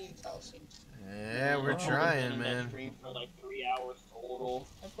 17,000. Yeah, we're trying, man. Stream for like 3 hours total.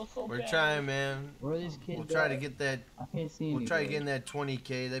 We're trying, man. Where are these kids? We'll try to at? get that. I can't see We'll try anybody. getting that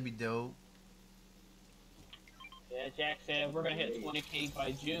 20K. That'd be dope. Yeah, Jack said we're gonna hit 20K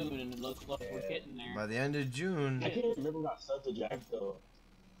by June, and it looks like we're getting there. By the end of June. I can't remember when I subbed to Jack, though.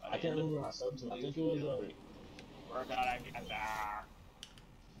 I can't remember when I subbed to him. I think it was, We're gonna get there.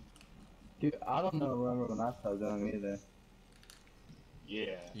 Dude, I don't know remember when I started doing either.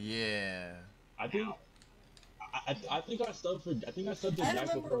 yeah. Yeah. I think I subbed to I Jack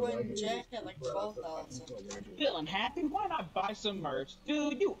remember before when graduating. Jack had like 12,000. Feeling happy? Why not buy some merch?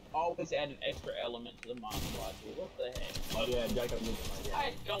 Dude, you always add an extra element to the mod squad, dude. What the heck? Oh yeah, Jack got me.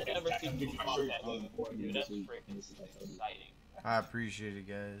 I don't ever see you Jack, drop that I'm before, dude. That's freaking exciting. I appreciate it,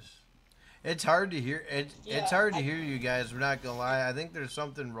 guys. It's hard to hear. It's hard to hear you guys. We're not gonna lie. I think there's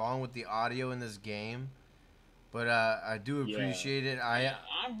something wrong with the audio in this game, but I do appreciate it.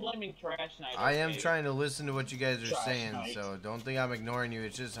 I'm blaming Trash Night. I am okay? trying to listen to what you guys are Trash saying, night. so don't think I'm ignoring you.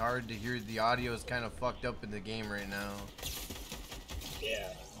 It's just hard to hear. The audio is kind of fucked up in the game right now. Yeah.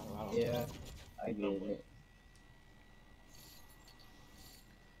 Yeah, I get it.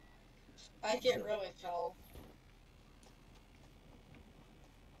 I get really cold.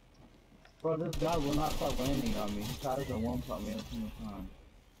 Bro, this guy will not stop landing on me. He tries to one-shot me every single time.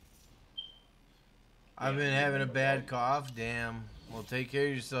 I've been having a bad cough. Damn. Well, take care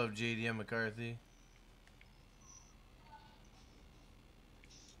of yourself, JDM McCarthy.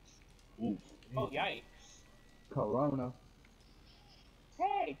 Ooh. Oh, yikes. Corona.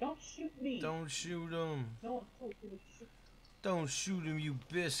 Hey, don't shoot me. Don't shoot him. Don't shoot. Don't shoot him, you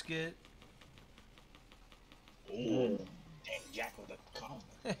biscuit. Ooh. Dang, Jack with a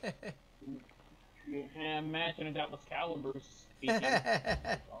comment. Yeah, imagine if that was Calibur's speaking.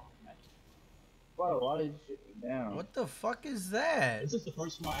 Bro, why did you shoot me down? What the fuck is that? This is the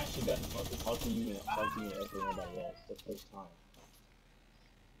first time I actually got to talk to you and everybody else. The first time.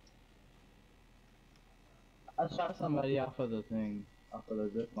 I shot somebody off of the thing. Off of the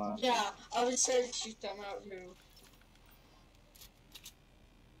zip line. Yeah, I was trying to shoot them out too.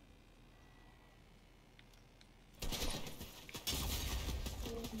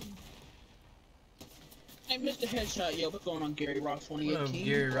 Hey, Mr. Headshot, yo, what's going on, Gary Ross What 2018? up,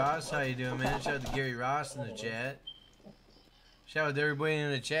 Gary Ross? How you doing, man? Shout out to Gary Ross in the chat. Shout out to everybody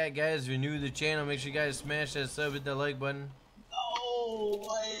in the chat, guys. If you're new to the channel, make sure you guys smash that sub, hit that like button. Oh,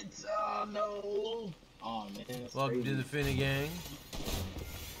 what? Oh, no. Oh, man. That's Welcome to the Finna Gang.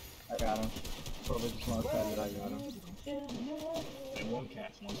 I got him. Probably just want to tell that I got him. And one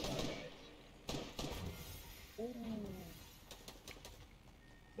catch, one shot, guys.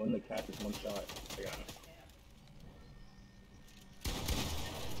 One the catch is one shot. I got him.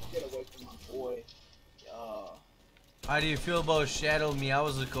 Get away from my boy. How do you feel about Shadow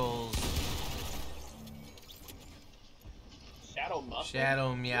Meowsicles? Shadow Muffin?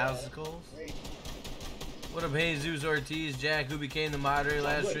 Shadow Meowsicles? What up, Jesus Ortiz? Jack, who became the moderator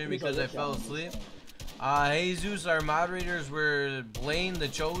last stream because I fell asleep? Jesus, our moderators were Blaine the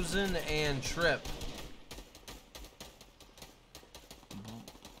Chosen and Trip.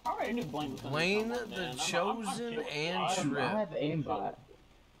 I already knew Blaine was Blaine gonna come, the man. Chosen and I Trip. have aimbot.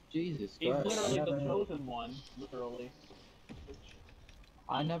 Jesus He's Christ. literally the chosen one, literally.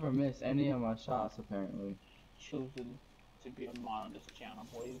 I never miss any of my shots, apparently. Chosen to be a mod on this channel,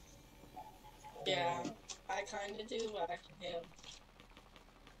 boys. Yeah, I kinda do, but I can him.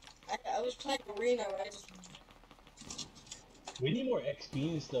 I was playing Arena, but I just... We need more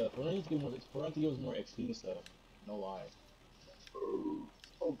XP and stuff. We need to get more. We have to give us more XP and stuff. No lie.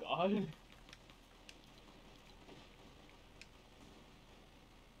 Oh god.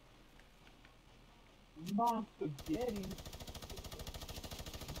 Mom spaghetti.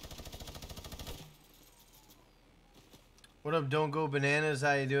 What up, Don't Go Bananas?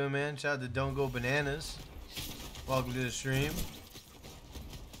 How you doing, man? Shout out to Don't Go Bananas. Welcome to the stream.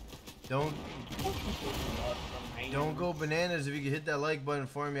 Don't go bananas. If you could hit that like button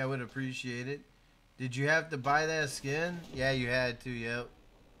for me, I would appreciate it. Did you have to buy that skin? Yeah, you had to. Yep.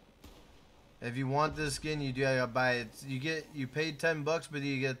 If you want this skin, you do have to buy it. You paid $10, but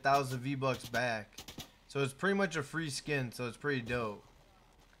you get 1,000 V-Bucks back. So it's pretty much a free skin. So it's pretty dope.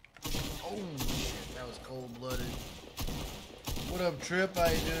 Oh shit, that was cold-blooded. What up, Trip? How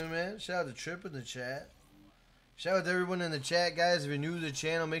you doing, man? Shout out to Trip in the chat. Shout out to everyone in the chat, guys. If you're new to the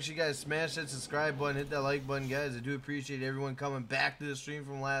channel, make sure you guys smash that subscribe button, hit that like button, guys. I do appreciate everyone coming back to the stream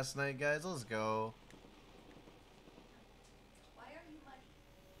from last night, guys. Let's go. Why are you money?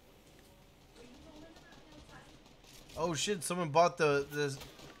 Were you rolling around outside? Oh shit! Someone bought this.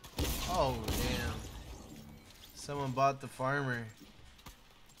 Oh damn! Someone bought the farmer.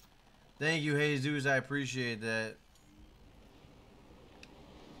 Thank you, Jesus. I appreciate that.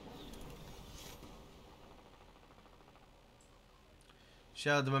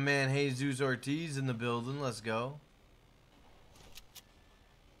 Shout out to my man Jesus Ortiz in the building. Let's go.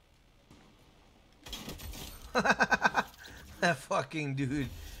 That fucking dude.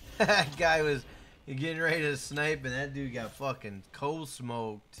 That guy was getting ready to snipe and that dude got fucking cold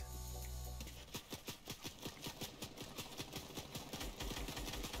smoked.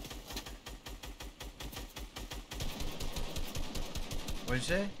 What'd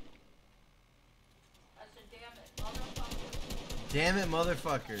you say? Damn it,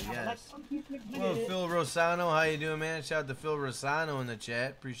 motherfucker, yes. Hello, Phil Rosano. How you doing, man? Shout out to Phil Rosano in the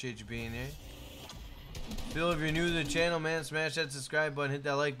chat. Appreciate you being here. Phil, if you're new to the channel, man, smash that subscribe button, hit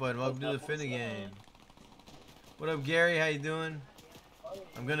that like button. Welcome to the Finnegan. What up, Gary? How you doing?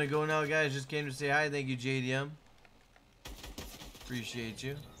 I'm gonna go now, guys. Just came to say hi. Thank you, JDM. Appreciate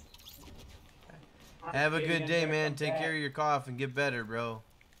you. Have a good day, man. Take care of your cough and get better, bro.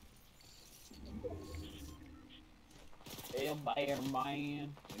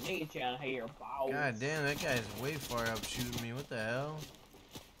 Man. Get you out here, boss. God damn, that guy's way far up shooting me. What the hell?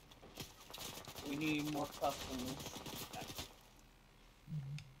 We need more customers.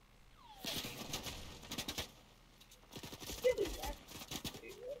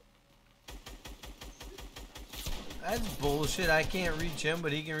 That's bullshit. I can't reach him,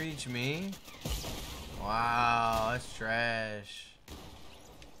 but he can reach me. Wow, that's trash.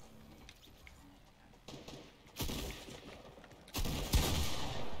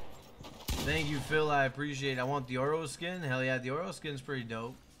 Thank you, Phil. I appreciate it. I want the Oro skin. Hell yeah, the Oro skin's pretty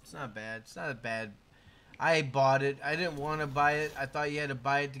dope. It's not bad. It's not bad. I bought it. I didn't want to buy it. I thought you had to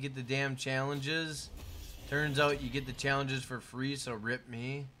buy it to get the damn challenges. Turns out you get the challenges for free, so rip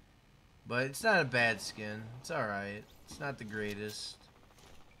me. But it's not a bad skin. It's alright. It's not the greatest.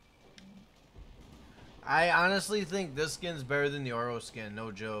 I honestly think this skin's better than the Oro skin.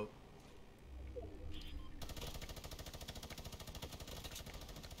 No joke.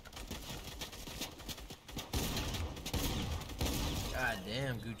 God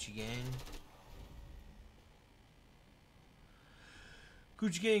damn, Gucci gang.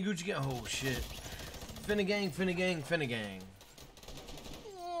 Gucci gang, Gucci gang. Oh shit. Finnegang, Finnegang, Finnegang.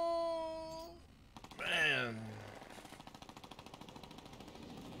 Man.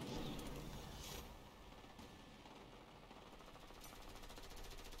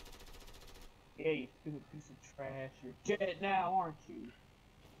 Yeah, you stupid piece of trash. You're dead now, aren't you?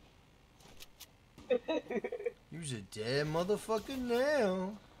 You's a dead motherfucker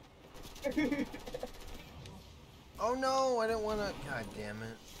now. Oh no, I didn't wanna. God damn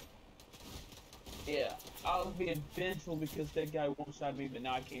it. Yeah, I was being vengeful because that guy one-shot me, but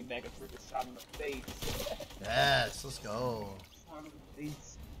now I came back and freaking shot him in the face. Yes, let's go. Shot him in the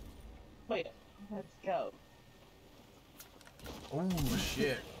face. Wait, let's go. Oh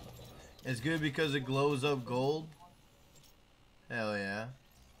shit. It's good because it glows up gold. Hell yeah.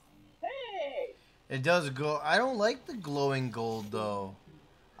 Hey! It does glow. I don't like the glowing gold though.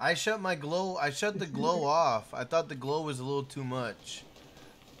 I shut the glow off. I thought the glow was a little too much.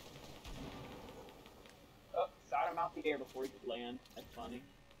 Oh, shot him out the air before he could land. That's funny.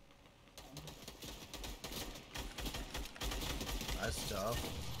 That's tough.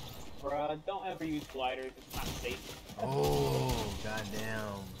 Bruh, don't ever use gliders. It's not safe. Oh,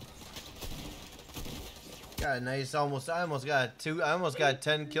 goddamn. Got a nice I almost got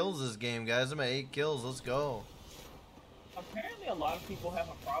 10 kills this game, guys. I'm at 8 kills. Let's go. Apparently a lot of people have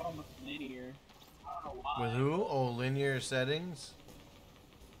a problem with linear. I don't know why. With who? Oh, linear settings?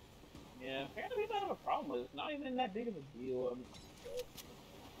 Yeah, apparently people have a problem with it. It's not even that big of a deal. I mean,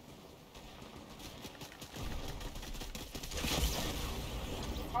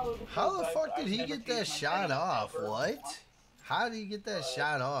 how the fuck did he get that shot off? What? How did he get that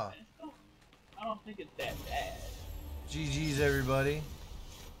shot off? I don't think it's that bad. GG's, everybody.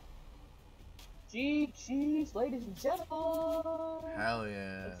 GG's, ladies and gentlemen. Hell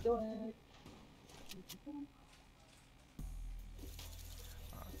yeah. Let's do it.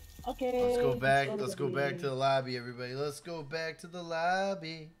 Okay. Let's go back. Let's go back to the lobby, everybody. Let's go back to the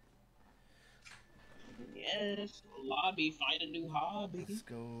lobby. Yes, lobby. Find a new hobby. Let's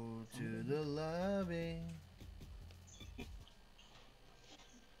go to the lobby.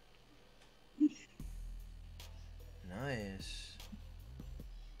 Nice.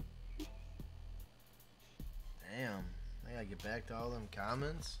 Damn. I gotta get back to all them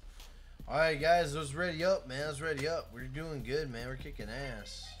comments. Alright, guys. Let's ready up, man. Let's ready up. We're doing good, man. We're kicking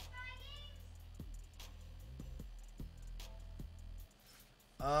ass.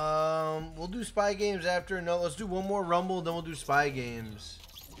 We'll do spy games after. No, let's do one more rumble, then we'll do spy games.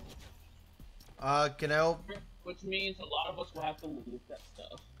 Can I open? Which means a lot of us will have to lose that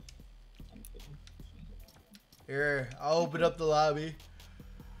stuff. Here, I'll open up the lobby.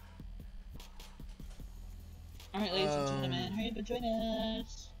 Alright, ladies and gentlemen, hurry up and join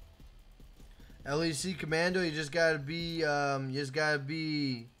us. LEC Commando, you just gotta be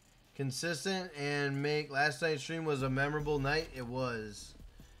consistent and make. Last night's stream was a memorable night. It was,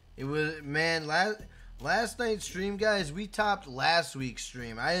 man. Last night's stream, guys, we topped last week's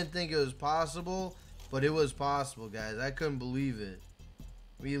stream. I didn't think it was possible, but it was possible, guys. I couldn't believe it.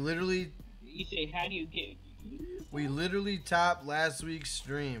 We literally. You say, how do you get? We literally topped last week's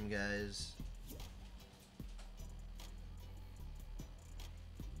stream, guys.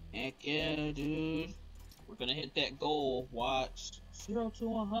 Heck yeah, dude. We're gonna hit that goal. Watch. 0 to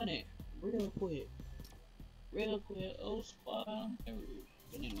 100. Real quick. Real quick. Oh, spot on. But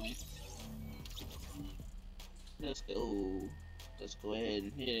anyway. Let's go. Let's go ahead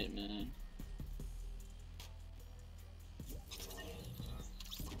and hit it, man.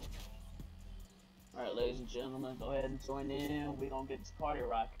 Alright, ladies and gentlemen, go ahead and join in. We're gonna get this party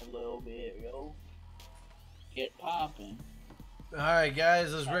rocking a little bit, yo. Get popping. Alright,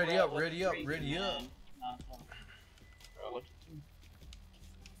 guys, let's ready up, ready up, ready up.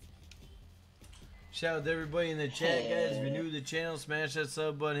 Shout out to everybody in the chat, guys. If you're new to the channel, smash that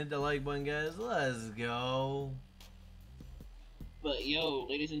sub button, hit the like button, guys. Let's go. But yo,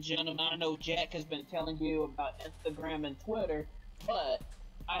 ladies and gentlemen, I know Jack has been telling you about Instagram and Twitter, but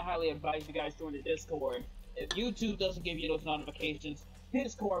I highly advise you guys join the Discord. If YouTube doesn't give you those notifications,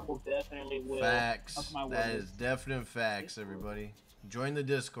 Discord will definitely will. Facts. That is definite facts, everybody. Join the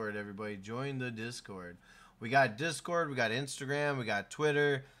Discord, everybody. Join the Discord. We got Discord, we got Instagram, we got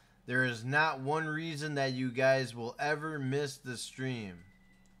Twitter. There is not one reason that you guys will ever miss the stream.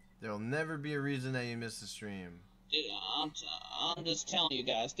 There will never be a reason that you miss the stream. I'm just telling you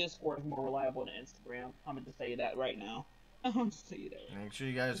guys, Discord is more reliable than Instagram. I'm going to tell you that right now. I'm going to tell you that. Make sure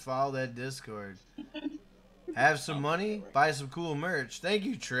you guys follow that Discord. Have some money, buy some cool merch. Thank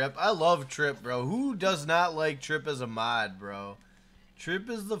you, Trip. I love Trip, bro. Who does not like Trip as a mod, bro? Trip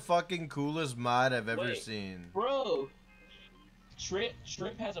is the fucking coolest mod I've ever seen. Bro, Trip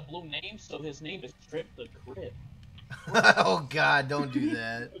has a blue name, so his name is Trip the Crip. Oh God, don't do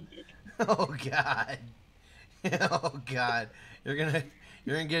that. Oh God. Oh God. You're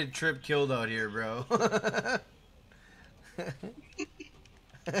gonna get Trip killed out here, bro.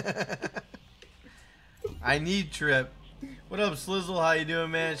 I need Trip. What up, Slizzle? How you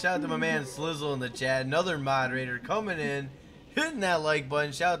doing, man? Shout out to my man Slizzle in the chat. Another moderator coming in, hitting that like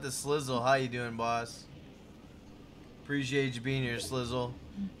button. Shout out to Slizzle. How you doing, boss? Appreciate you being here, Slizzle.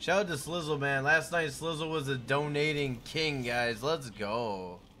 Shout out to Slizzle, man. Last night, Slizzle was a donating king, guys. Let's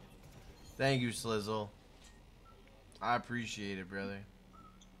go. Thank you, Slizzle. I appreciate it, brother.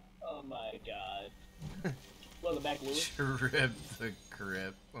 Oh my God. Welcome back, Louis. Trip the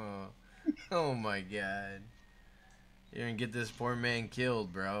Crip. Oh my God. You're gonna get this poor man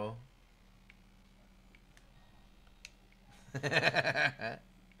killed, bro.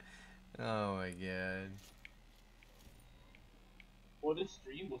 Oh my god. Well, this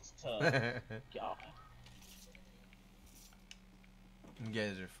stream was tough. God. You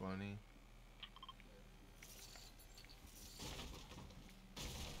guys are funny.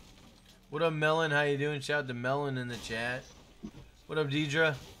 What up, Melon? How you doing? Shout out to Melon in the chat. What up,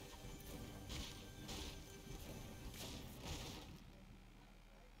 Deidre?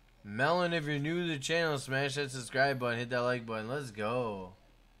 Melon, if you're new to the channel, smash that subscribe button, hit that like button. Let's go.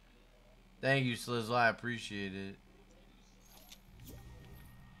 Thank you, Slizzle. I appreciate it.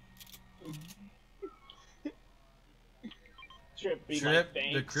 Trip, be Trip like, the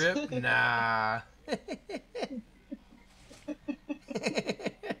thanks. Crip? Nah.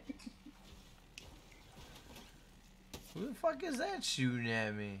 Who the fuck is that shooting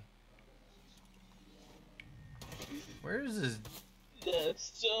at me? Where is this?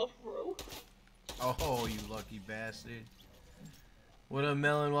 That's tough, bro. Oh, you lucky bastard. What up,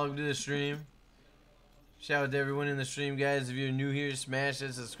 Melon? Welcome to the stream. Shout out to everyone in the stream, guys. If you're new here, smash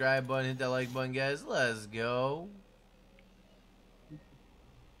that subscribe button, hit that like button, guys. Let's go.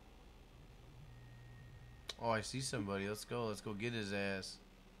 Oh, I see somebody. Let's go. Let's go get his ass.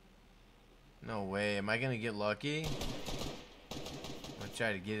 No way. Am I going to get lucky? I'm going to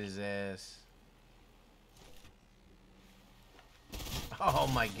try to get his ass. Oh,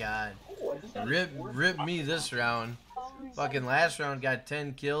 my God. Rip me this round. Fucking last round got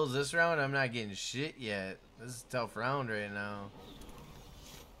 10 kills. This round, I'm not getting shit yet. This is a tough round right now.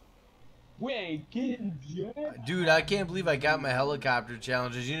 We ain't getting jacked. Dude, I can't believe I got my helicopter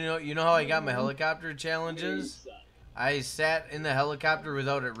challenges. You know how I got my helicopter challenges? I sat in the helicopter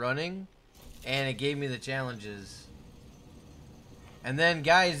without it running, and it gave me the challenges. And then,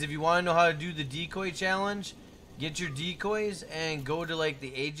 guys, if you want to know how to do the decoy challenge, get your decoys and go to, like,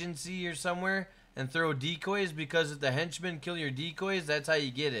 the agency or somewhere and throw decoys, because if the henchmen kill your decoys, that's how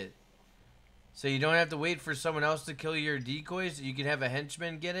you get it. So you don't have to wait for someone else to kill your decoys. You can have a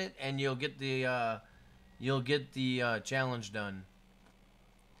henchman get it, and you'll get the challenge done.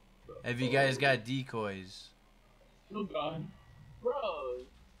 If you guys got decoys. Oh God, bro. All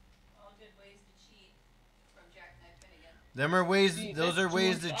good ways to cheat from Jackknife-Finnegan. Them are ways. Those are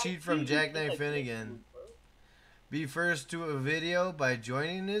ways to cheat from Jackknife-Finnegan. Be first to a video by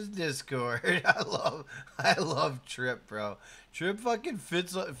joining his Discord. I love Trip, bro. Trip fucking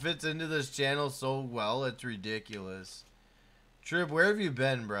fits into this channel so well, it's ridiculous. Trip, where have you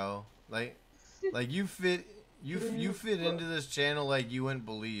been, bro? Like you fit into this channel like you wouldn't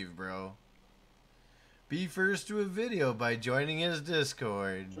believe, bro. Be first to a video by joining his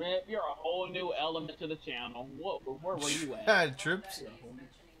Discord. Trip, you're a whole new element to the channel. Where were you at?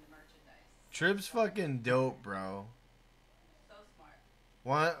 Trip's fucking dope, bro. So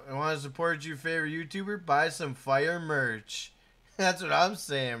smart. Want to support your favorite YouTuber? Buy some fire merch. That's what I'm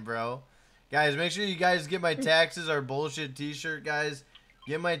saying, bro. Guys, make sure you guys get my taxes or bullshit t-shirt, guys.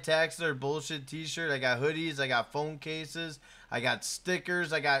 Get my taxes or bullshit t-shirt. I got hoodies. I got phone cases. I got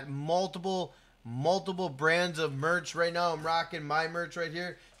stickers. I got multiple brands of merch. Right now, I'm rocking my merch right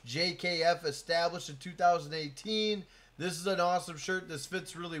here. JKF, established in 2018. This is an awesome shirt. This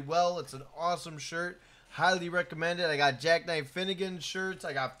fits really well. It's an awesome shirt. Highly recommend it. I got Jackknife-Finnegan shirts.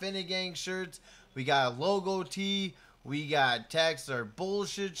 I got Finnegang shirts. We got a logo tee. We got tax or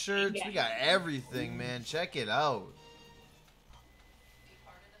bullshit shirts. We got everything, man. Check it out. Be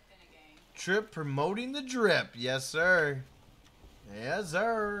part of the Finnegang. Trip promoting the drip. Yes, sir. Yes,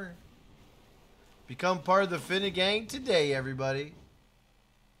 sir. Become part of the Finnegang today, everybody.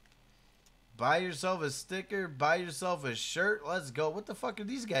 Buy yourself a sticker. Buy yourself a shirt. Let's go. What the fuck are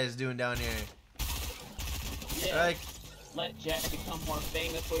these guys doing down here? Yeah. Like, Let Jack become more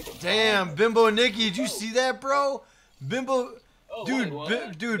famous. damn, Bimbo Nicky, did you see that, bro? Bimbo, Oh, dude,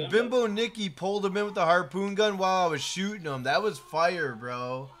 wait, what? Bimbo Nicky pulled him in with the harpoon gun while I was shooting him. That was fire,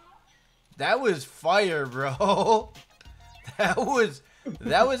 bro. That was fire, bro. That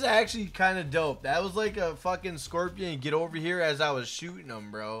was actually kind of dope. That was like a fucking scorpion get over here as I was shooting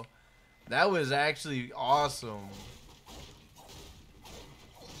him, bro. That was actually awesome.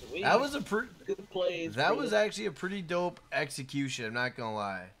 Sweet. That was a Good plays. that was actually a pretty dope execution. I'm not gonna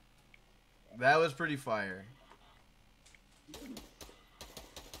lie. That was pretty fire. You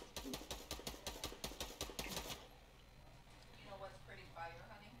know what's pretty fire,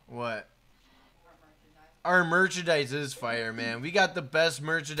 honey? What? Our merchandise. Our merchandise is fire, man. We got the best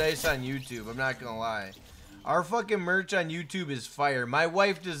merchandise on YouTube. I'm not gonna lie. Our fucking merch on YouTube is fire. My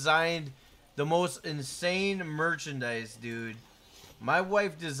wife designed the most insane merchandise, dude. My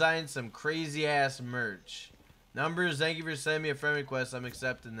wife designed some crazy ass merch. Numbers, thank you for sending me a friend request. I'm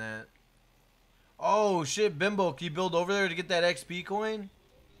accepting that. Oh shit, Bimbo, can you build over there to get that XP coin?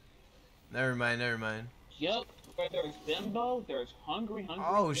 Never mind, never mind. Yep. Where there's Bimbo, there's Hungry. Oh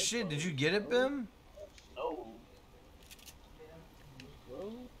Bimbo. shit, did you get it, Bim? No.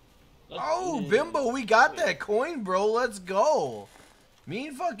 Bro. Oh, Bimbo, we got that coin, bro. Let's go. Me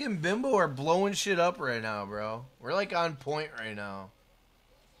and fucking Bimbo are blowing shit up right now, bro. We're like on point right now.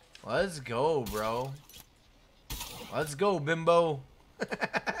 Let's go, bro. Let's go, Bimbo.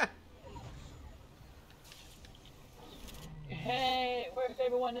 Hey, where's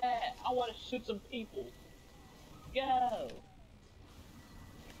everyone at? I want to shoot some people. Go.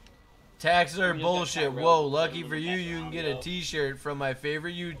 Taxes are bullshit. Whoa, lucky for you, you can get a t-shirt from my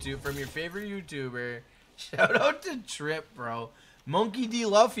favorite from your favorite YouTuber. Shout out to Trip, bro. Monkey D.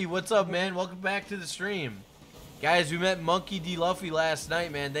 Luffy, what's up, man? Welcome back to the stream. Guys, we met Monkey D. Luffy last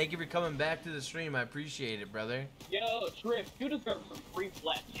night, man. Thank you for coming back to the stream. I appreciate it, brother. Yo, Trip, you deserve some free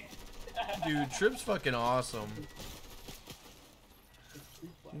flat shit. Dude, Trip's fucking awesome.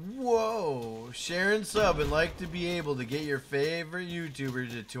 Whoa, share and sub and like to be able to get your favorite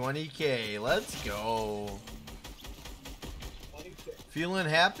YouTuber to 20K. Let's go. Feeling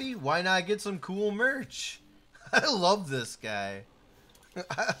happy? Why not get some cool merch? I love this guy.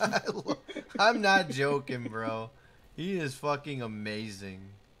 I'm not joking, bro. He is fucking amazing.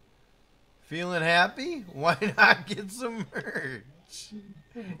 Feeling happy? Why not get some merch?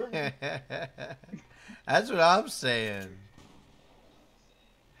 That's what I'm saying.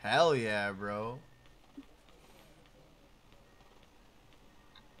 Hell yeah, bro.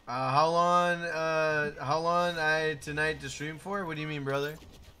 How long tonight to stream for? What do you mean, brother?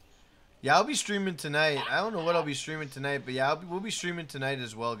 Yeah, I'll be streaming tonight. I don't know what I'll be streaming tonight, but yeah, we'll be streaming tonight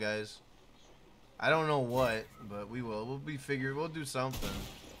as well, guys. I don't know what, but we will. We'll do something.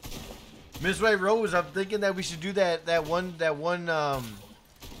 Miss White Rose, I'm thinking that we should do that one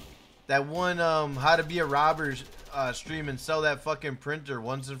how to be a robber stream and sell that fucking printer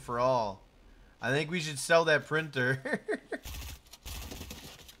once and for all. I think we should sell that printer.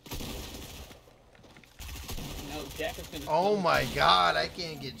 Oh my god, I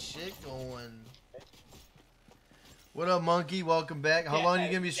can't get shit going. What up, Monkey? Welcome back. How long are you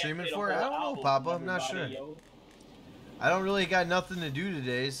gonna be streaming for? I don't know, Papa. I'm not sure. I don't really got nothing to do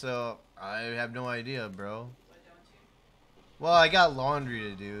today, so I have no idea, bro. Well, I got laundry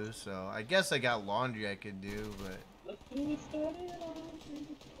to do, so I guess I got laundry I could do, but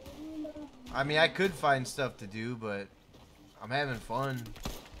I mean, I could find stuff to do, but I'm having fun.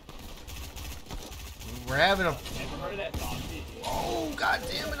 We're having a... Oh, god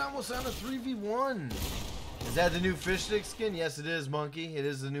damn it, I almost on a 3v1. Is that the new Fishstick skin? Yes, it is, Monkey. It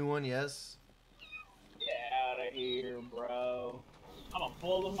is the new one, yes. Get out of here, bro. I'm gonna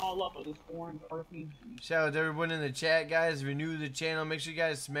blow them all up with this foreign RPG. Shout out to everyone in the chat, guys. If you're new to the channel, make sure you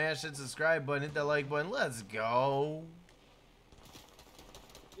guys smash that subscribe button, hit that like button. Let's go.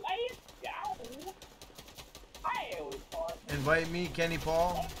 Let's go. Invite me, Kenny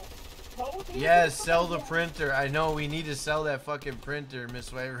Paul. Yes, sell the printer. I know we need to sell that fucking printer,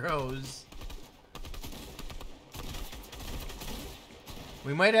 Miss White Rose.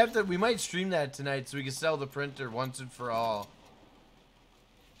 We might stream that tonight so we can sell the printer once and for all.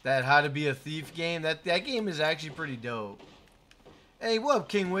 That How to Be a Thief game, that game is actually pretty dope. Hey, what up,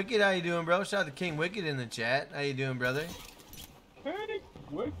 King Wicked? How you doing, bro? Shout out to King Wicked in the chat. How you doing, brother?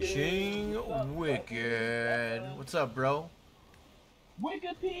 King Wicked. What's up, bro?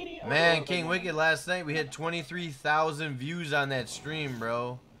 Wikipedia. Man, King Wicked, last night we had 23,000 views on that stream,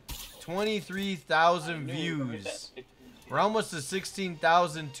 bro. 23,000 views. We're almost to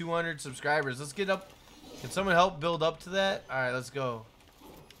 16,200 subscribers. Let's get up. Can someone help build up to that? All right, let's go.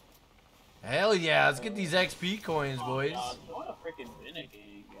 Hell yeah, let's get these XP coins, boys.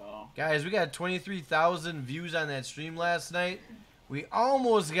 Guys, we got 23,000 views on that stream last night. We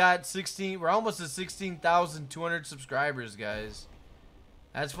almost got 16. We're almost to 16,200 subscribers, guys.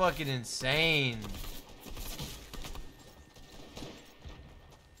 That's fucking insane.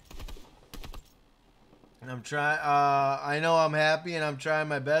 I'm trying. I know I'm happy and I'm trying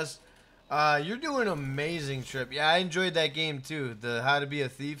my best. You're doing an amazing, Trip. Yeah, I enjoyed that game too. The How to Be a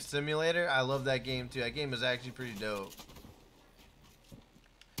Thief simulator. I love that game too. That game is actually pretty dope.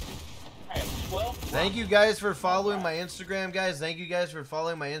 Thank you guys for following my Instagram, guys. Thank you guys for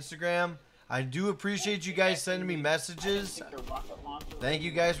following my Instagram. I do appreciate you guys sending me messages. Thank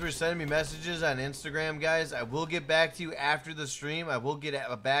you guys for sending me messages on Instagram, guys. I will get back to you after the stream. I will get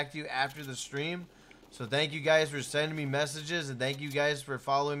back to you after the stream. So thank you guys for sending me messages, and thank you guys for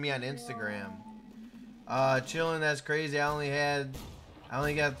following me on Instagram. Chilling, that's crazy. I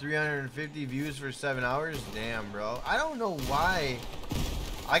only got 350 views for 7 hours. Damn, bro. I don't know why.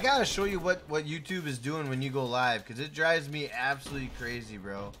 I gotta show you what YouTube is doing when you go live, because it drives me absolutely crazy,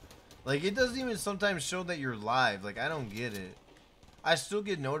 bro. Like, it doesn't even sometimes show that you're live. Like, I don't get it. I still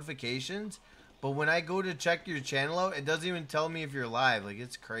get notifications, but when I go to check your channel out, it doesn't even tell me if you're live. Like,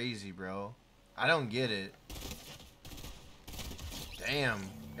 it's crazy, bro. I don't get it. Damn.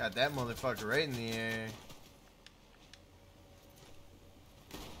 Got that motherfucker right in the air.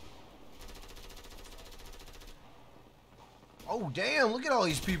 Oh, damn. Look at all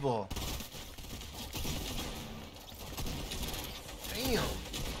these people. Damn.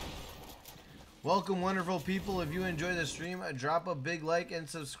 Welcome, wonderful people. If you enjoy the stream, drop a big like and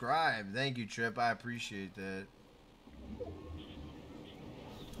subscribe. Thank you, Trip. I appreciate that.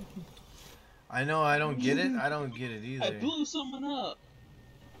 I know I don't get it. I don't get it either. I blew someone up.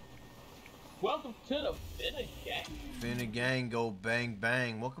 Welcome to the Finna Gang. Finna Gang, go bang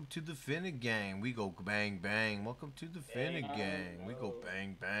bang. Welcome to the Finna Gang. We go bang bang. Welcome to the Finna Gang. We go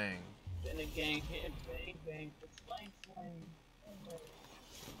bang bang. Finna Gang hit bang bang. Slang slang.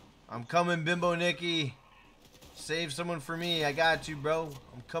 I'm coming, Bimbo Nicky. Save someone for me. I got you, bro.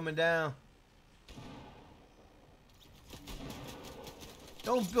 I'm coming down.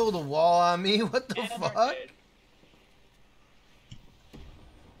 Don't build a wall on me. What the fuck?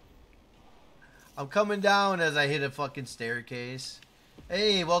 I'm coming down as I hit a fucking staircase.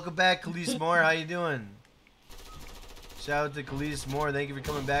 Hey, welcome back, Khalees Moore. How you doing? Shout out to Khalees Moore. Thank you for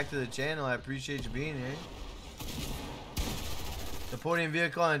coming back to the channel. I appreciate you being here. The podium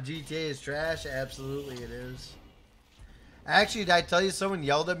vehicle on GTA is trash. Absolutely, it is. Actually, did I tell you someone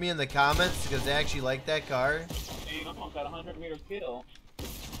yelled at me in the comments because they actually like that car? Dang, I almost got a 100-meter kill.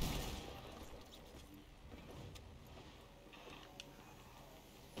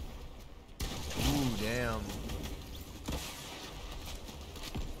 Ooh, damn.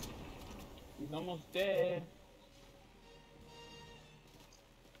 He's almost dead.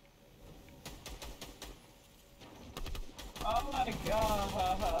 Oh my god,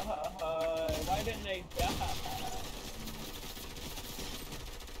 why didn't they die?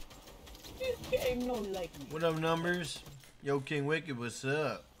 This game no like me. What up, numbers? Yo, King Wicked, what's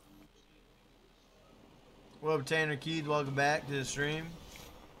up? What up, Tanner Keith? Welcome back to the stream.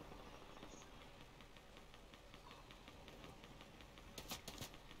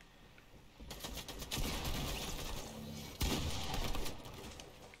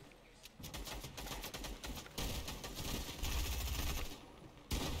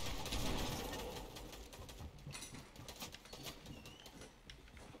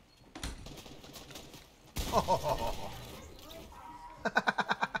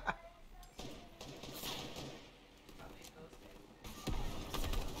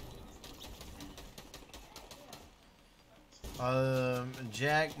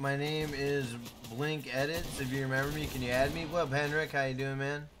 Jack, my name is Blink Edits. If you remember me, can you add me? What up, Henrik? How you doing,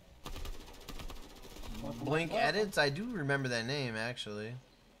 man? Blink Edits? I do remember that name, actually.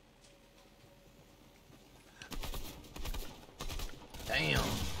 Damn.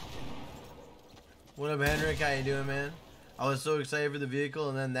 What up, Henrik? How you doing, man? I was so excited for the vehicle,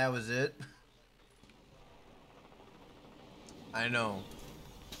 and then that was it. I know.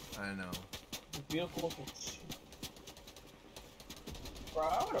 I know. The vehicle. Bro,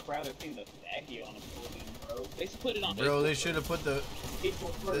 I would have rather seen the Staggy on the podium, bro. They put it on. Bro, they should have put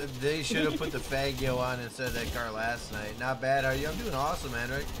they should have put the Fagio on instead of that car last night. Not bad, are you? I'm doing awesome,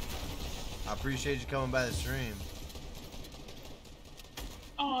 Henrik. I appreciate you coming by the stream.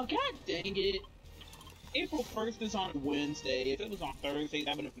 Oh, god dang it. April 1st is on Wednesday. If it was on Thursday,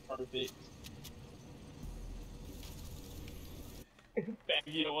 that would have been perfect.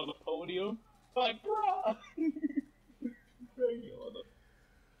 Fagio on the podium? Like, bro. Fagio on the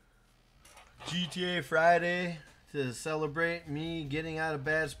GTA Friday to celebrate me getting out of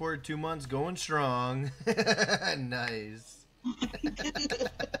bad sport 2 months going strong. Nice.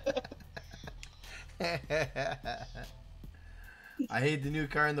 I hate the new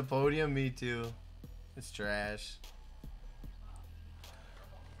car in the podium. Me too. It's trash.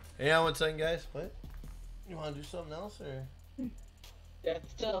 Hey, what's saying, guys? What? You want to do something else or?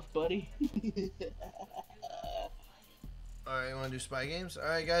 That's tough, buddy. Alright, you want to do spy games?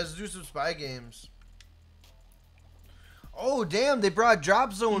 Alright, guys, let's do some spy games. Oh, damn, they brought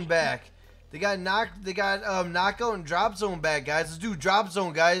Drop Zone back. They got Knockout and Drop Zone back, guys. Let's do Drop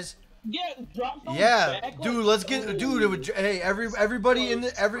Zone, guys. Yeah, Drop Zone back. Dude, let's get, dude, hey, everybody in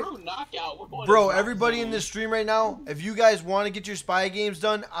the, everybody in this stream right now, if you guys want to get your spy games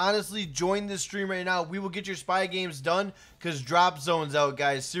done, honestly, join this stream right now. We will get your spy games done, because Drop Zone's out,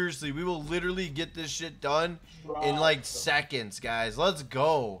 guys. Seriously, we will literally get this shit done in, like, seconds, guys. Let's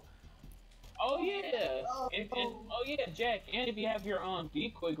go. Oh yeah, oh yeah, Jack. And if you have your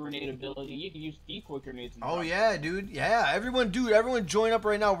decoy grenade ability, you can use decoy grenades. Oh yeah, dude. Yeah, everyone join up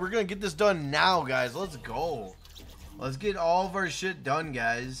right now. We're gonna get this done now, guys. Let's go. Let's get all of our shit done,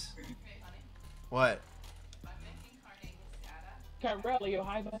 guys. What? Carrelio,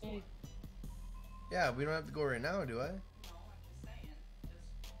 hi buddy. Yeah, we don't have to go right now, do I?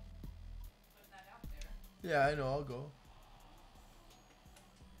 Yeah, I know. I'll go.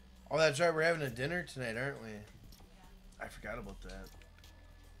 Oh, that's right. We're having a dinner tonight, aren't we? I forgot about that.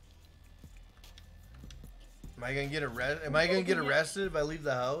 Am I gonna get arrested? Am I gonna get arrested if I leave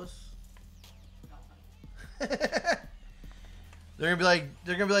the house? They're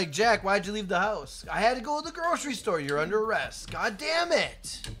gonna be like, Jack, why'd you leave the house? I had to go to the grocery store. You're under arrest. God damn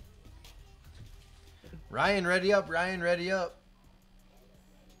it! Ryan, ready up. Ryan, ready up.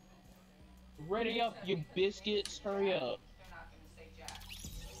 Ready up, you biscuits. Hurry up.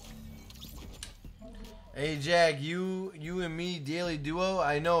 Hey Jack, you and me, daily duo.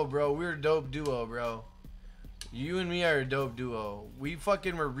 I know, bro. We're a dope duo, bro. You and me are a dope duo. We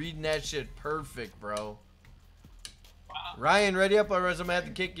fucking were reading that shit perfect, bro. Ryan, ready up, or else I'm gonna have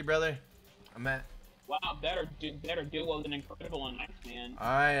to kick you, brother. I'm at. Wow, better duo than Incredible and Iceman. All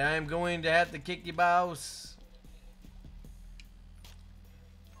right, I am going to have to kick you, boss.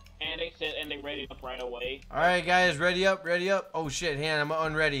 And they ready up right away. All right, guys, ready up, ready up. Oh shit, I'm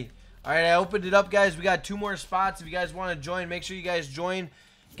unready. All right, I opened it up, guys. We got 2 more spots. If you guys want to join, make sure you guys join.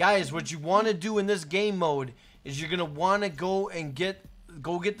 Guys, what you want to do in this game mode is you're gonna want to go get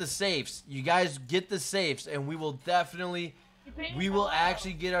the safes. You guys get the safes, and we will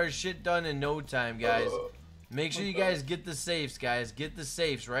actually get our shit done in no time, guys. Make sure you guys get the safes, guys. Get the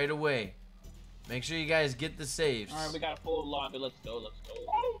safes right away. Make sure you guys get the safes. All right, we got a full lobby. Let's go. Let's go.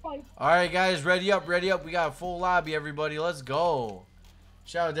 All right, guys, ready up, ready up. We got a full lobby, everybody. Let's go.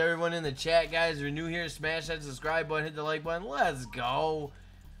 Shout out to everyone in the chat, guys. If you're new here, smash that subscribe button, hit the like button. Let's go.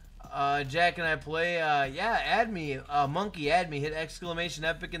 Jack and I play. Yeah, add me. Monkey, add me. Hit exclamation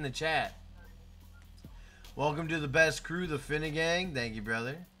epic in the chat. Welcome to the best crew, the Finnegang. Thank you,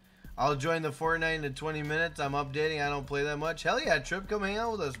 brother. I'll join the Fortnite in 20 minutes. I'm updating. I don't play that much. Hell yeah, Trip, come hang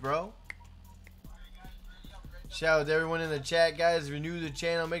out with us, bro. Shout out to everyone in the chat, guys. If you're new to the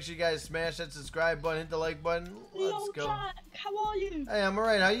channel, make sure you guys smash that subscribe button, hit the like button. Let's go. Jack, how are you? Hey, I'm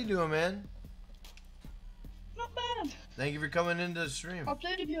alright. How you doing, man? Not bad. Thank you for coming into the stream. I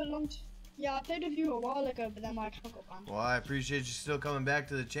played with you I played with you a while ago, but then my account got banned. Well, I appreciate you still coming back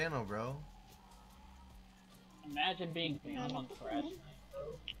to the channel, bro. Imagine being banned on Crash.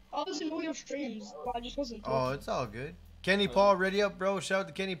 I was in all your streams, but I just wasn't talking. Oh, it's all good. Kenny Paul, ready up, bro. Shout out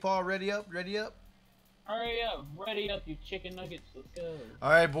to Kenny Paul, ready up, ready up. Hurry up, ready up, you chicken nuggets. Let's go. All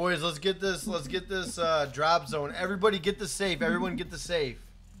right, boys, let's get this drop zone. Everybody get the safe. Everyone get the safe.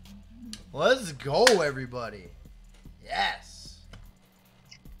 Let's go, everybody. Yes.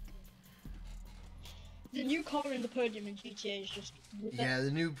 The new car in the podium in GTA is just... Yeah,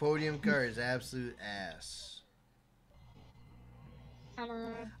 the new podium car is absolute ass.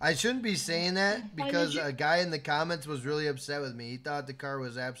 I shouldn't be saying that because a guy in the comments was really upset with me. He thought the car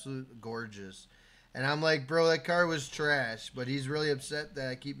was absolute gorgeous. And I'm like, bro, that car was trash. But he's really upset that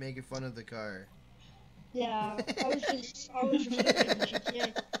I keep making fun of the car. Yeah, I was just looking at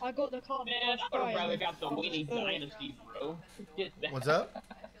GTA. I got the car. Man, I would have rather got the Weenie Dynasty, bro. What's up?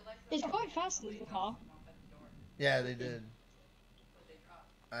 It's quite fast, the car. Yeah, they did.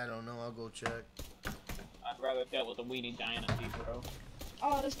 I don't know. I'll go check. I'd rather deal with the Weenie Dynasty, bro.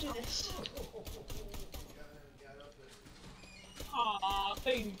 Oh, let's do this. Aw,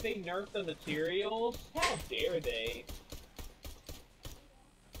 they nerfed the materials? How dare they?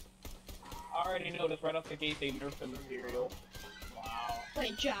 I already noticed right off the gate they nerfed the material. Wow.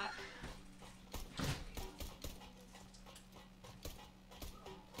 Wait, Jack.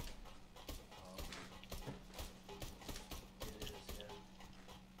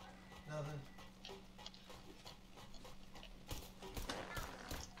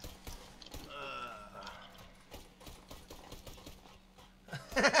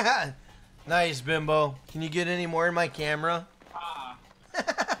 Nice, Bimbo. Can you get any more in my camera?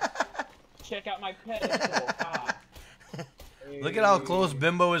 Check out my pedestal. Look at how close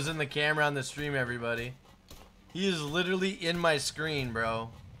Bimbo is in the camera on the stream, everybody. He is literally in my screen,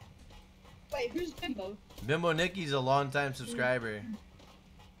 bro. Wait, who's Bimbo? Bimbo Nicky's a long-time subscriber.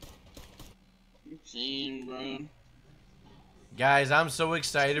 Seen, bro. Guys, I'm so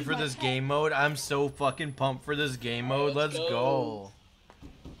excited for this game mode. I'm so fucking pumped for this game mode. Let's go.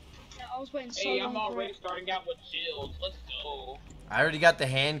 I was waiting so Hey, long I'm already starting out with shields. Let's go. I already got the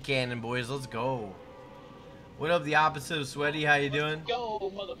hand cannon, boys. Let's go. What up, the opposite of Sweaty? How you doing? Go. go,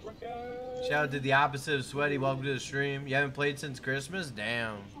 motherfucker. Shout out to the opposite of Sweaty. Welcome to the stream. You haven't played since Christmas?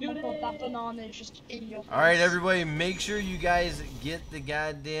 Damn. Oh my god, that banana is just in your face. Alright, everybody, make sure you guys get the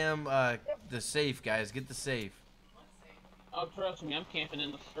goddamn, the safe, guys. Get the safe. Oh, trust me, I'm camping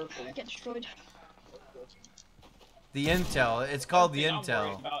in the circle. Get destroyed. The intel. It's called the I'm worried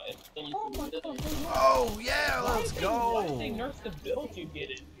intel. about it stealing Oh my from god. the- Oh, yeah, let's Why go. did they nerf the build you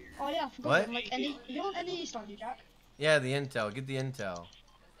get in here? Oh yeah, I forgot. What? Like any, you want any East on you, Jack? Yeah, the intel. Get the intel.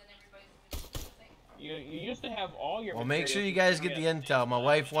 You used to have all your. Well, make sure you guys get the intel. My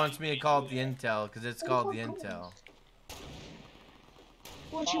wife wants me to call it the intel because it's called the intel.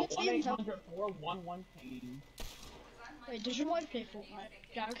 Well, she wants the intel. 1-800-411-PAIN. Wait, does your wife play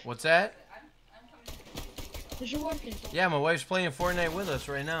Fortnite, Jack? What's that? Does your wife play Fortnite? Yeah, my wife's playing Fortnite with us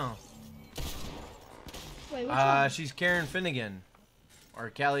right now. Wait, which one? She's Karen Finnegan. Or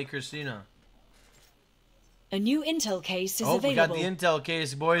Callie Christina. A new intel case is Oh, available. we got the intel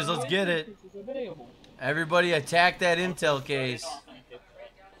case, boys. Let's get it. Everybody attack that intel case.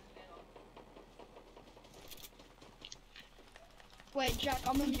 Wait, Jack,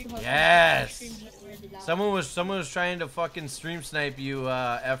 I'm gonna do her. Yes. Someone was trying to fucking stream snipe you,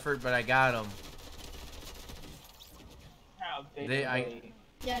 effort, but I got him.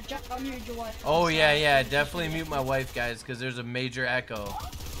 Yeah, Jack, I'll mute your wife. Oh yeah, definitely mute my wife, guys, because there's a major echo.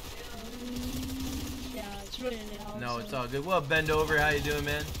 Yeah, it's really loud. No, it's all good. Well, Bend Over, how you doing,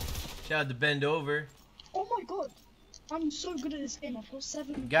 man? Shout out to Bend Over. Oh my god, I'm so good at this game. I've got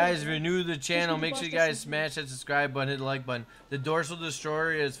 7. Guys, if you're new to the channel, make sure you guys smash that subscribe button, hit the like button. The Dorsal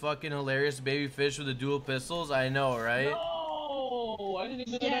Destroyer is fucking hilarious. Baby fish with the dual pistols. I know, right? No, I didn't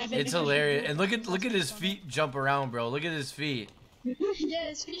even know that. It's hilarious. And look at his feet jump around, bro. Look at his feet. Yeah,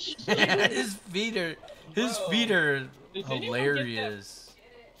 his feet. his feet are hilarious.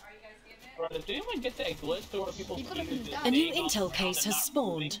 Bro, does anyone get that glitch to where people A new intel case has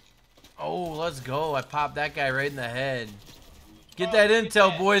spawned. Oh, let's go. I popped that guy right in the head. Get that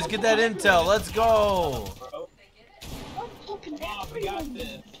intel, boys. Get that intel. Let's go.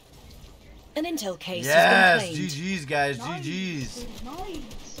 An intel case Yes, has been claimed. GG's, guys. GG's. Nice.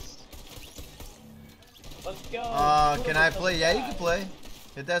 Let's go. Can I play? Yeah, you can play.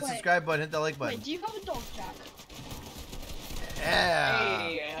 Hit that subscribe button. Hit that like button. Wait, do you have a dog, Jack? Yeah.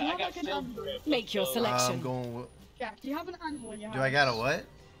 Hey, I got still grip. Make your selection. I'm going. Jack, do you have an animal in your house? Do I got a what?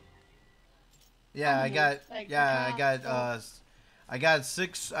 Yeah, I got. Like Yeah, a I cat, got. I got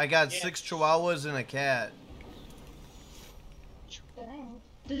six. I got 6 Chihuahuas and a cat.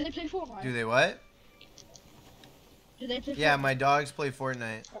 Do they play Fortnite? Do they what? Do they play Yeah, Fortnite? my dogs play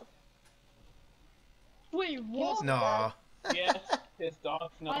Fortnite. Wait, what? No. Yes, his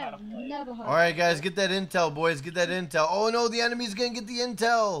dogs know I how to have play. never heard. All right, guys, get that intel, boys. Get that intel. Oh no, the enemy's gonna get the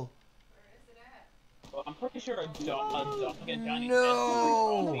intel. Well, I'm pretty sure a dog and Johnny.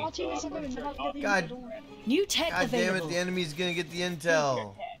 No. Our teammates are going to have to get the God. intel, don't worry. New tech God damn it, available. the enemy's gonna get the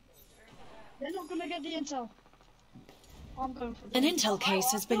intel. They're not gonna get the intel. I'm going for An it. intel case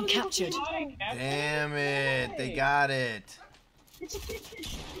has been captured. Damn it, they got it. It's a fake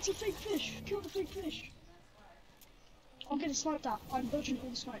fish. It's a fake fish. Kill the fake fish. I'm getting sniped at. I'm dodging all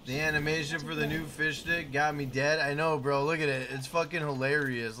the snipes. The animation for the new fish stick got me dead. I know, bro. Look at it. It's fucking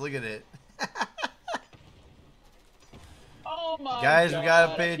hilarious. Look at it. Oh my Guys, we gotta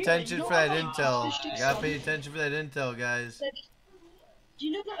God. pay attention for that intel. Fish stick We gotta song. pay attention for that intel, guys. Do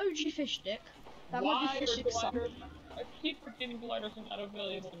you know the OG fish stick? That might Why be fish stick are song. gliders? I keep forgetting gliders are not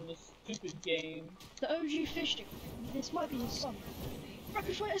available in this stupid game. The OG fish stick. This might be his son.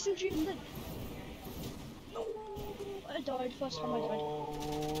 Rapid fire SMG and then. No, I died. First time I died.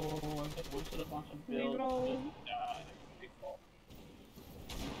 Oh, I just wasted a bunch of builds. Reroll. Just died. Big fault.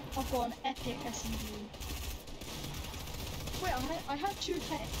 I've got an epic SMG. Wait, I had 2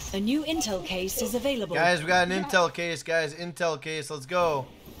 pets. A new intel case is available. Guys, we got an intel case, guys. Intel case. Let's go.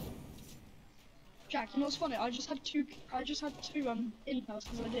 Jack, you know what's funny? I just had two intels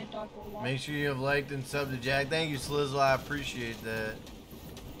because I did die for a while. Make sure you have liked and subbed to Jack. Thank you, Slizzle. I appreciate that.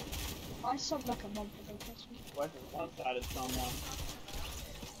 I subbed like a month ago. Trust me. Wasn't one-sided someone.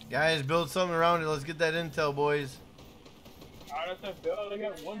 Guys, build something around it. Let's get that intel, boys. I have to build. I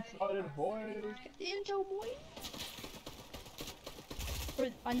got one-sided boys. Get the intel, boy.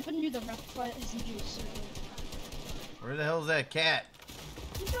 Wait, I never knew the rapid fire SMG was so good. Where the hell's that cat?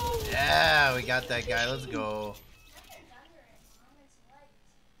 No! Yeah, we got that guy. Let's go.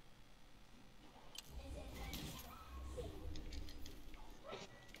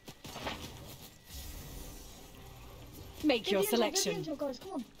 Make your Get the selection. intel, guys,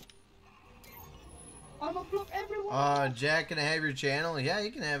 come on. I'm gonna block everyone. Jack, can I have your channel? Yeah,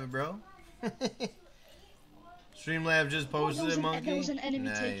 you can have it, bro. Streamlab just posted it, Monkey. There was an enemy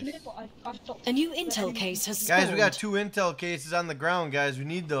Nice. taking it, but I stopped. A new intel case has spawned. Guys, we got 2 intel cases on the ground, guys. We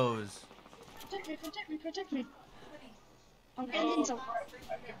need those. Protect me, protect me, protect me. I'm getting intel.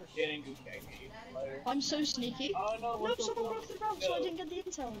 I'm so sneaky. Oh no, No, someone broke the ground, so I didn't get the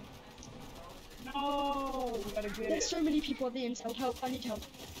intel. No, we gotta get There's it. so many people at the intel. Help, I need help.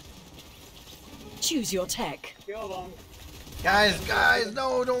 Choose your tech. Kill them. Guys,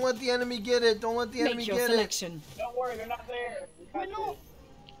 no, don't let the enemy get it. Don't let the enemy Make your get selection. Don't worry, they're not there. Why not?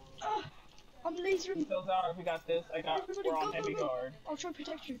 I'm lasering. Those ours, we got this. Everybody We're on go, heavy go, go. guard. I'll try to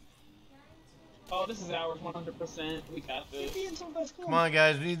protect you. Oh, this is ours, 100%. We got this. Get the intel, guys. Come on,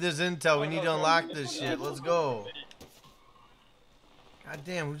 guys. We need this intel. We need to unlock this shit. Let's go. God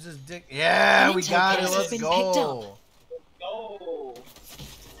damn, who's this dick? Yeah, we got it. Let's go. Go.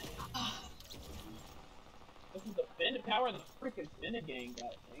 This is the power of the freaking Finna gang,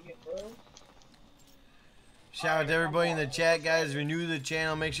 god dang it, bro. Shout out to everybody in the chat, guys. If you're new to the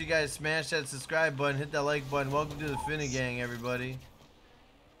channel, make sure you guys smash that subscribe button, hit that like button. Welcome to the Finna gang, everybody.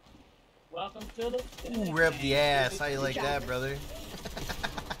 Welcome to the Finna Ooh, rip gang. the ass. How you like that, brother?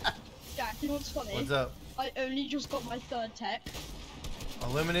 Jack, you know what's funny? What's up? I only just got my 3rd tech.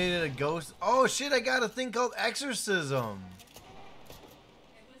 Eliminated a ghost. Oh shit, I got a thing called exorcism.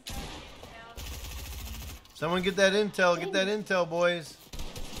 Someone get that intel. Get that intel, boys.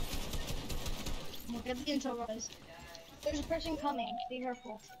 We'll get the intel, guys. There's a person coming. Be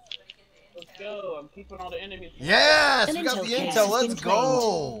careful. Let's go. I'm keeping all the enemies. Yes, An we got the intel case intel. has Let's been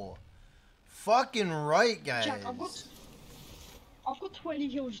go. Fucking right, guys. Jack, I've got 20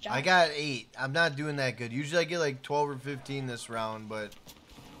 kills, Jack. I got 8. I'm not doing that good. Usually I get like 12 or 15 this round, but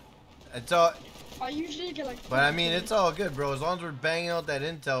it's all. I usually get like. But I mean, it's all good, bro. As long as we're banging out that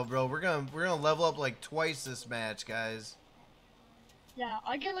intel, bro, we're gonna level up like twice this match, guys. Yeah,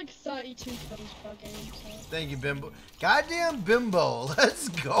 I get like 32 kills per game. So. Thank you, Bimbo. Goddamn Bimbo. Let's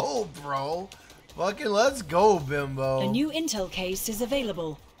go, bro. Fucking let's go, Bimbo. A new intel case is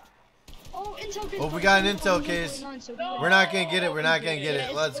available. Oh, intel case. Oh, we got an intel case. We're not gonna get it. We're not gonna get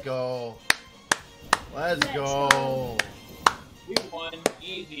it. Let's go. Let's go. We won.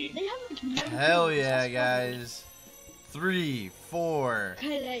 Easy. They have like Hell yeah, guys. 3, 4,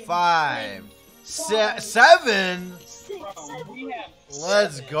 Okay, 5, 7. 6, Bro, 7. we have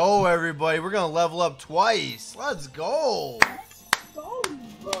Let's go, everybody. We're gonna level up twice. Let's go. Go.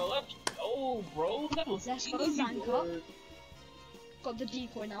 Bro, let's go, bro. That was Let's go, easy, Bangkok. bro. Got the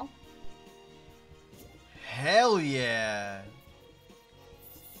decoy now. Hell yeah.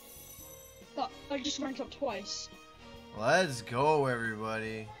 But I just ranked up twice. Let's go,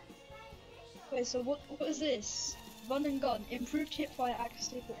 everybody. Wait, so what is this? Run and gun, improved hip fire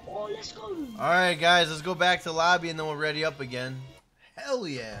accuracy. Oh, let's go! Alright, guys, let's go back to lobby and then we'll ready up again. Hell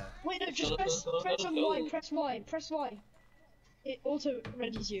yeah. Wait, no, just press on Y, press Y, press Y. It auto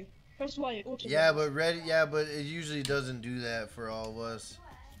readies you. Press Y, it auto. Yeah, but it usually doesn't do that for all of us.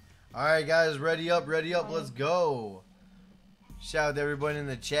 Alright, guys, ready up, let's go. Shout out to everybody in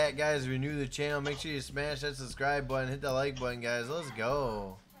the chat, guys. If you're new to the channel, make sure you smash that subscribe button, hit that like button, guys. Let's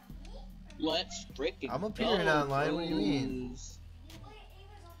go. Let's freaking I'm appearing go, online, what do you mean? bros.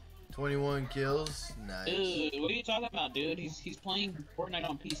 21 kills. Nice. Dude, what are you talking about, dude? He's playing Fortnite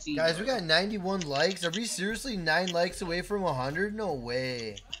on PC. Guys, bro. we got 91 likes. Are we seriously 9 likes away from 100? No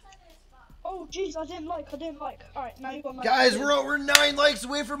way. Oh, jeez, I didn't like. Alright, now you got my. Guys, we're 9 likes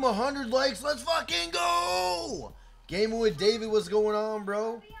away from 100 likes. Let's fucking go. Gaming with David, what's going on,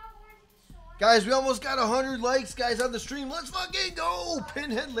 bro? Guys, we almost got 100 likes, guys, on the stream. Let's fucking go.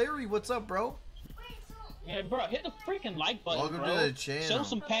 Pinhead Larry, what's up, bro? Yeah, bro, hit the freaking like button, Welcome bro. to the channel. Show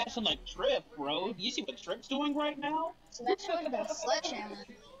some passion like Trip, bro. You see what Trip's doing right now? So let's talk about sledgehammer.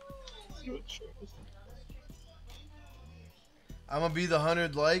 See what Trip is doing. I'm gonna be the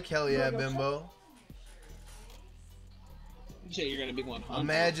 100 like. Hell yeah, Bimbo. You say you're gonna be 100.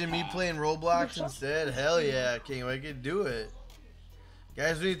 Imagine me playing Roblox instead. Hell yeah, can't wait to do it.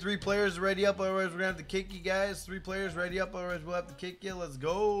 Guys, we need 3 players ready up, otherwise we're gonna have to kick you guys. 3 players ready up, otherwise we'll have to kick you. Let's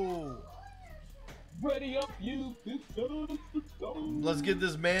go. Ready up, you big guns. Let's go. Let's get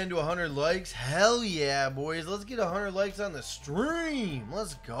this man to 100 likes. Hell yeah, boys. Let's get 100 likes on the stream.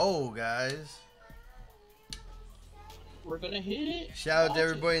 Let's go, guys. We're gonna hit it. Shout out to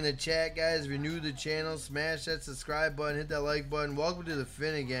everybody in the chat, guys. If you're new to the channel, smash that subscribe button, hit that like button. Welcome to the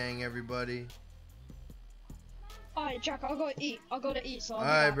Finna gang, everybody. Alright, Jack, I gotta eat. So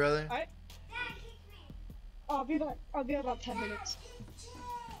Alright, brother. Alright. I'll be back. I'll be about 10 minutes.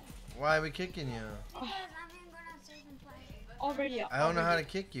 Why are we kicking you? Because I'm gonna go downstairs and play. Already. I don't know how to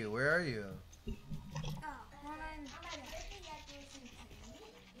kick you. Where are you? Oh, well then.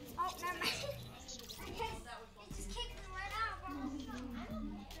 Oh, never mind.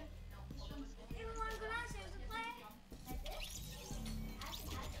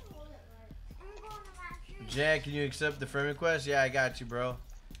 Jack, can you accept the friend request? Yeah, I got you, bro.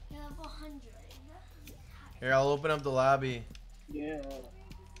 You're level 100. Here, I'll open up the lobby. Yeah.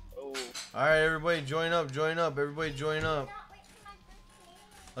 Oh. Alright, everybody join up, join up. Everybody join up.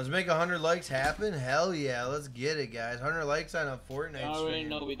 Let's make 100 likes happen. Hell yeah, let's get it, guys. 100 likes on a Fortnite I already stream.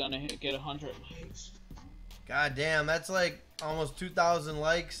 know we're gonna get 100 likes. God damn, that's like almost 2,000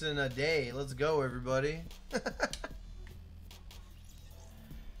 likes in a day. Let's go, everybody.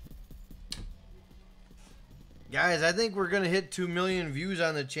 Guys, I think we're gonna hit 2 million views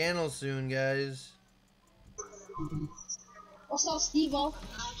on the channel soon, guys. What's up, Steve-O?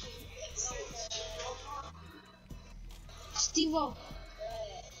 Steve-O.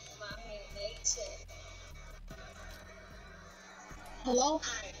 Hello?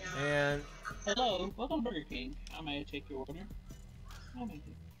 And hello, welcome Burger King. I may take your order.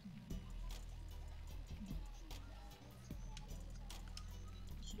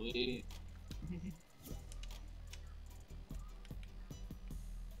 Sweet.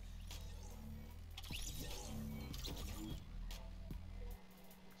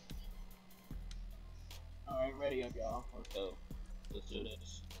 Alright, ready up, y'all. Let's go. Let's do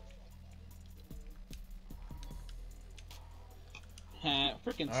this.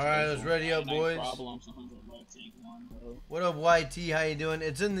 Freaking alright, let's ready up, boys. What up, YT? How you doing?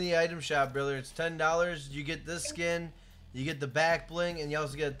 It's in the item shop, brother. It's $10. You get this skin, you get the back bling, and you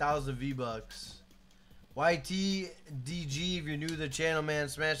also get 1,000 V-Bucks. YTDG, if you're new to the channel, man,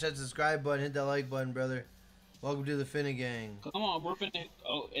 smash that subscribe button, hit that like button, brother. Welcome to the Finna Gang. Come on, we're finna.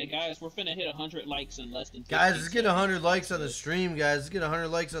 Oh, hey guys, we're finna hit 100 likes in less than 15 guys, let's get 100 seconds. likes on the stream, guys. Let's get 100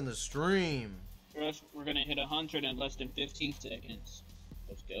 likes on the stream. We're gonna hit 100 in less than 15 seconds.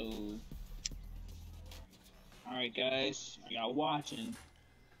 Let's go. Alright, guys, y'all watching.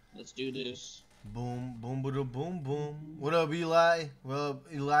 Let's do this. Boom, boom, boom, boom, boom. What up, Eli? Well,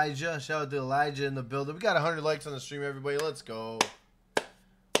 Elijah. Shout out to Elijah in the building. We got 100 likes on the stream, everybody. Let's go.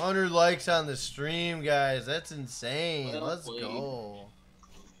 100 likes on the stream, guys. That's insane. Let's go.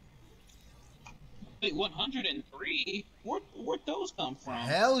 Wait, 103? Where'd those come from?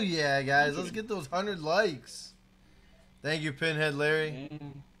 Hell yeah, guys. Let's get those 100 likes. Thank you, Pinhead Larry. Yeah.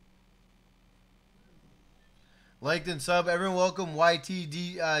 Liked and sub. Everyone welcome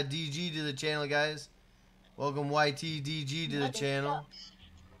YTDG to the channel, guys. Welcome YTDG to the channel.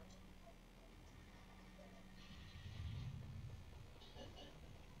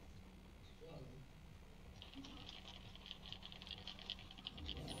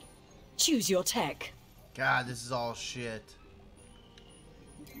 Choose your tech. God, this is all shit.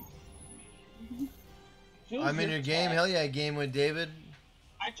 I'm in your game. Hell yeah, game with David.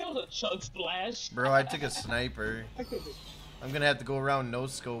 I chose a chug splash. Bro, I took a sniper. I'm gonna have to go around no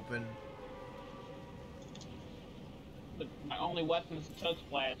scoping. My only weapon is a chug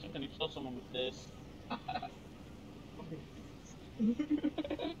splash. I'm gonna kill someone with this.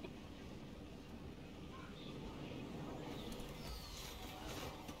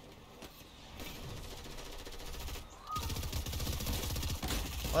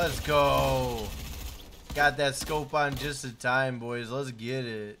 Let's go. Got that scope on just in time, boys. Let's get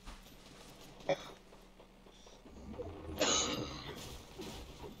it.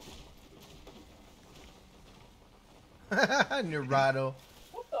 Nerado.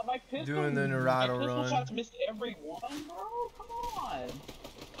 What the? My pistol, doing the Nerado my pistol run. shots missed every one, bro. Come on.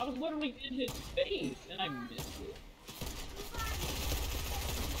 I was literally in his face and I missed it.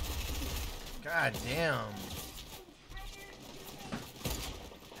 God damn.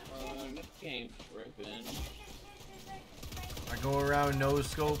 This game's ripping. I go around no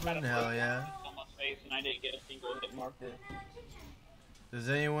scoping. Hell yeah. Someone's face and I didn't get a single hit marker. Does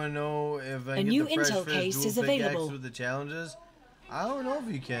anyone know if I A can new get the fresh intel fish case dual is pickaxe available. with the challenges? I don't know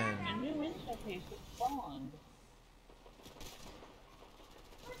if you can. A new intel case is spawned.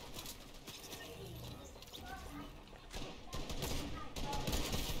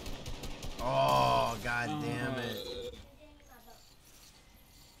 Oh, god damn it.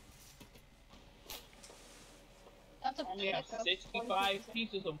 That's a Only have 65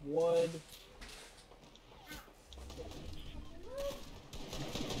 pieces of wood.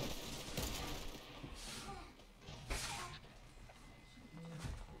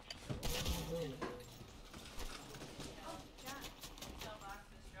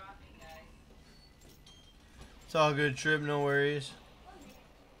 It's all good, Trip, no worries.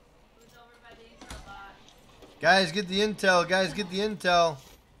 Guys, get the intel. Guys, get the intel.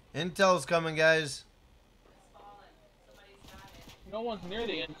 Intel's coming, guys. No one's near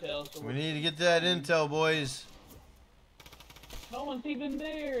the intel, so We need to get that intel, boys. no one's even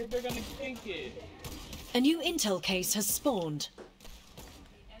there. They're gonna take it. A new intel case has spawned.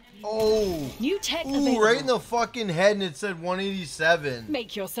 Oh. New tech Ooh, available. right in the fucking head and it said 187.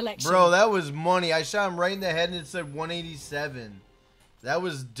 Make your selection. Bro, that was money. I shot him right in the head and it said 187. That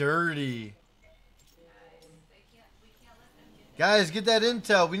was dirty. Guys, get that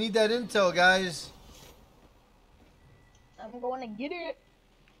intel. We need that intel, guys. I'm going to get it.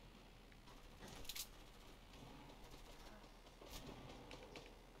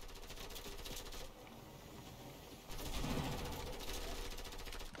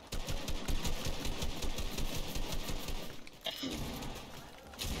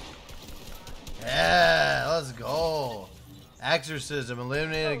 Yeah, let's go. Exorcism.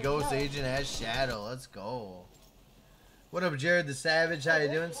 Eliminated a ghost agent as Shadow. Let's go. What up, Jared the Savage? How you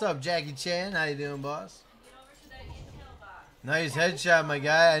doing? What's up, Jackie Chan? How you doing, boss? Nice headshot, my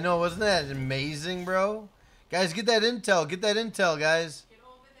guy. I know, wasn't that amazing, bro? Guys, get that intel. Get that intel, guys. Get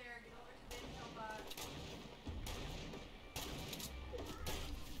over there. Get over to the intel box.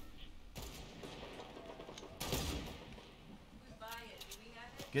 Who's buying it? Do we have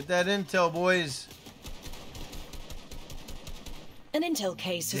it? Get that intel, boys. An intel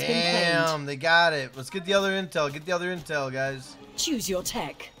case has been Damn, claimed. they got it. Let's get the other intel. Get the other intel, guys. Choose your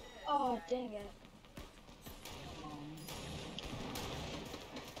tech. Oh, dang it.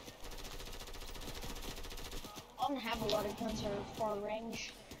 I don't have a lot of guns that are far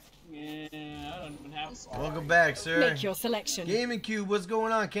range. Yeah, I don't even have. Welcome back, sir. Make your selection. Gaming Cube, what's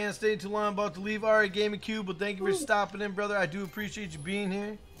going on? Can't stay too long. About to leave. All right, Gaming Cube. Well, thank you for stopping in, brother. I do appreciate you being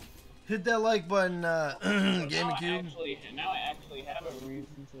here. Hit that like button, Gaming Cube. Now I actually have a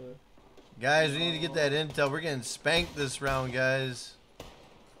reason to. Guys, we need to get that intel. We're getting spanked this round, guys.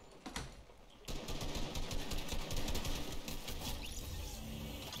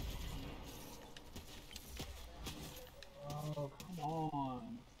 Oh, come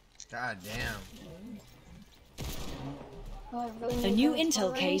on. God damn. A new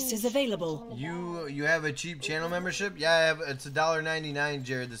intel case is available. You have a cheap channel membership? Yeah, I have. It's $1.99,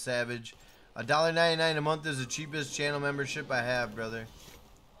 Jared the Savage. $1.99 a month is the cheapest channel membership I have, brother.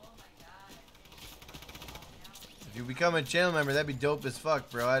 If you become a channel member, that'd be dope as fuck,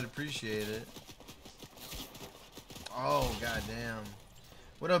 bro. I'd appreciate it. Oh, goddamn.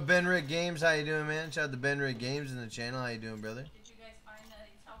 What up, Ben Rick Games? How you doing, man? Shout out to Ben Rick Games in the channel. How you doing, brother? Did you guys find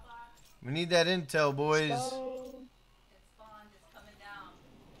the intel box? We need that intel, boys. It's spawned. It's coming down.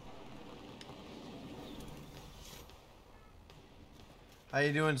 How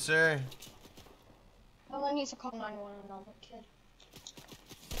you doing, sir? Well, I need to call 911 on the kid.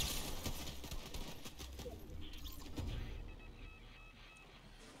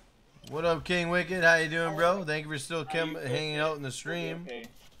 What up, King Wicked? How you doing, bro? Thank you for still hanging out in the stream. Okay.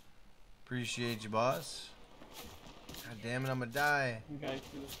 Appreciate you, boss. God damn it, I'm gonna die. You guys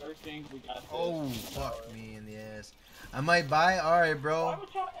do the searching. We got this. Oh, fuck me in the ass. I might buy. All right, bro.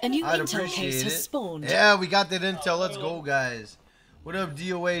 A new I'd intel appreciate case it. has spawned. Yeah, we got that intel. Let's go, guys. What up,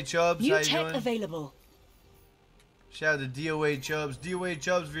 DOA Chubbs? How New you tech doing? available. Shout out to DOA Chubbs. DOA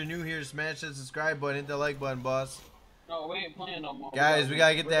Chubbs, if you're new here, smash that subscribe button. Hit that like button, boss. No, we ain't playing no more. Guys, we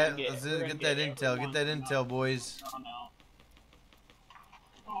gotta get We're that. gonna Let's we're get gonna that intel. Get that everyone intel, boys. on out.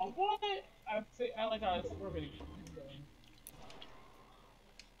 Oh, what? I like how it's working.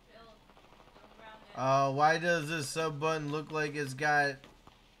 Why does this sub button look like it's got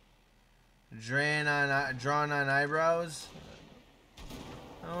drawn on eyebrows?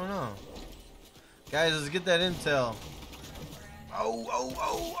 I don't know. Guys, let's get that intel.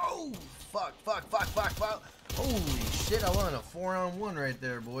 Oh. Fuck. Holy shit, I won a 4-on-1 right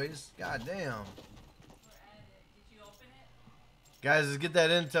there, boys. God damn. Guys, let's get that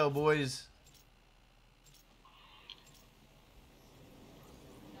intel, boys.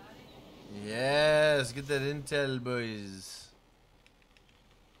 Yes, get that intel, boys.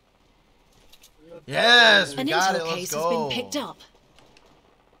 Yes, we An got it. intel Let's case go. has been picked up.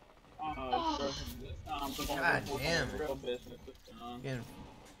 God damn it. Getting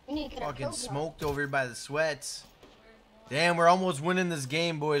We need to get a fucking kill smoked over here by the sweats. Damn, we're almost winning this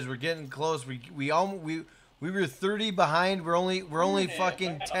game, boys. We're getting close. We were 30 behind. We're only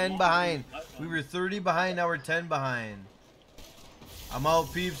fucking 10 behind. We were 30 behind. Now we're 10 behind. I'm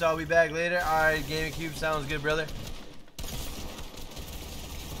out, peeps. I'll be back later. All right, Gaming Cube sounds good, brother.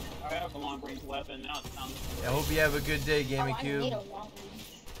 I have a long range weapon now. It sounds I hope you have a good day, Gaming Oh, I Cube. need a long range.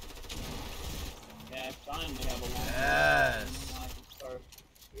 Yeah, it's time to have a long Yes. range. I can start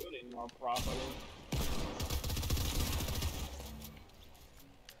shooting more properly.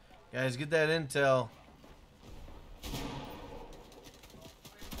 Guys, get that intel.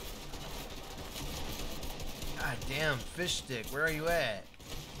 God damn, Fishstick, where are you at?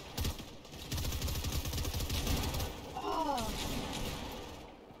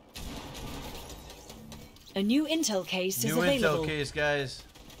 A new intel case is New available. intel case, guys.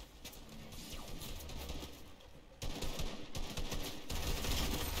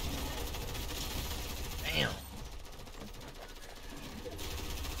 Damn.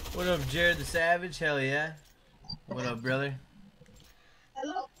 What up, Jared the Savage? Hell yeah. What up, brother?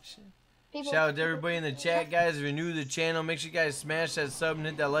 Hello. Shout out to everybody in the chat, guys. If you're new to the channel, make sure you guys smash that sub and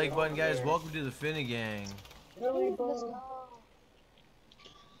hit that like button, guys. Welcome to the Finna Gang.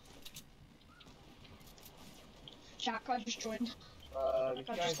 Jack, I just joined. I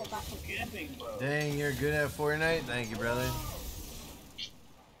just got back from camping, bro. Dang, you're good at Fortnite? Thank you, brother.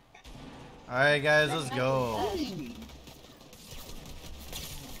 Alright, guys, let's go.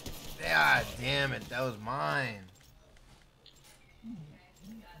 God damn it, that was mine.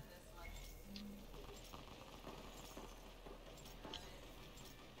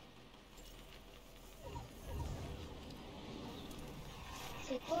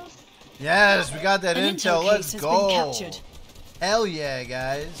 Yes, we got that An intel. intel Let's case has go. been captured. Hell yeah,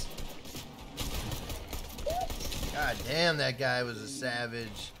 guys. God damn, that guy was a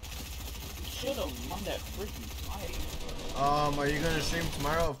savage. Should have won that freaking fight. Are you gonna stream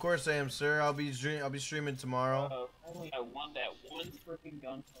tomorrow? Of course I am, sir. I'll be streaming tomorrow. Only I won that one freaking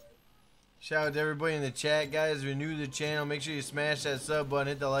gunfight. Shout out to everybody in the chat, guys. If you're new to the channel, make sure you smash that sub button,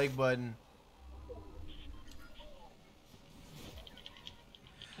 hit the like button.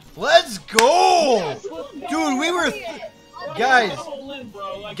 Let's go! Dude, we were...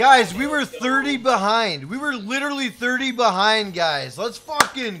 Guys, we were 30 behind. We were literally 30 behind, guys. Let's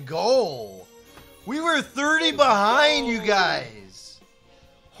fucking go. We were 30 behind, you guys.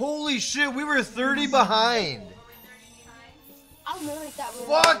 Holy shit, we were 30 behind.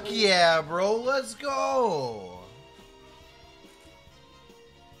 Fuck yeah, bro. Let's go.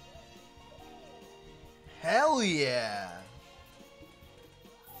 Hell yeah.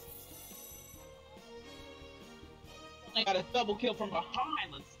 I got a double kill from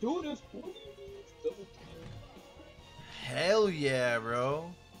behind. Let's do this, please. Double kill. Hell yeah, bro.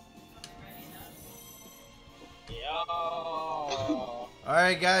 Yo.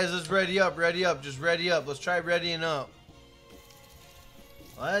 Alright, guys, let's ready up. Ready up. Just ready up. Let's try readying up.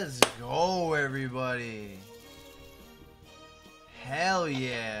 Let's go, everybody. Hell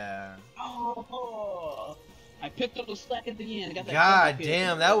yeah. Oh. I picked up the slack at the end. Got that God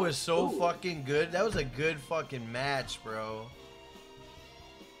damn, that was so fucking good. That was a good fucking match, bro.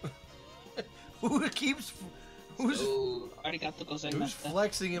 Who's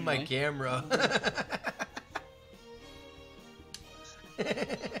flexing in my camera?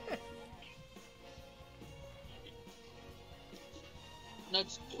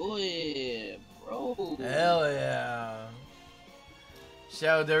 Let's do it, bro. Hell yeah.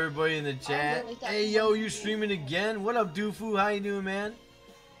 Shout out to everybody in the chat. Hey, yo, you streaming again? What up, Doofu? How you doing, man?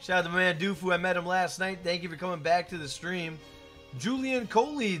 Shout out to my man Doofu. I met him last night. Thank you for coming back to the stream. Julian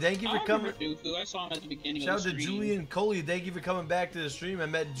Coley, thank you for coming. Doofu. I saw him at the beginning Shout of the out to stream. Julian Coley. Thank you for coming back to the stream. I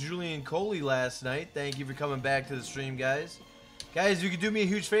met Julian Coley last night. Thank you for coming back to the stream, guys. Guys, if you could do me a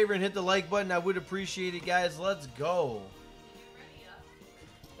huge favor and hit the like button, I would appreciate it, guys. Let's go.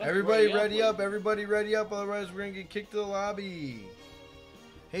 Everybody ready up. Everybody ready up. Otherwise, we're going to get kicked to the lobby.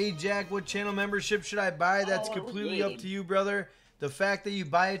 Hey Jack, what channel membership should I buy? That's completely up to you, brother. The fact that you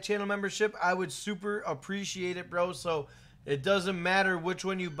buy a channel membership, I would super appreciate it, bro. So it doesn't matter which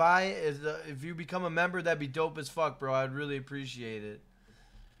one you buy. If you become a member, that'd be dope as fuck, bro. I'd really appreciate it.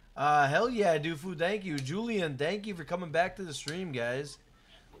 Hell yeah, Doofu. Thank you. Julian, thank you for coming back to the stream, guys.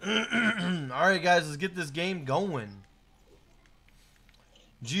 Alright, guys, let's get this game going.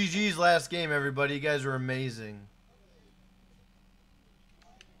 GG's last game, everybody. You guys are amazing.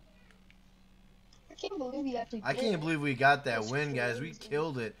 I can't believe we got that win, guys. We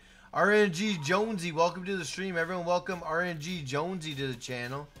killed it. RNG Jonesy, welcome to the stream. Everyone, welcome RNG Jonesy to the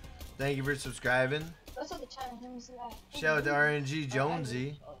channel. Thank you for subscribing. Shout out to RNG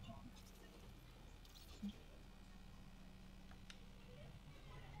Jonesy.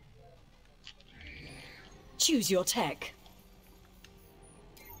 Choose your tech.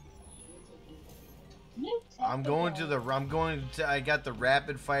 I got the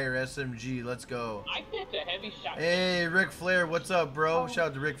rapid fire SMG. Let's go. I picked a heavy shot. Hey, Ric Flair, what's up, bro? Shout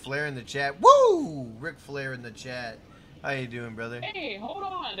out to Ric Flair in the chat. Woo! Ric Flair in the chat. How you doing, brother? Hey, hold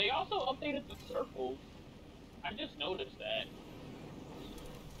on. They also updated the circles. I just noticed that.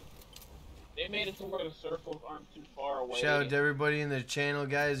 They made it to where the circles aren't too far away. Shout out to everybody in the channel,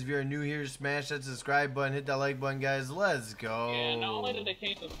 guys. If you're new here, smash that subscribe button, hit that like button, guys. Let's go. Yeah, not only did they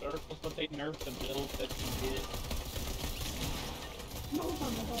change the circles, but they nerfed the builds that you did.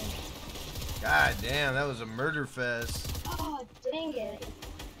 God damn, that was a murder fest. Oh, dang it.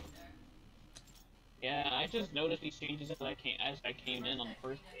 Yeah, I just noticed these changes as I came in on the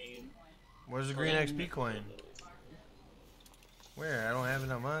first game. Where's the green XP coin? Where? I don't have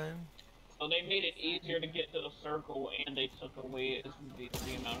it on mine. So they made it easier to get to the circle, and they took away the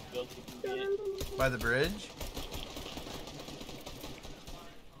amount of builds you can get. By the bridge?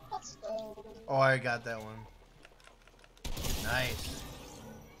 Oh, I got that one. Nice.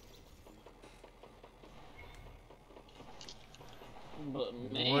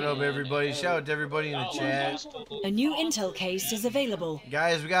 Man, what up, everybody? Shout out to everybody in the chat. A new intel case is available.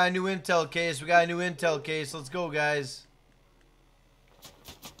 Guys, we got a new intel case. We got a new intel case. Let's go, guys.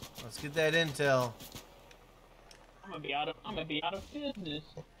 Let's get that intel. I'm gonna be out of business.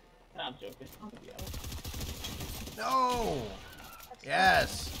 Nah, I'm joking. I'm gonna be out. No.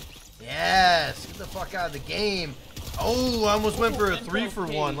 Yes. Yes. Get the fuck out of the game. Oh, I almost went for a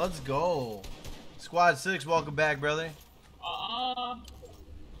 3-for-1. Let's go. Squad 6, welcome back, brother. Oh,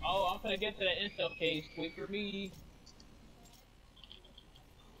 I'm gonna get to the intel case. Wait for me.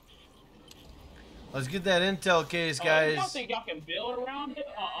 Let's get that intel case, guys. Y'all think y'all can build around it?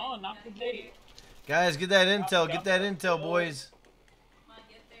 Not today. Guys, get that intel. Get that intel, boys.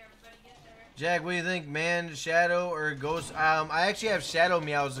 Jack, what do you think, man? Shadow or ghost? I actually have shadow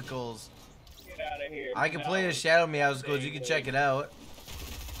meowsicles. Get out of here. I can play as shadow meowsicles. You can check it out.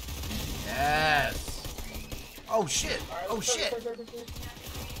 Yes. Oh shit. Oh shit.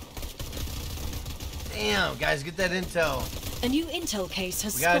 Damn, guys, get that intel. A new intel case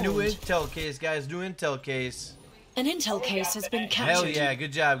has We got a spawned. new intel case, guys. New intel case. An intel case has been captured. Hell yeah,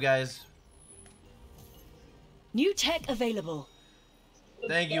 good job, guys. New tech available.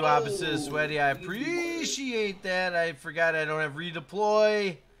 Thank you, Opposite Sweaty. I appreciate that. I forgot I don't have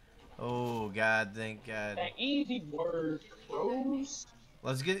redeploy. Oh, God, thank God. That easy word, bros.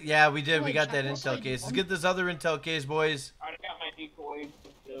 Let's get, yeah, we did. We got that intel case. Let's get this other intel case, boys. I got my decoy.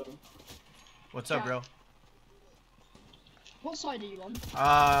 What's up, bro? What side are you on?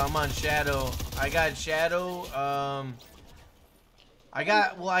 I'm on Shadow. I got Shadow. I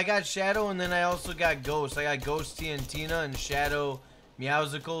got Shadow, and then I also got Ghost. I got Ghost Tiantina and Shadow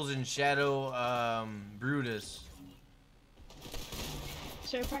Meowsicles and Shadow Brutus.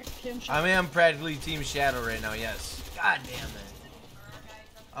 So you're practically on Shadow. I'm practically Team Shadow right now. Yes. God damn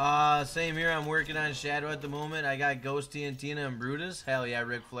it. Same here. I'm working on Shadow at the moment. I got Ghost Tiantina and Brutus. Hell yeah,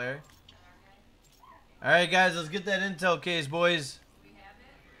 Ric Flair. Alright, guys, let's get that intel case, boys.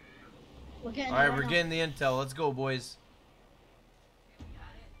 Alright, we're getting the intel. Let's go, boys.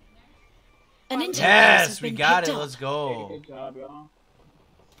 An intel case has Yes, we been got picked it. up. Let's go. Good job, y'all.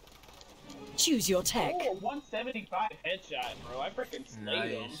 Choose your tech. Oh, 175 headshot, bro. I freaking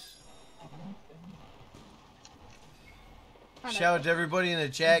slayed him. Nice. Shout out to everybody in the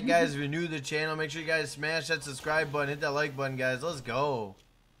chat, guys. If you're new to the channel, make sure you guys smash that subscribe button, hit that like button, guys. Let's go.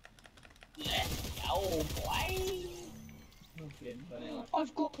 Let's go, boy.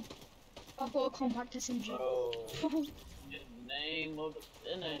 I've got a compact SMG. Bro, the name of the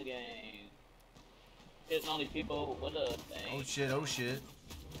Senate game. Hitting only people with a thing. Oh shit, oh shit.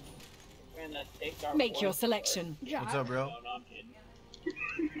 Make your selection. Jack, What's up, bro? No, I'm kidding.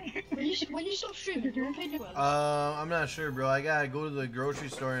 when you stop streaming, do you want to play duels? I'm not sure, bro. I gotta go to the grocery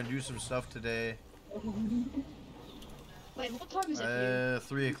store and do some stuff today. Wait, what time is it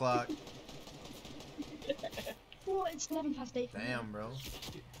for you? 3 o'clock. Oh, it's 11 past 8. Damn, bro.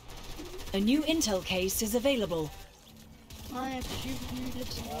 A new intel case is available. I have to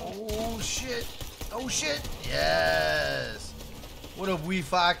listen. Oh shit. Oh shit. Yes. What up, Wee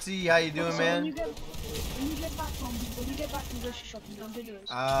Foxy? How you doing, So man? when you get back from grocery shopping, don't do duels.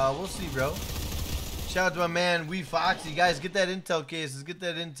 We'll see, bro. Shout out to my man, Wee Foxy. Guys, get that intel case. Let's get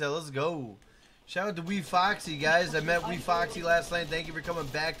that intel. Let's go. Shout out to Wee Foxy, guys. I met Wee Foxy last night. Thank you for coming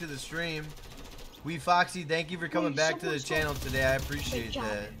back to the stream. Wee Foxy, thank you for coming back to the channel today. I appreciate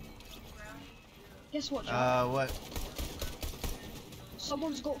that. Guess what, Jack? What?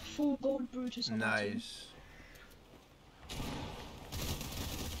 Someone's got full gold Brutus on their team. Nice.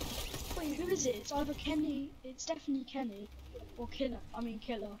 Wait, who is it? It's either Kenny, it's definitely Kenny, or Killer.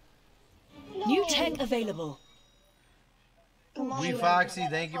 New tech available. Wee Foxy,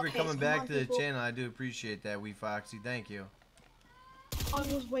 thank you for coming back to the channel. I do appreciate that, Wee Foxy. Thank you. I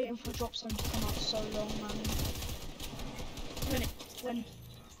was waiting for Drop Zone to come out so long, man. When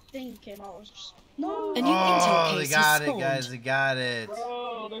thing came out, I was just no. A new intel case they got has it, guys. They got it.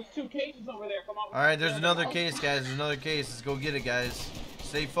 Bro, there's 2 cases over there. Come on. All right, there's another case, guys. There's another case. Let's go get it, guys.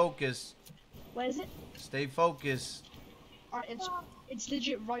 Stay focused. Where is it? Stay focused. Alright, it's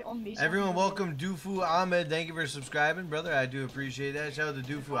legit right on me. So Everyone, welcome Dufu Ahmed. Thank you for subscribing, brother. I do appreciate that. Shout out to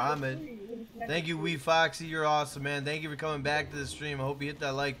Dufu Ahmed. Thank you, Wee Foxy. You're awesome, man. Thank you for coming back to the stream. I hope you hit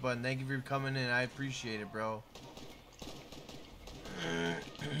that like button. Thank you for coming in. I appreciate it, bro.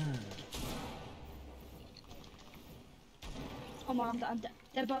 Come on,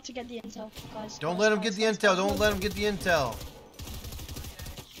 they're about to get the intel, guys. Don't let them get the intel. Don't let them get the intel.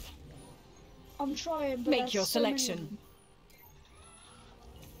 I'm trying, but Make your selection.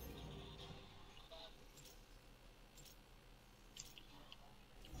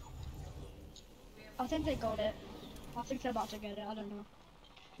 I think they got it. I think they're about to get it. I don't know.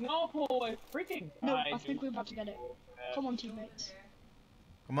 No, boy, freaking. No, I think we're about to get it. Come on, teammates.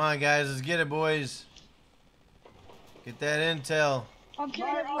 Come on, guys. Let's get it, boys. Get that intel. I'm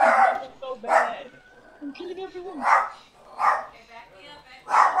killing everyone. So bad. I'm killing everyone.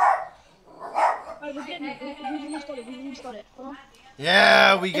 Oh, we're getting it. We've almost got it. We've almost got it. Come on.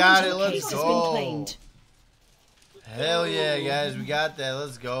 Yeah, we got it. Intel Let's case has go. been claimed. Hell yeah, guys. We got that.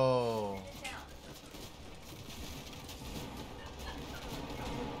 Let's go.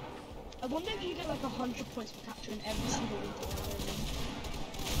 I wonder if you get like 100 points for capturing every single intel.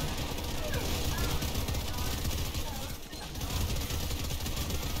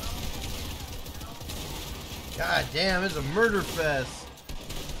 God damn, it's a murder fest.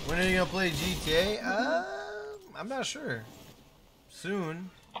 When are you gonna play GTA? I'm not sure. Soon.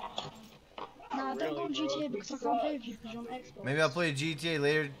 Nah, don't go on GTA because I can't play with you because you're on Xbox. Maybe I'll play GTA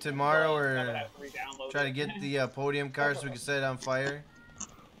later tomorrow or try to get the podium car so we can set it on fire.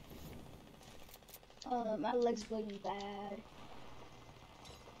 My leg's bleeding bad.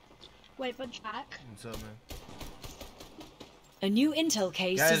 Wait, but Jack. What's up, man? A new intel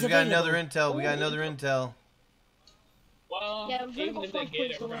case Guys, is we got available. another intel. We got another intel. Well, Yeah, we've even only if got they 5 get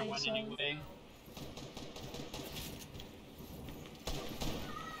points it, we're gonna away, win so... anyway.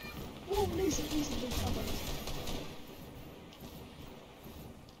 Oh, Lisa.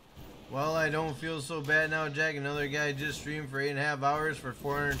 Well, I don't feel so bad now, Jack. Another guy just streamed for 8.5 hours for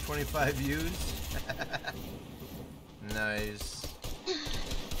 425 views. Nice.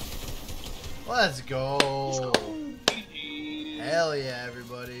 Let's go. Hell yeah,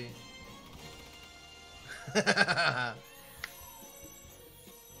 everybody.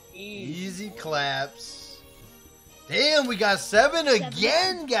 Easy claps. Damn, we got 7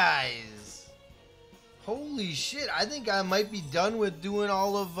 again, guys. Holy shit. I think I might be done with doing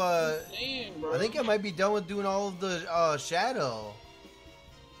all of Damn, bro. I think I might be done with doing all of the shadow.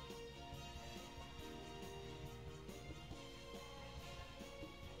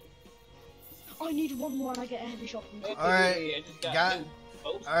 I need one more and I get a heavy shot from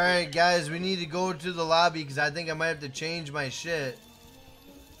Alright, guys, we need to go to the lobby because I think I might have to change my shit.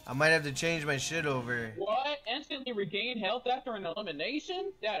 I might have to change my shit over. What? Instantly regain health after an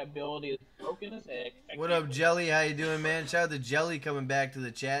elimination? That ability is broken as heck. What up, Jelly? How you doing, man? Shout out to Jelly coming back to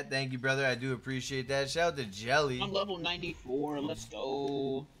the chat. Thank you, brother. I do appreciate that. Shout out to Jelly. I'm level 94. Let's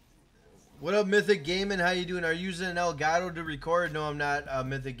go. What up, Mythic Gaming? How you doing? Are you using an Elgato to record? No, I'm not.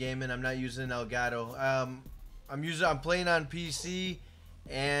 Mythic Gaming. I'm not using an Elgato. I'm playing on PC,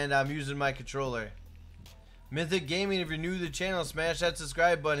 and I'm using my controller. Mythic Gaming, if you're new to the channel, smash that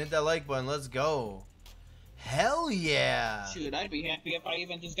subscribe button, hit that like button. Let's go. Hell yeah. Shoot, I'd be happy if I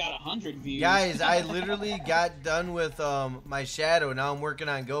even just got 100 views. Guys, I literally got done with my shadow. Now I'm working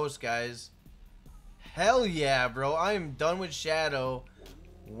on Ghost, guys. Hell yeah, bro. I am done with shadow.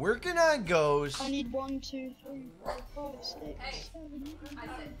 Working on Ghost. I need 1, 2, 3, 4, 5, 6, 7, 8.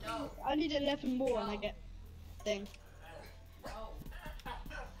 I need 11 more and I get thing.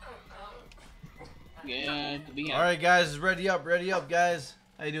 Yeah, alright, guys, ready up, guys.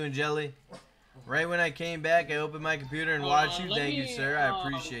 How you doing, Jelly? Right when I came back, I opened my computer and watched you. Thank you, sir. I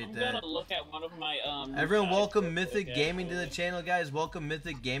appreciate that. I'm gonna look at one of my, everyone, welcome Mythic Gaming to the channel, guys. Welcome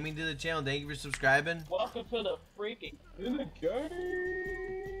Mythic Gaming to the channel. Thank you for subscribing. Welcome to the freaking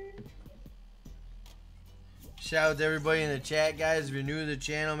game. Shout out to everybody in the chat, guys. If you're new to the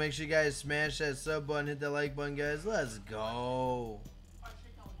channel, make sure you guys smash that sub button, hit that like button, guys. Let's go.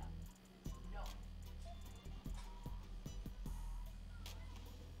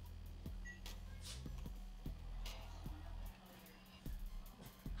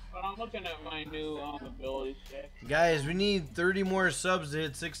 I'm looking at my new abilities check. Guys, we need 30 more subs to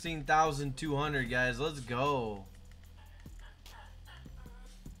hit 16,200, guys. Let's go.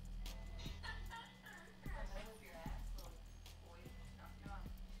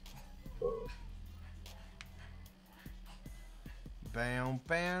 Bam,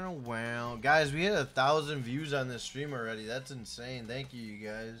 bam, wow. Guys, we hit 1,000 views on this stream already. That's insane. Thank you, you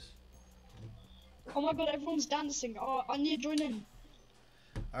guys. Oh my god, everyone's dancing. Oh, I need to join in.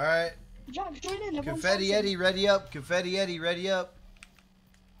 Alright. Jack, join in. Everyone's Confetti dancing. Eddie, ready up. Confetti Eddie, ready up.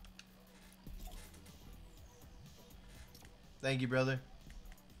 Thank you, brother.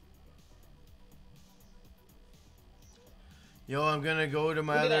 Yo, I'm gonna go to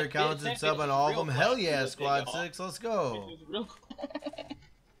my Look at other that, accounts and Fishstick sub is on all of real them. Hell quick. yeah, Look, Squad y'all. 6. Let's go. This is real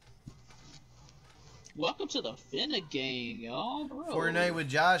Welcome to the Finna gang, y'all, bro. Fortnite with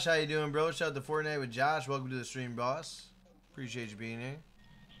Josh, how you doing, bro? Shout out to Fortnite with Josh. Welcome to the stream, boss. Appreciate you being here.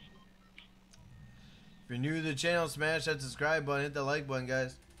 If you're new to the channel, smash that subscribe button, hit the like button,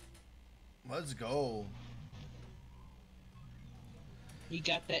 guys. Let's go. He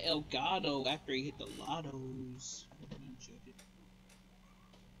got that Elgato after he hit the lottos.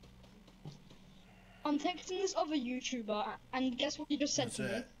 I'm texting this other YouTuber, and guess what he just said What's to me?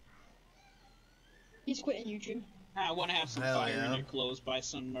 that? He's quitting YouTube. I want to have some Hell fire yeah. in your clothes, buy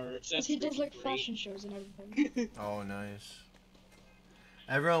some merch. Because That's he does like great. fashion shows and everything. Oh, nice.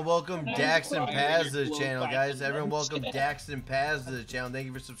 Everyone welcome Nice. Daxton Paz to the Close channel, by guys. some Everyone merch. welcome Daxton Paz to the channel. Thank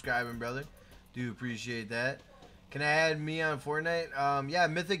you for subscribing, brother. Do appreciate that. Can I add me on Fortnite? Yeah,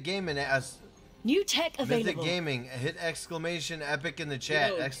 Mythic Gaming. New tech available. Mythic Gaming. Hit exclamation epic in the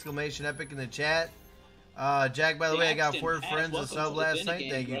chat. Yo. Exclamation epic in the chat. Jack, by the way, I got Daxton 4 Paz, friends a welcome sub to the last Finna night.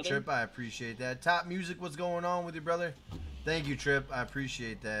 gang, Thank you, brother. Trip. I appreciate that. Top Music, what's going on with you, brother? Thank you, Trip. I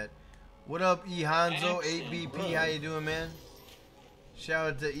appreciate that. What up, E Hanzo 8BP? bro. How you doing, man? Shout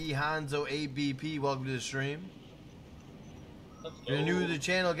out to E Hanzo 8BP. Welcome to the stream. Let's If you're go. new to the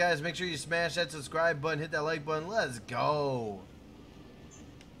channel, guys, make sure you smash that subscribe button, hit that like button. Let's go.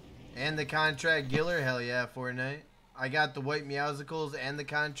 And the contract Giller. Hell yeah, Fortnite. I got the white Meowsicles and the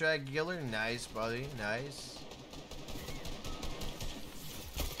contract Giller. Nice, buddy. Nice.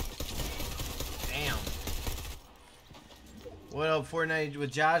 Damn. What up, Fortnite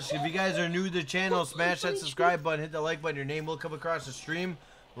with Josh? If you guys are new to the channel, smash that subscribe button, hit the like button. Your name will come across the stream.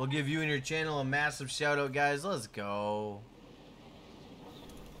 We'll give you and your channel a massive shout out, guys. Let's go.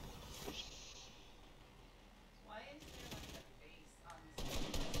 Why is there like a face on the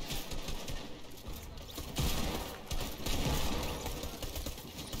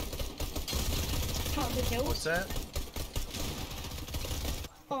Count the kills. What's that?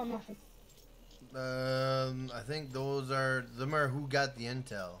 Oh, nothing. I think those are them are who got the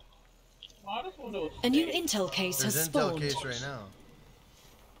intel. I just want to A new intel case There's has intel spawned. case right now.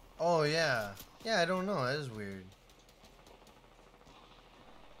 Oh yeah. Yeah, I don't know. That is weird.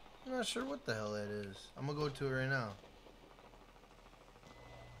 I'm not sure what the hell that is. I'm gonna go to it right now.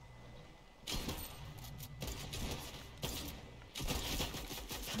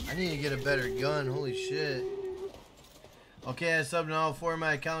 I need to get a better gun. Holy shit. Okay, I subbed on all 4 of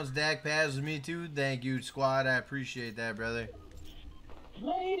my accounts. Dak Paz with me too. Thank you, squad. I appreciate that, brother.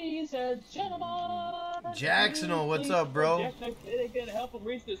 Ladies and gentlemen. Jacksonville, what's up, bro?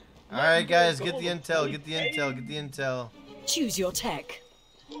 Alright, guys, get the intel. Get the intel. Get the intel. Choose your tech.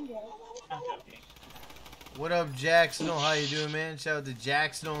 What up, Jacksonville? How you doing, man? Shout out to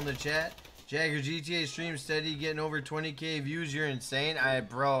Jacksonville in the chat. Jagger GTA stream steady, getting over 20k views. You're insane.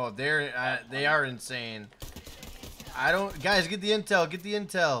 Bro, they are insane. I don't, guys, get the intel. Get the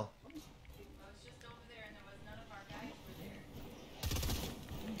intel.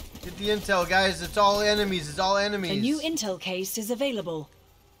 Get the intel, guys. It's all enemies. It's all enemies. A new intel case is available.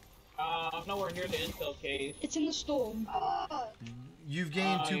 I'm nowhere near the intel case. It's in the store. You've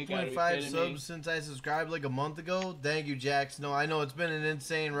gained You gotta be 2.5 kidding me. subs since I subscribed like a month ago. Thank you, Jackson. No, I know it's been an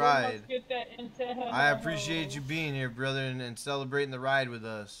insane Let's ride. get that intel. I appreciate you being here, brother, and celebrating the ride with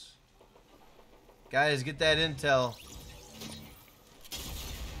us. Guys, get that intel.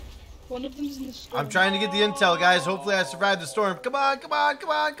 One of them's in the store. I'm trying to get the intel, guys. Hopefully I survive the storm. Come on, come on, come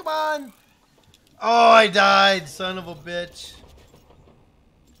on, come on. Oh, I died, son of a bitch.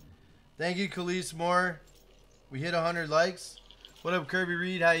 Thank you, Khalees Moore. We hit 100 likes. What up, Kirby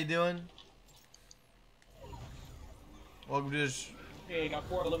Reed? How you doing? Welcome to this. Hey, got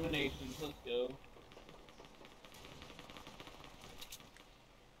 4 eliminations. Let's go.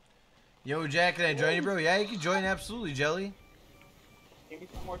 Yo, Jack, can I join you, bro? Yeah, you can join. Absolutely, Jelly. Give me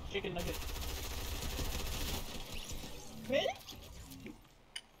some more chicken nuggets. Really?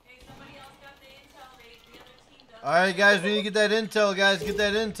 All right, guys, we need to get that intel, guys. Get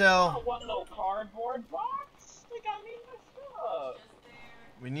that I intel. don't want no cardboard box. They got me messed up.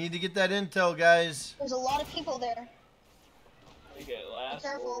 We need to get that intel, guys. There's a lot of people there. They get Be last.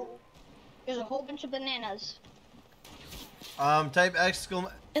 careful. There's a whole bunch of bananas. Type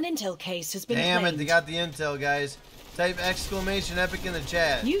exclamation. An intel case has been Damn it, claimed. they got the intel, guys. Type exclamation epic in the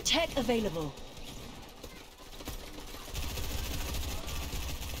chat. New tech available.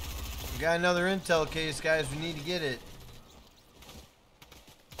 We got another intel case, guys. We need to get it.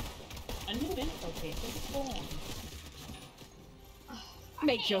 A new intel case is formed.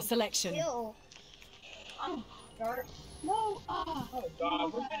 Make your selection. Ew. Dark. No! Ah! Oh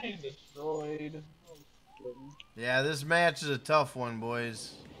god, we're getting destroyed. Yeah, this match is a tough one,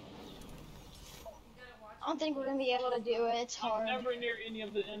 boys. I don't think we're gonna be able to do it. It's hard. I'm never near any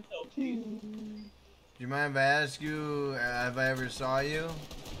of the intel keys. Do you mind if I ask you, have I ever saw you?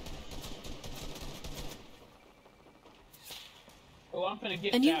 Oh, I'm gonna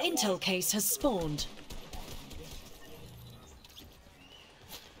get A new that intel one. case has spawned.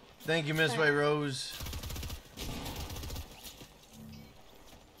 Thank you, Miss White Rose.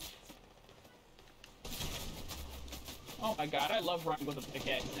 Oh my god, I love running with a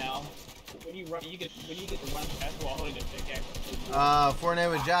pickaxe now. When you run, you get to run fast while holding a pickaxe.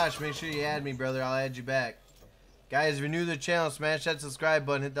 Fortnite with Josh, make sure you add me, brother. I'll add you back. Guys, if you're new to the channel, smash that subscribe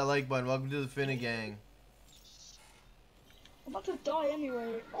button, hit that like button. Welcome to the Finna Gang. I'm about to die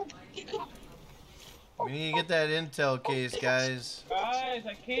anyway. Oh, We need to get that intel case, guys. Guys,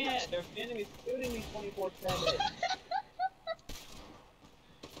 I can't. There's enemies shooting me 24/7.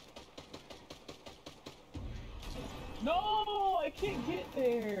 No, I can't get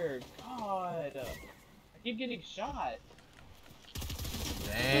there. God, I keep getting shot.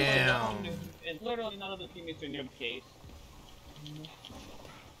 Damn. And literally none of the teammates are near the case.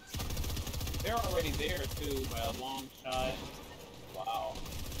 They're already there too by a long shot. Wow.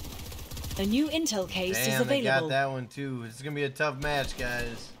 A new intel case is Damn, they got available. that one too. It's gonna be a tough match,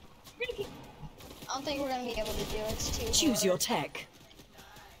 guys. I don't think we're gonna be able to do it. It's too Choose hard. your tech.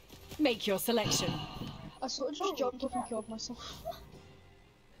 Make your selection. I sort of just jumped off and killed myself.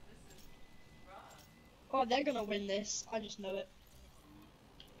 Oh, they're gonna win this. I just know it.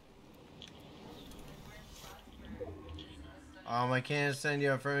 I can't send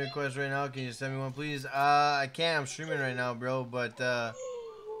you a friend request right now. Can you send me one, please? I can't. I'm streaming right now, bro. But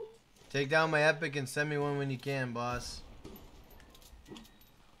take down my epic and send me one when you can, boss.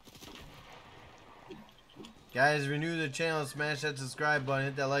 Guys, renew the channel, smash that subscribe button,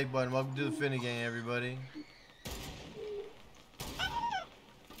 hit that like button. Welcome to the Finna Gang, everybody.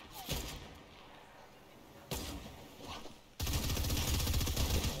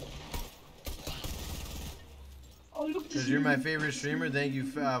 Oh, look at Because this. you're my favorite streamer. Thank you,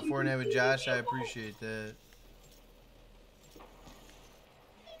 Fortnite with Josh. I appreciate that.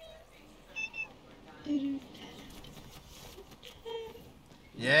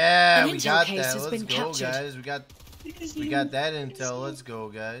 Yeah, An we intel got case that. has Let's been go, captured. guys. We got that intel. Let's go,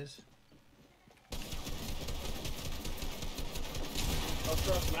 guys. Oh,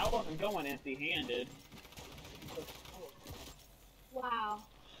 trust me, I wasn't going empty-handed. Wow.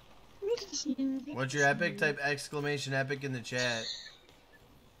 Look at this noob. What's your epic? Type exclamation epic in the chat.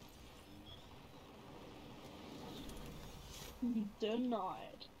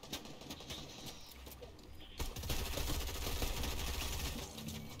 Denied.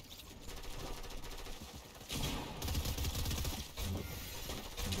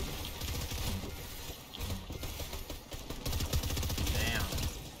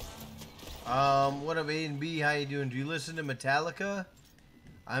 Damn. What up, A and B? How you doing? Do you listen to Metallica?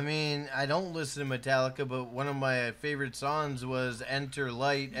 I mean, I don't listen to Metallica, but one of my favorite songs was Enter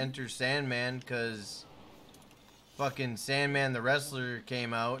Light, Enter Sandman, because fucking Sandman the Wrestler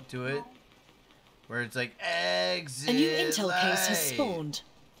came out to it, where it's like, exit A new intel light, case has spawned.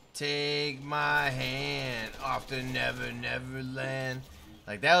 take my hand off to Never Never Land.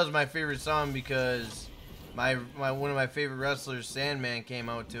 Like, that was my favorite song because one of my favorite wrestlers, Sandman, came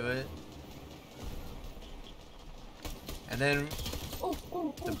out to it. And then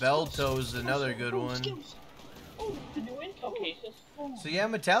the Bell Toes, another good one. Oh, the new intel cases. So yeah,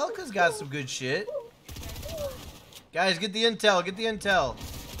 Metallica's got some good shit. Guys, get the intel, get the intel.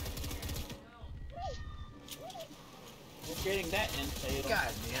 We're getting that intel.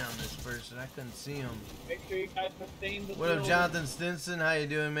 God damn, this person, I couldn't see him. Make sure you guys sustain the What up, build. Jonathan Stinson? How you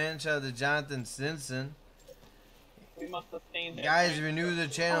doing, man? Shout out to Jonathan Stinson. We must sustain that. Guys, if you're new to the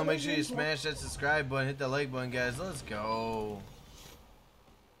channel, make sure you smash that subscribe button, hit that like button, guys. Let's go.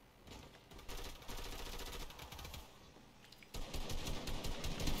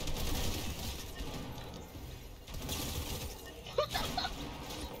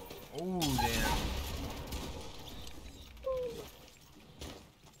 Oh, damn.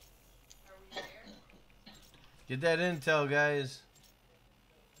 Get that intel, guys.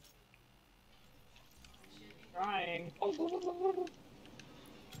 Trying.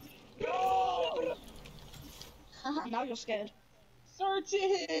 Now you're scared. Search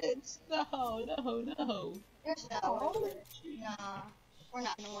it! No, no, no. There's no. Nah, we're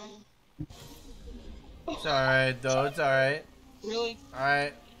not gonna win. It's alright, though. It's alright. Really?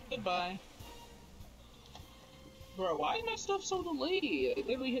 Alright. Goodbye. Bro, why is my stuff so delayed? I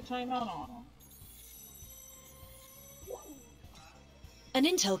literally hit timeout on him. An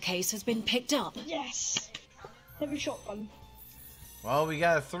intel case has been picked up. Yes! Heavy shotgun. Well, we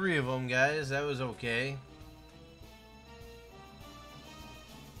got 3 of them, guys. That was okay.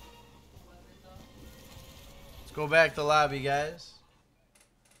 Let's go back to lobby, guys.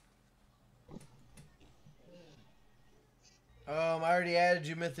 I already added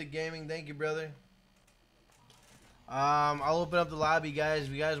you, Mythic Gaming. Thank you, brother. I'll open up the lobby, guys. If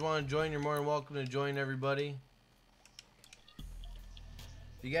you guys want to join, you're more than welcome to join, everybody.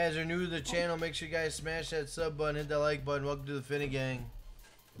 If you guys are new to the channel, make sure you guys smash that sub button, hit that like button. Welcome to the Finna Gang.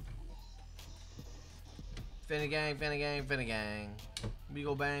 Finna Gang, Finna Gang, Finna Gang. We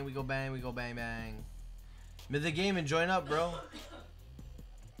go bang, we go bang, we go bang, bang. Mythic Gaming, join up, bro.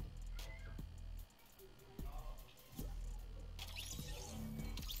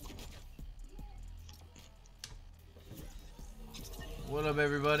 What up,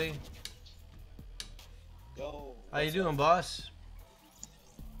 everybody? Yo. How you doing, boss?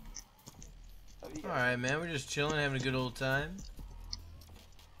 Alright, man. We're just chilling, having a good old time.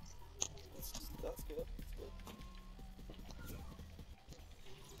 That's good.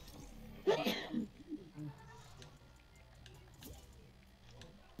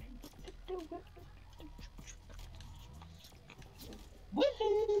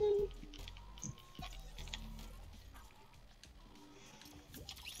 Woohoo!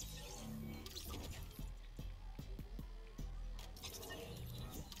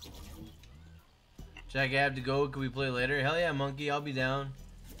 Jack, I have to go. Can we play later? Hell yeah, monkey. I'll be down.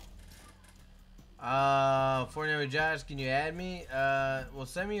 Fortnite with Josh, can you add me? Well,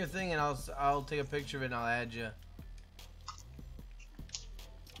 send me your thing and I'll take a picture of it and I'll add you.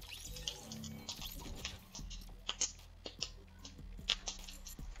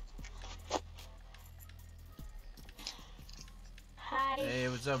 Hi. Hey,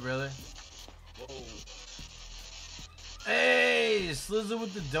 what's up, brother? Whoa. Hey, Slizzle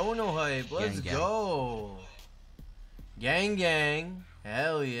with the dono hype. Let's Gang, gang. go. Gang, gang.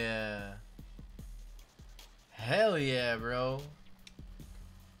 Hell yeah. Hell yeah, bro.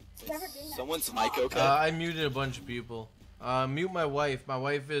 Someone's mic okay? I muted a bunch of people. Mute my wife. My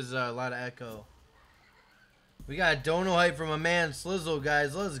wife is a lot of echo. We got dono hype from a man, Slizzle,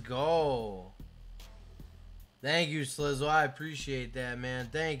 guys. Let's go. Thank you, Slizzle. I appreciate that, man.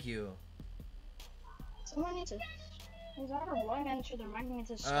 Thank you. Someone needs to. Is that a one enter the mic needs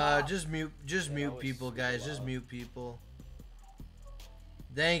to stop? Just mute people, guys. Just mute people.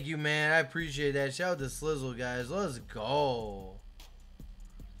 Thank you, man. I appreciate that. Shout out to Slizzle, guys. Let's go.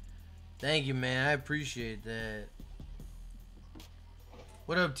 Thank you, man. I appreciate that.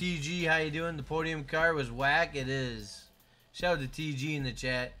 What up, TG? How you doing? The podium card was whack. It is. Shout out to TG in the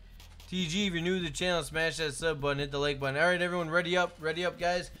chat. TG, if you're new to the channel, smash that sub button, hit the like button. All right, everyone, ready up,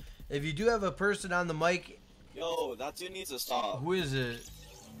 guys. If you do have a person on the mic, Yo, that dude needs to stop. who is it?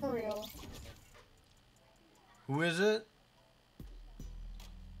 For real. Who is it?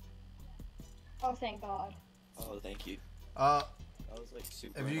 Oh, thank God. Oh, thank you. Uh, That was like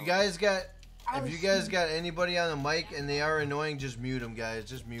super. if you annoying. guys got, anybody on the mic and they are annoying, just mute them, guys.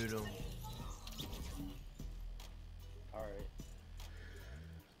 Just mute them. Alright.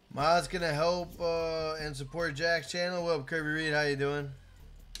 Ma's gonna help and support Jack's channel. What up, Kirby Reed? How you doing?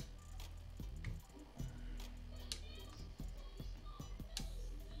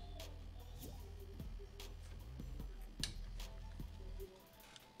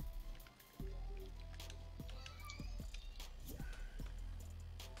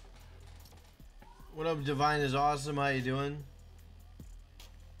 What up, Divine is awesome. How you doing?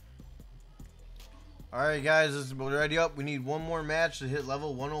 All right, guys, let's ready up. We need one more match to hit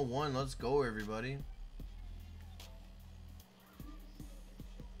level 101. Let's go, everybody.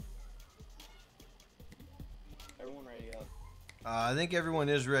 Everyone ready up. I think everyone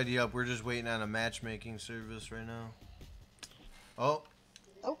is ready up. We're just waiting on a matchmaking service right now. Oh.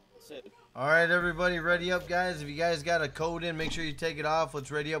 Sit. All right, everybody, ready up, guys. If you guys got a code in, make sure you take it off. Let's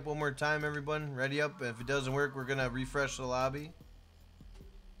ready up one more time, everyone. Ready up. If it doesn't work, we're gonna refresh the lobby.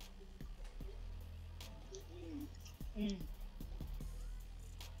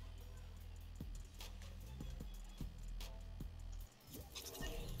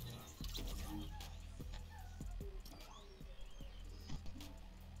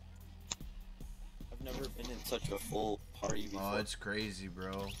 I've never been in such a full party before. Oh, it's crazy,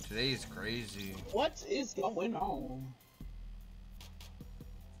 bro. Today's crazy. What is going on?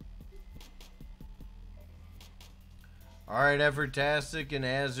 All right, Effortastic and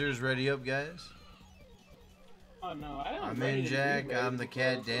Azur's ready up, guys. Oh no, I'm in, Jack. I'm the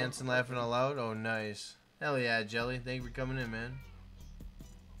cat dancing, laughing out loud. Oh, nice. Hell yeah, Jelly. Thank you for coming in, man.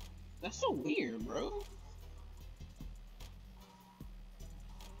 That's so weird, bro.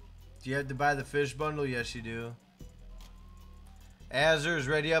 Do you have to buy the fish bundle? Yes, you do. Azur's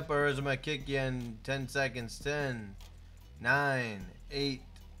ready up, or is I'm gonna kick you in 10 seconds. 10, 9, 8,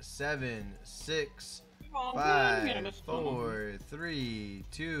 7, 6, 5, 4, 3,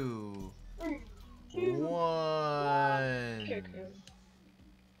 2, 1.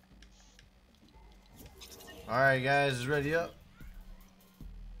 Alright, guys, is ready up?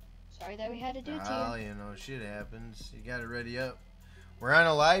 Sorry that we had to do it to Oh, you. you know, shit happens. You gotta ready up. We're on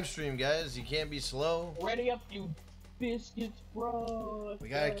a live stream, guys. You can't be slow. Ready up, you biscuits, bro. We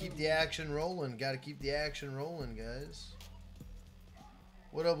gotta keep the action rolling. Gotta keep the action rolling, guys.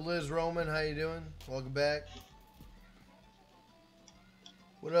 What up, Liz Roman? How you doing? Welcome back.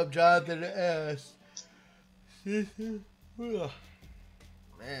 What up, Jonathan S? Man,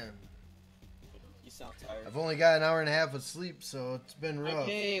 You sound tired. I've only got an hour and a half of sleep, so it's been rough.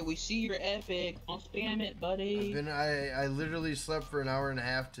 Okay, we see your epic. Don't spam it, buddy. I literally slept for an hour and a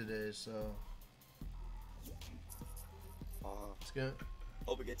half today, so it's good.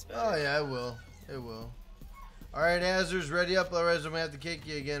 Hope it gets better. Oh yeah, it will. It will. All right, Azur's ready up. Otherwise, I'm gonna have to kick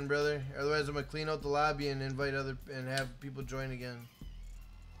you again, brother. Otherwise, I'm gonna clean out the lobby and invite other and have people join again.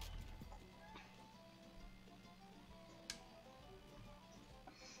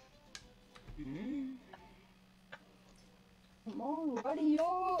 Come on, ready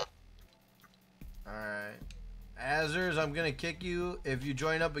up. Alright. Azers, I'm gonna kick you. If you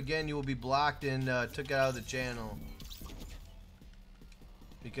join up again, you will be blocked and took out of the channel.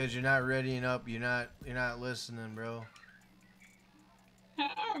 Because you're not readying up, you're not listening, bro.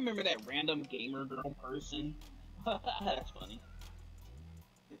 I remember that random gamer girl person. That's funny.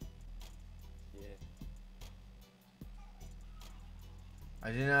 I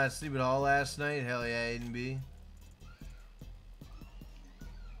did not sleep at all last night. Hell yeah, Aiden B.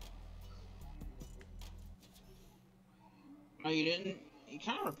 No, you didn't. You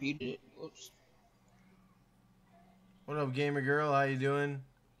kind of repeated it. Whoops. What up, Gamer Girl? How you doing?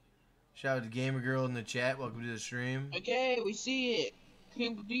 Shout out to Gamer Girl in the chat. Welcome to the stream. Okay, we see it.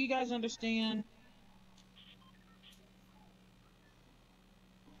 Do you guys understand?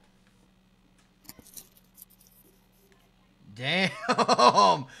 Damn,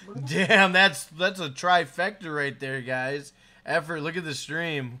 damn, that's a trifecta right there, guys. Effort. Look at the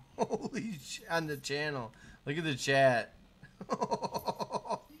stream. Holy shit, on the channel. Look at the chat.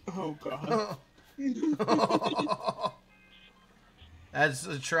 Oh god. That's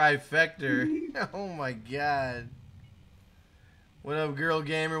a trifecta. Oh my god. What up, girl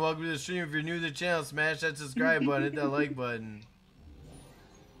gamer? Welcome to the stream. If you're new to the channel, smash that subscribe button, hit that like button.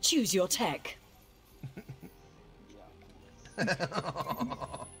 Choose your tech.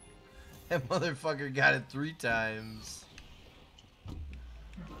 That motherfucker got it 3 times.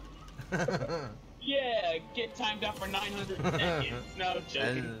 Yeah, get timed out for 900 seconds. No, I'm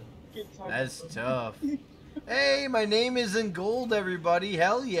joking. That's tough. Hey, my name is in gold, everybody.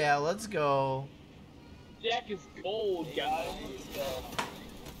 Hell yeah, let's go. Jack is gold, guys.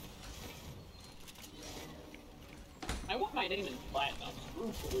 I want my name in platinum.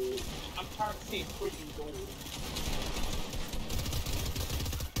 Screw gold. I'm tired of seeing freaking gold.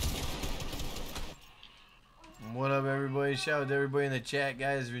 What up, everybody? Shout out to everybody in the chat,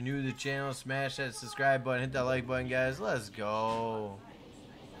 guys. If you're new to the channel, smash that subscribe button, hit that like button, guys. Let's go.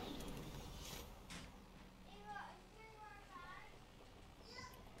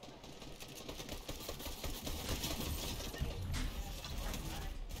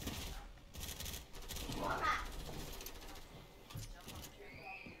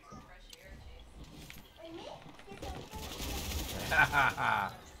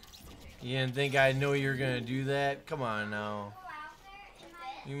 You didn't think I know you were gonna do that? Come on now.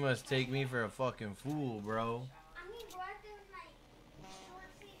 You must take me for a fucking fool, bro.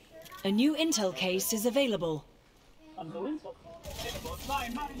 A new intel case is available.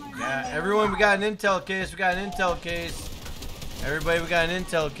 Yeah, everyone, we got an intel case. We got an intel case. Everybody, we got an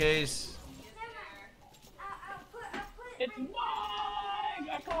intel case. It's mine!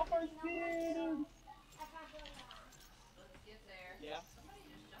 I call first dibs! Yeah.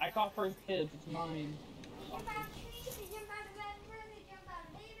 I call first dibs, it's mine.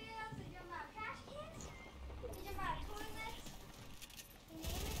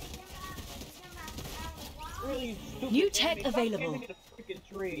 Really stupid New tech baby. available. Stop giving me the freaking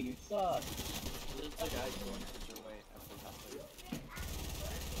tree, you suck.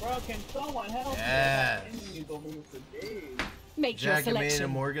 Bro, can someone help Yes. me? Make your Jack and selection.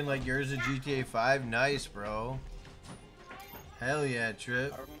 Morgan like yours at GTA 5. Nice, bro. Hell yeah,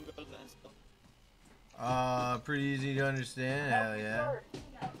 Trip. Pretty easy to understand. Hell yeah.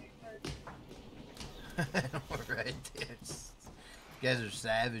 Right there. You guys are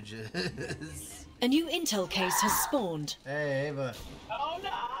savages. A new intel case has spawned. Hey, Ava. Oh no!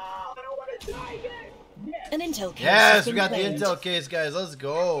 I don't want to die again! Yes! An intel case has Yes, been we got claimed. the intel case, guys. Let's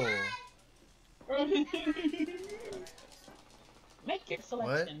go. Make your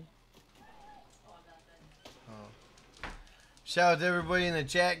selection. Shout out to everybody in the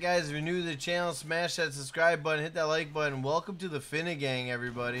chat, guys. If you're new to the channel, smash that subscribe button, hit that like button. Welcome to the Finna Gang,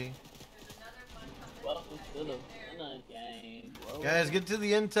 everybody. Welcome to the Finna Gang. Whoa. Guys, get to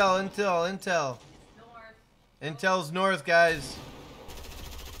the intel. Intel's north, guys.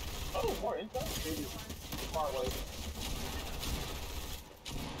 Oh, more intel? Far away.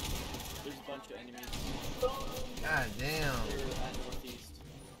 There's a bunch of enemies. God damn. They're at northeast.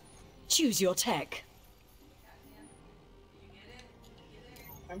 Choose your tech.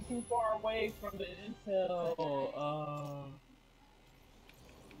 I'm too far away from the intel.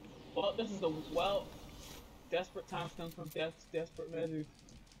 Well, this is the desperate times come from desperate measures.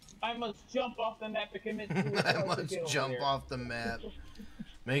 I must jump off the map to commit suicide. I must jump off the map.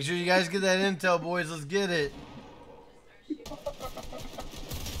 Make sure you guys get that intel, boys. Let's get it.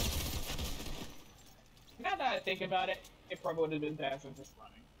 Now that I think about it, it probably would have been faster just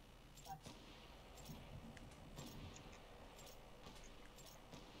running.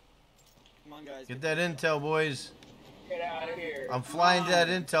 Come on, guys. Get that intel, boys. Get out of here. I'm flying to that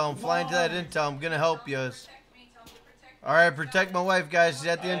intel. I'm flying to that intel. I'm gonna help you. Alright, protect my wife, guys. She's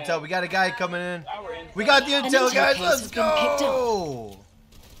at the intel. We got a guy coming in. We got the intel, guys. Let's go.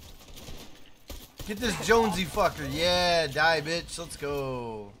 Get this Jonesy fucker. Yeah, die, bitch. Let's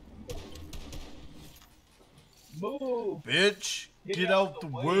go. Move. Bitch, get out the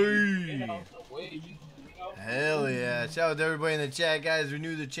way. Hell yeah. Shout out to everybody in the chat, guys. If you're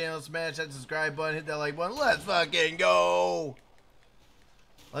new to the channel, smash that subscribe button, hit that like button. Let's fucking go.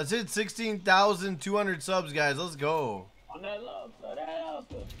 Let's hit 16,200 subs, guys. Let's go. On that love,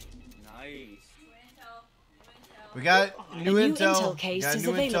 Nice. We got new intel. Intel case Got is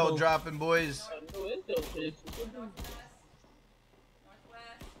new available. intel dropping, boys.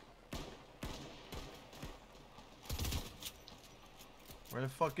 Where the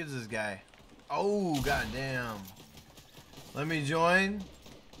fuck is this guy? Oh, goddamn. Let me join.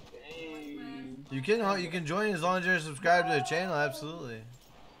 You can join as long as you're subscribed to the channel, absolutely.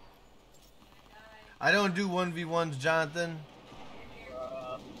 I don't do 1v1s, Jonathan.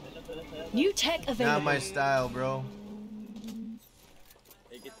 New tech available. Not my style, bro.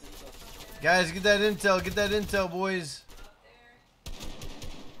 Guys, get that intel, boys.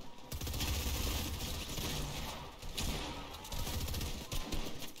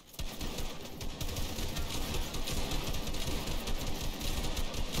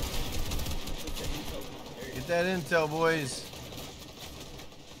 Get that intel, boys.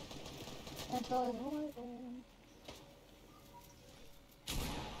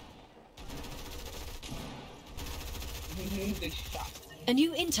 A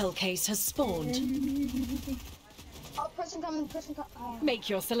new intel case has spawned. Oh, person coming, person coming. Oh. Make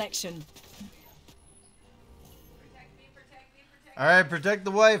your selection. Alright, protect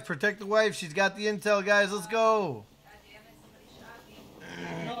the wife. Protect the wife. She's got the intel, guys. Let's go.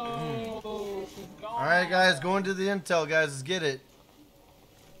 Alright, guys. Going to the intel, guys. Let's get it.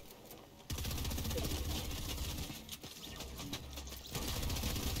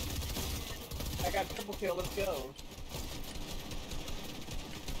 I got triple kill, let's go.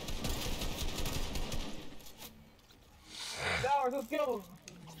 Towers, let's go!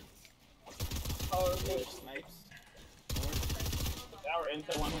 Oh, there's snipes. Tower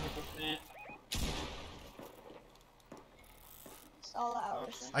intel 100%. It's all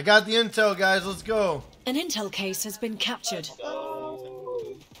ours. I got the intel, guys. Let's go. An intel case has been captured. I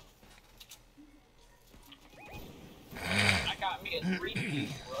got me a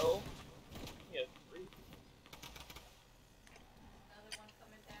 3-piece, bro.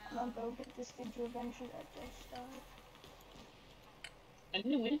 I'll go get this kid's revenge that just died. A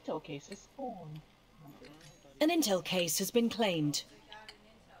new intel case is spawned. An intel case has been claimed.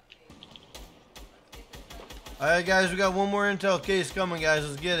 Alright, guys. We got one more intel case coming, guys.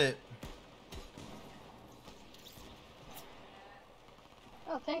 Let's get it.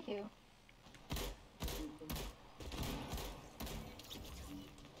 Oh, thank you.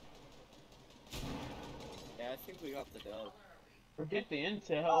 Yeah, I think we got the dub. Forget the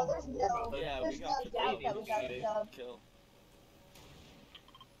intel. Oh, there's no. Yeah, There's we got the no doubt dub. that we got the dub. Kill.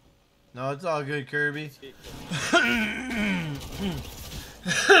 No, it's all good, Kirby.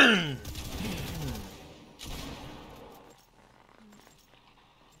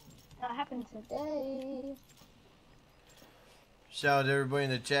 That happened today. Shout out to everybody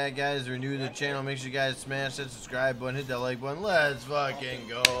in the chat, guys. If you're new to the channel, make sure you guys smash that subscribe button, hit that like button. Let's fucking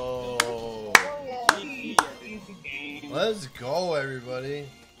go. Let's go, everybody.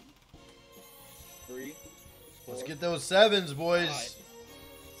 3, 4, Let's get those sevens, boys. 5,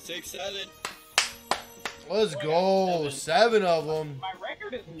 6, 7. Let's go. 7 of them. My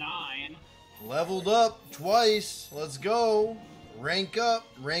record is 9. Leveled up twice. Let's go. Rank up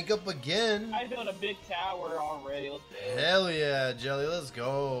again. I built a big tower already. Let's go. Hell yeah, Jelly. Let's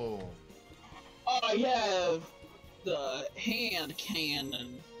go. I have the hand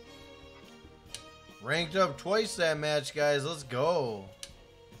cannon. Ranked up twice that match, guys. Let's go.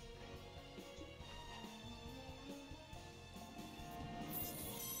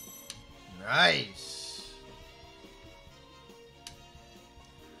 Nice.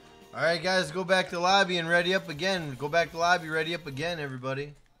 Alright, guys, go back to lobby and ready up again. Go back to lobby, ready up again,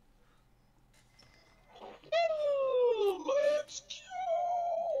 everybody.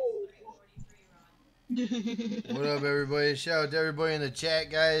 What up, everybody? Shout out to everybody in the chat,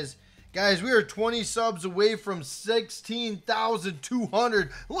 guys. Guys, we are 20 subs away from 16,200.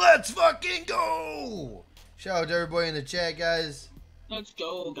 Let's fucking go! Shout out to everybody in the chat, guys. Let's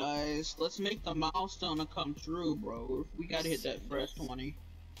go, guys. Let's make the milestone come true, bro. We gotta hit that fresh 20.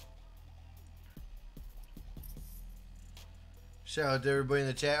 Shout out to everybody in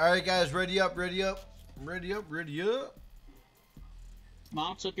the chat. Alright, guys, ready up.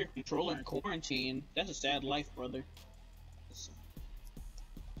 Mom took your controller in quarantine. That's a sad life, brother.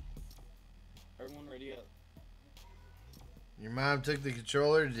 Everyone ready up. Your mom took the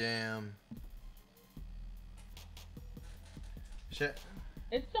controller? Damn.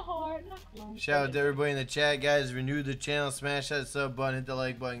 It's the hard. Shout out to everybody in the chat, guys. If you're new to the channel, smash that sub button, hit the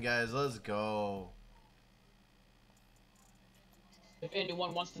like button, guys. Let's go. If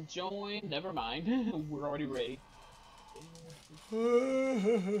anyone wants to join, never mind. We're already ready.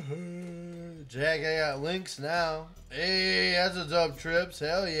 Jack, I got links now. Hey, that's what's up, Trips.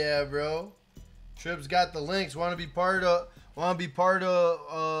 Hell yeah, bro. Trips got the links. Want to be part of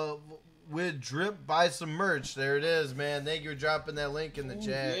with Drip? Buy some merch. There it is, man. Thank you for dropping that link in the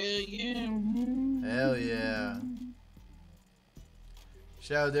chat. Yeah. Hell yeah.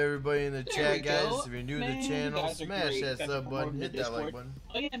 Shout out to everybody in the chat, guys. Go. If you're new to the channel, smash that sub button, hit that like button.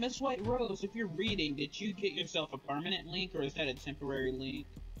 Oh yeah, Miss White Rose, if you're reading, did you get yourself a permanent link or is that a temporary link?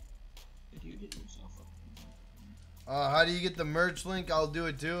 Did you get yourself a... How do you get the merch link? I'll do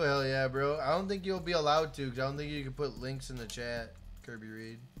it too. Hell yeah, bro. I don't think you'll be allowed to, because I don't think you can put links in the chat. Kirby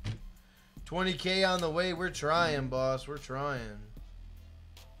Reed. 20K on the way. We're trying, boss. We're trying.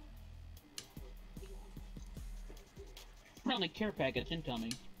 Friendly care package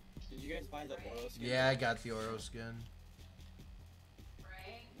incoming. Did you guys buy the Oro skin? Yeah, I got the Oro skin.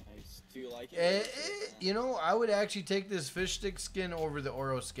 Nice. Do you like it? You know, I would actually take this Fishstick skin over the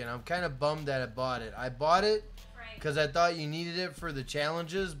Oro skin. I'm kind of bummed that I bought it. I bought it because I thought you needed it for the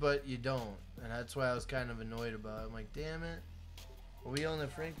challenges, but you don't. And that's why I was kind of annoyed about it. I'm like, damn it. What are we on the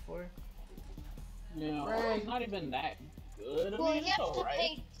Frank for? No, it's not even that good. Well, you have to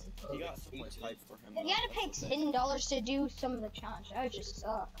pay. You got so much hype for him. You gotta pay $10 to do some of the challenge. That would just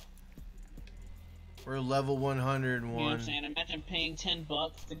suck. We're level 101. You know what I'm saying? Imagine paying $10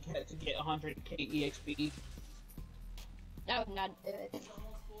 to get 100k EXP. That would not do it.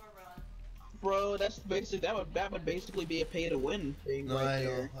 Bro, that's basically that would basically be a pay to win thing No, right I know.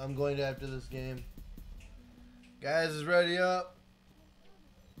 there. I'm going to after this game. Guys, is ready up?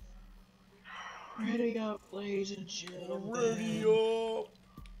 Ready up, ladies and gentlemen. Ready up.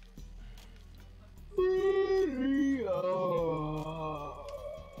 Ready up.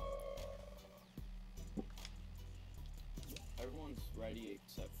 Everyone's ready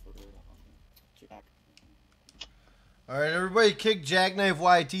except for Jack. Alright, everybody kick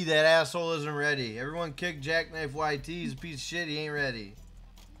Jackknife-yt. That asshole isn't ready. Everyone kick Jackknife-yt. He's a piece of shit. He ain't ready.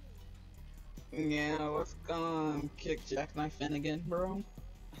 Yeah, let's kick Jackknife-yt again, bro.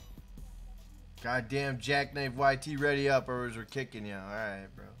 Goddamn Jackknife-yt, ready up, or we're kicking you. Alright,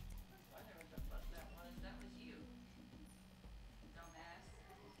 bro.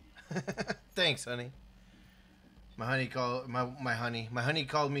 Thanks, honey. My honey called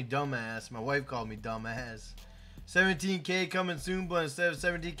me dumbass. My wife called me dumbass. 17K coming soon, but instead of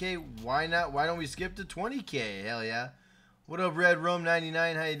 17K, why not? Why don't we skip to 20K? Hell yeah. What up, Red Room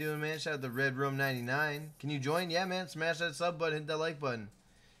 99? How you doing, man? Shout out to Red Room 99. Can you join? Yeah, man. Smash that sub button, hit that like button.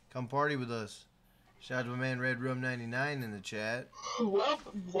 Come party with us. Shout out to my man Red Room 99 in the chat. Well,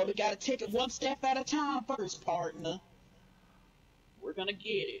 we gotta take it one step at a time first, partner. We're gonna get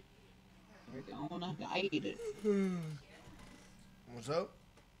it. We're gonna get it. What's up?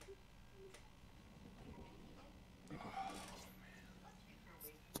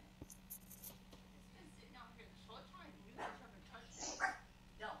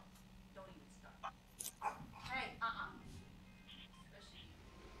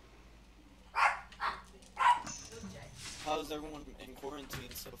 how's everyone in quarantine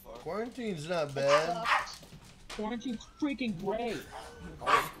so far? Quarantine's not bad. Quarantine's freaking great.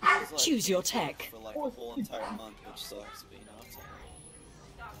 Like Choose your tech. for like a whole entire month, which sucks, but you know, it's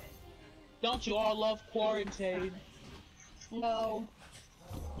alright. Don't you all love quarantine? No.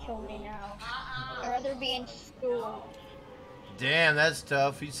 Kill me now. I'd rather be in school. Damn, that's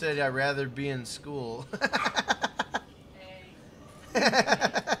tough. He said I'd rather be in school.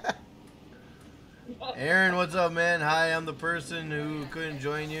 Aaron, what's up, man? Hi, I'm the person who couldn't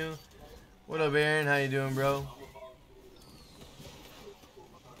join you. What up, Aaron? How you doing, bro?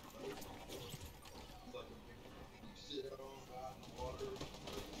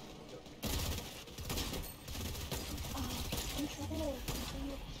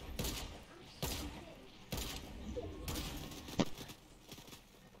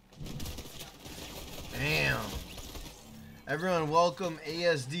 Damn. Everyone welcome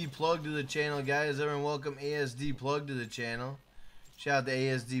ASD Plug to the channel, guys. Everyone welcome ASD Plug to the channel. Shout out to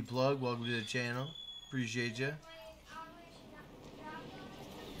ASD Plug. Welcome to the channel. Appreciate you.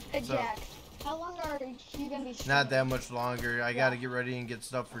 Hey, Jack. How long are you going to be streaming? Not that much longer. I got to get ready and get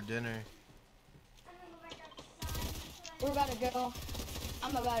stuff for dinner. We're about to go.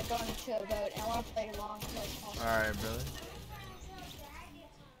 I'm about to go into a boat and I want to play along as possible. Alright, brother.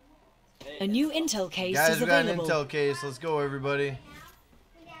 A new intel case Guys, is we got an available. intel case. Let's go, everybody.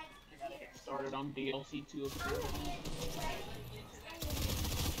 Started on DLC 2.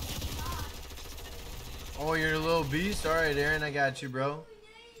 Oh, you're a little beast? Alright, Aaron, I got you, bro.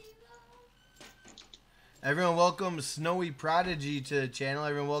 Everyone welcome Snowy Prodigy to the channel.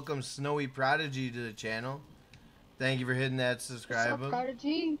 Everyone welcome Snowy Prodigy to the channel. Thank you for hitting that subscribe button.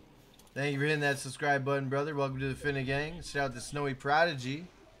 Prodigy? Thank you for hitting that subscribe button, brother. Welcome to the Finna Gang. Shout out to Snowy Prodigy.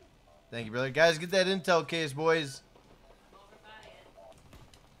 Thank you, brother. Guys, get that intel case, boys.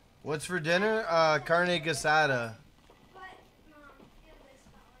 What's for dinner? Carne asada.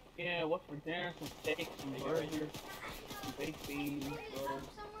 Yeah, what's for dinner? Some steak, some burgers, some baked beans,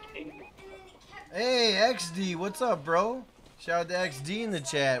 Hey, XD, what's up, bro? Shout out to XD in the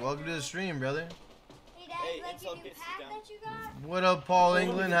chat. Welcome to the stream, brother. Hey, intel case is down. What up, Paul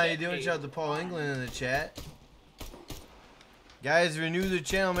England? How you doing? Shout out to Paul England in the chat. Guys, if you're new to the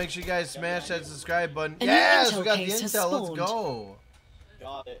channel, make sure you guys smash that subscribe button. Yes, we got the intel. Let's go.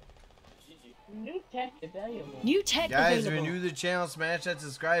 Got it. New tech available. New tech Guys, if available. you're new to the channel, smash that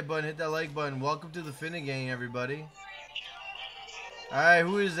subscribe button, hit that like button. Welcome to the Finna Gang, everybody. Alright,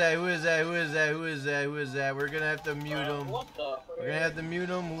 who is that? Who is that? Who is that? Who is that? Who is that? We're gonna have to mute him. We're gonna have to mute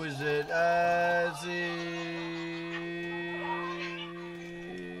him. Who is it? Let's see.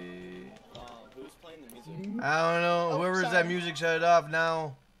 Who's playing the music? I don't know. Whoever's that music, shut it off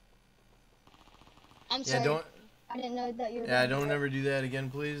now. I'm sorry. I didn't know that you were Yeah, don't ever do that again,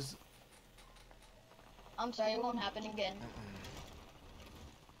 please. I'm sorry, it won't happen again.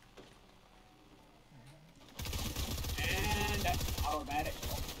 And that's automatic.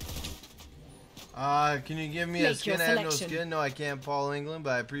 Can you give me a Make skin? your I have no selection. skin. No, I can't, Paul England,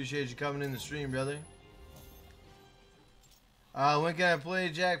 but I appreciate you coming in the stream, brother. When can I play,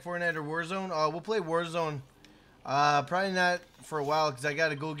 Jack? Fortnite or Warzone? We'll play Warzone. Probably not for a while because I got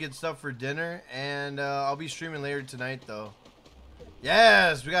to go get stuff for dinner, and I'll be streaming later tonight, though.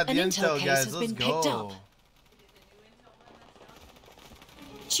 Yes, we got the An intel, case guys. has Let's been picked go. up.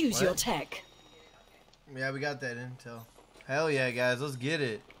 Choose What? your tech. Yeah, we got that intel. Hell yeah, guys. Let's get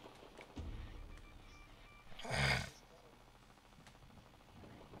it.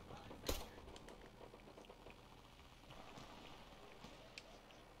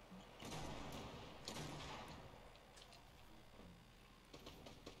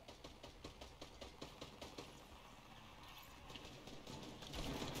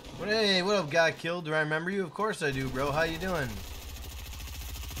 Hey, what up, Got Killed? Do I remember you? Of course I do, bro. How you doing?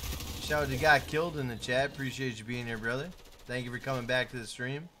 Shout out to Got Killed in the chat. Appreciate you being here, brother. Thank you for coming back to the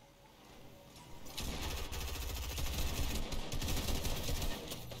stream.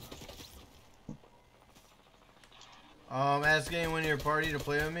 Ask anyone in your party to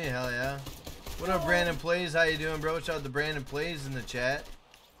play with me. Hell yeah. What up, Brandon Plays? How you doing, bro? Shout out to Brandon Plays in the chat.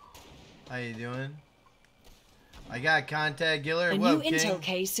 How you doing? I got contact Giller. A What new up, King? intel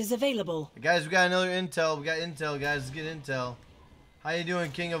case is available. Guys, we got another intel. We got intel, guys. Let's get intel. How you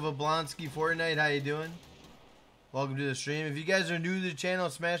doing, King of Oblonsky Fortnite? How you doing? Welcome to the stream. If you guys are new to the channel,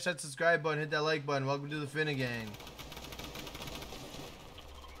 smash that subscribe button, hit that like button. Welcome to the Finna Gang.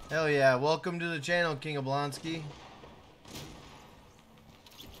 Hell yeah. Welcome to the channel, King of Oblonsky.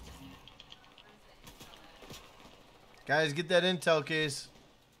 Guys, get that intel case.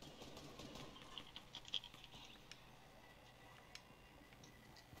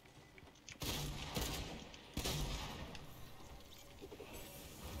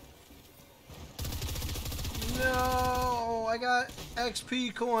 got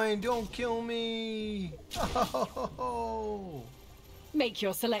XP coin. Don't kill me. Oh. Make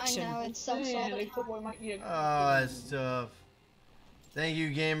your selection. I know, it sucks all the time. Oh, that's tough. Thank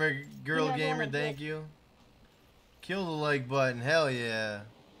you, gamer. Girl Yeah, gamer, no, thank you. Kill the like button. Hell yeah.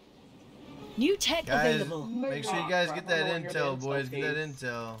 New tech Guys, available. make sure you guys get that intel, boys. Get that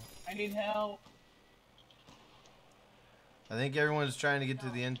intel. I need help. I think everyone's trying to get to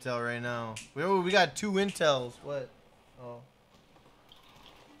the intel right now. We got 2 intels. What? Oh.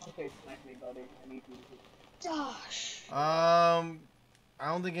 Okay, smack me, buddy. I need you. Gosh. I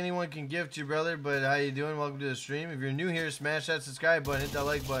don't think anyone can gift you, brother, but how you doing? Welcome to the stream. If you're new here, smash that subscribe button, hit that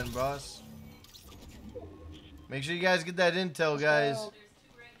like button, boss. Make sure you guys get that intel, guys.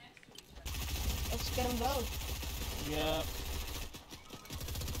 Let's get them both. Yeah.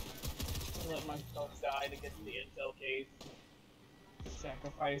 I'll let myself die to get to the intel case.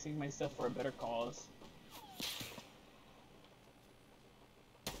 Sacrificing myself for a better cause.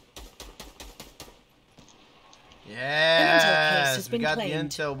 Yeah, we got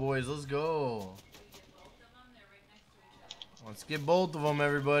claimed. the intel, boys. Let's go. Let's get both of them,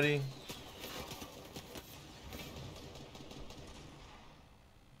 everybody.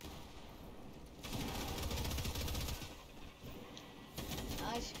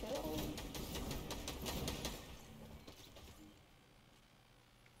 Nice kill.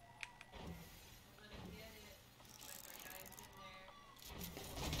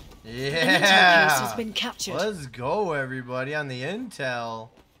 An intel case Yeah. has been captured. Let's go, everybody, on the intel.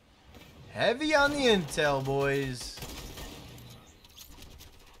 Heavy on the intel, boys.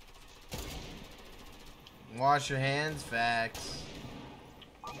 Wash your hands, facts.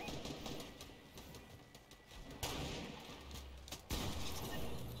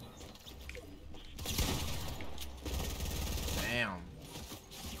 Damn.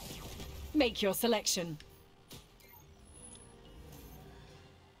 Make your selection.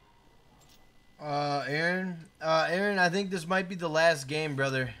 Aaron, I think this might be the last game,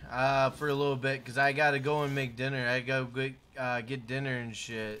 brother, for a little bit, because I gotta go and make dinner. I gotta go get dinner and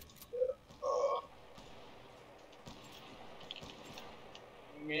shit.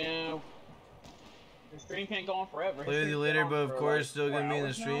 Yeah. The stream can't go on forever. Play with you later, but of course, still gonna be in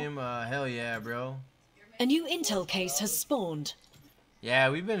the stream. Hell yeah, bro. A new intel case has spawned. Yeah,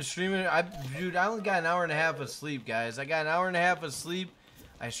 we've been streaming. Dude, I only got an hour and a half of sleep, guys. I got an hour and a half of sleep.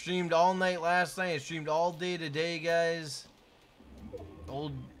 I streamed all night last night. I streamed all day today, guys.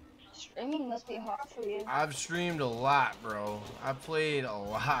 Streaming must be hard for you. I've streamed a lot, bro. I've played a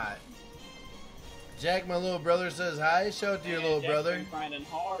lot. Jack, my little brother, says hi. Shout out to your little brother.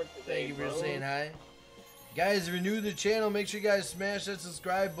 Thank you for saying hi. Guys, if you're new to the channel, make sure you guys smash that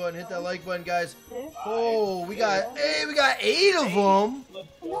subscribe button, hit that like button, guys. Oh, we got 8 of them.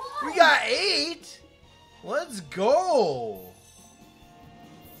 We got 8. Let's go.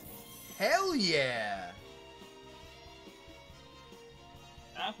 Hell yeah.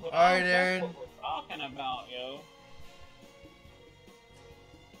 That's what Alright, Aaron. That's what we're talking about, yo.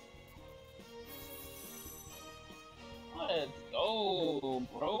 Let's go,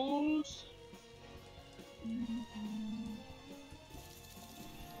 bros.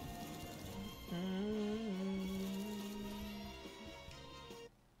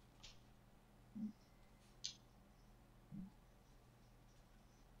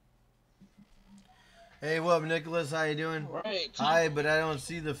 Hey, what up, Nicholas? How you doing? Right. Hi, but I don't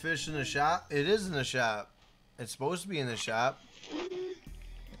see the fish in the shop. It is in the shop. It's supposed to be in the shop.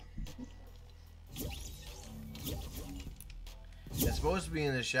 It's supposed to be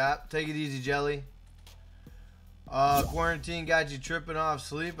in the shop. Take it easy, Jelly. Quarantine got you tripping off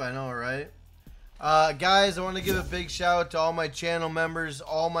sleep. I know, right? Guys, I want to give a big shout out to all my channel members,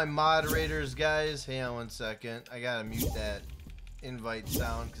 all my moderators, guys. Hang on one second. I gotta mute that invite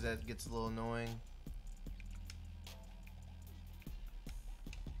sound because that gets a little annoying.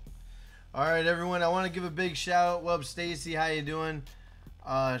 Alright, everyone, I want to give a big shout out. What up, Stacy? How you doing?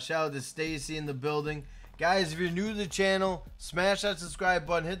 Shout out to Stacy in the building. Guys, if you're new to the channel, smash that subscribe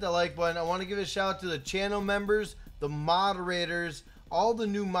button, hit that like button. I want to give a shout out to the channel members, the moderators, all the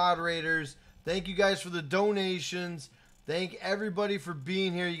new moderators. Thank you guys for the donations. Thank everybody for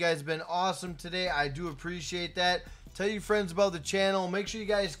being here. You guys have been awesome today. I do appreciate that. Tell your friends about the channel. Make sure you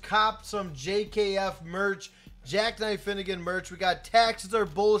guys cop some JKF merch. Jackknife Finnegan merch. We got Taxes Are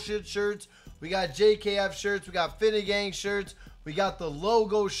Bullshit shirts. We got JKF shirts. We got Finnegang shirts. We got the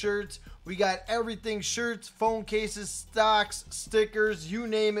logo shirts. We got everything shirts, phone cases, stocks, stickers, you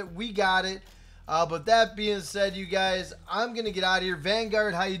name it. We got it. But that being said, you guys, I'm going to get out of here.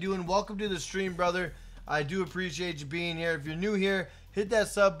 Vanguard, how you doing? Welcome to the stream, brother. I do appreciate you being here. If you're new here, Hit that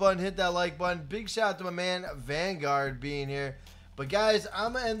sub button, hit that like button. Big shout out to my man Vanguard being here. But guys,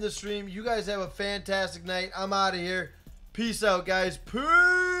 I'm going to end the stream. You guys have a fantastic night. I'm out of here. Peace out, guys.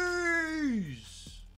 Peace.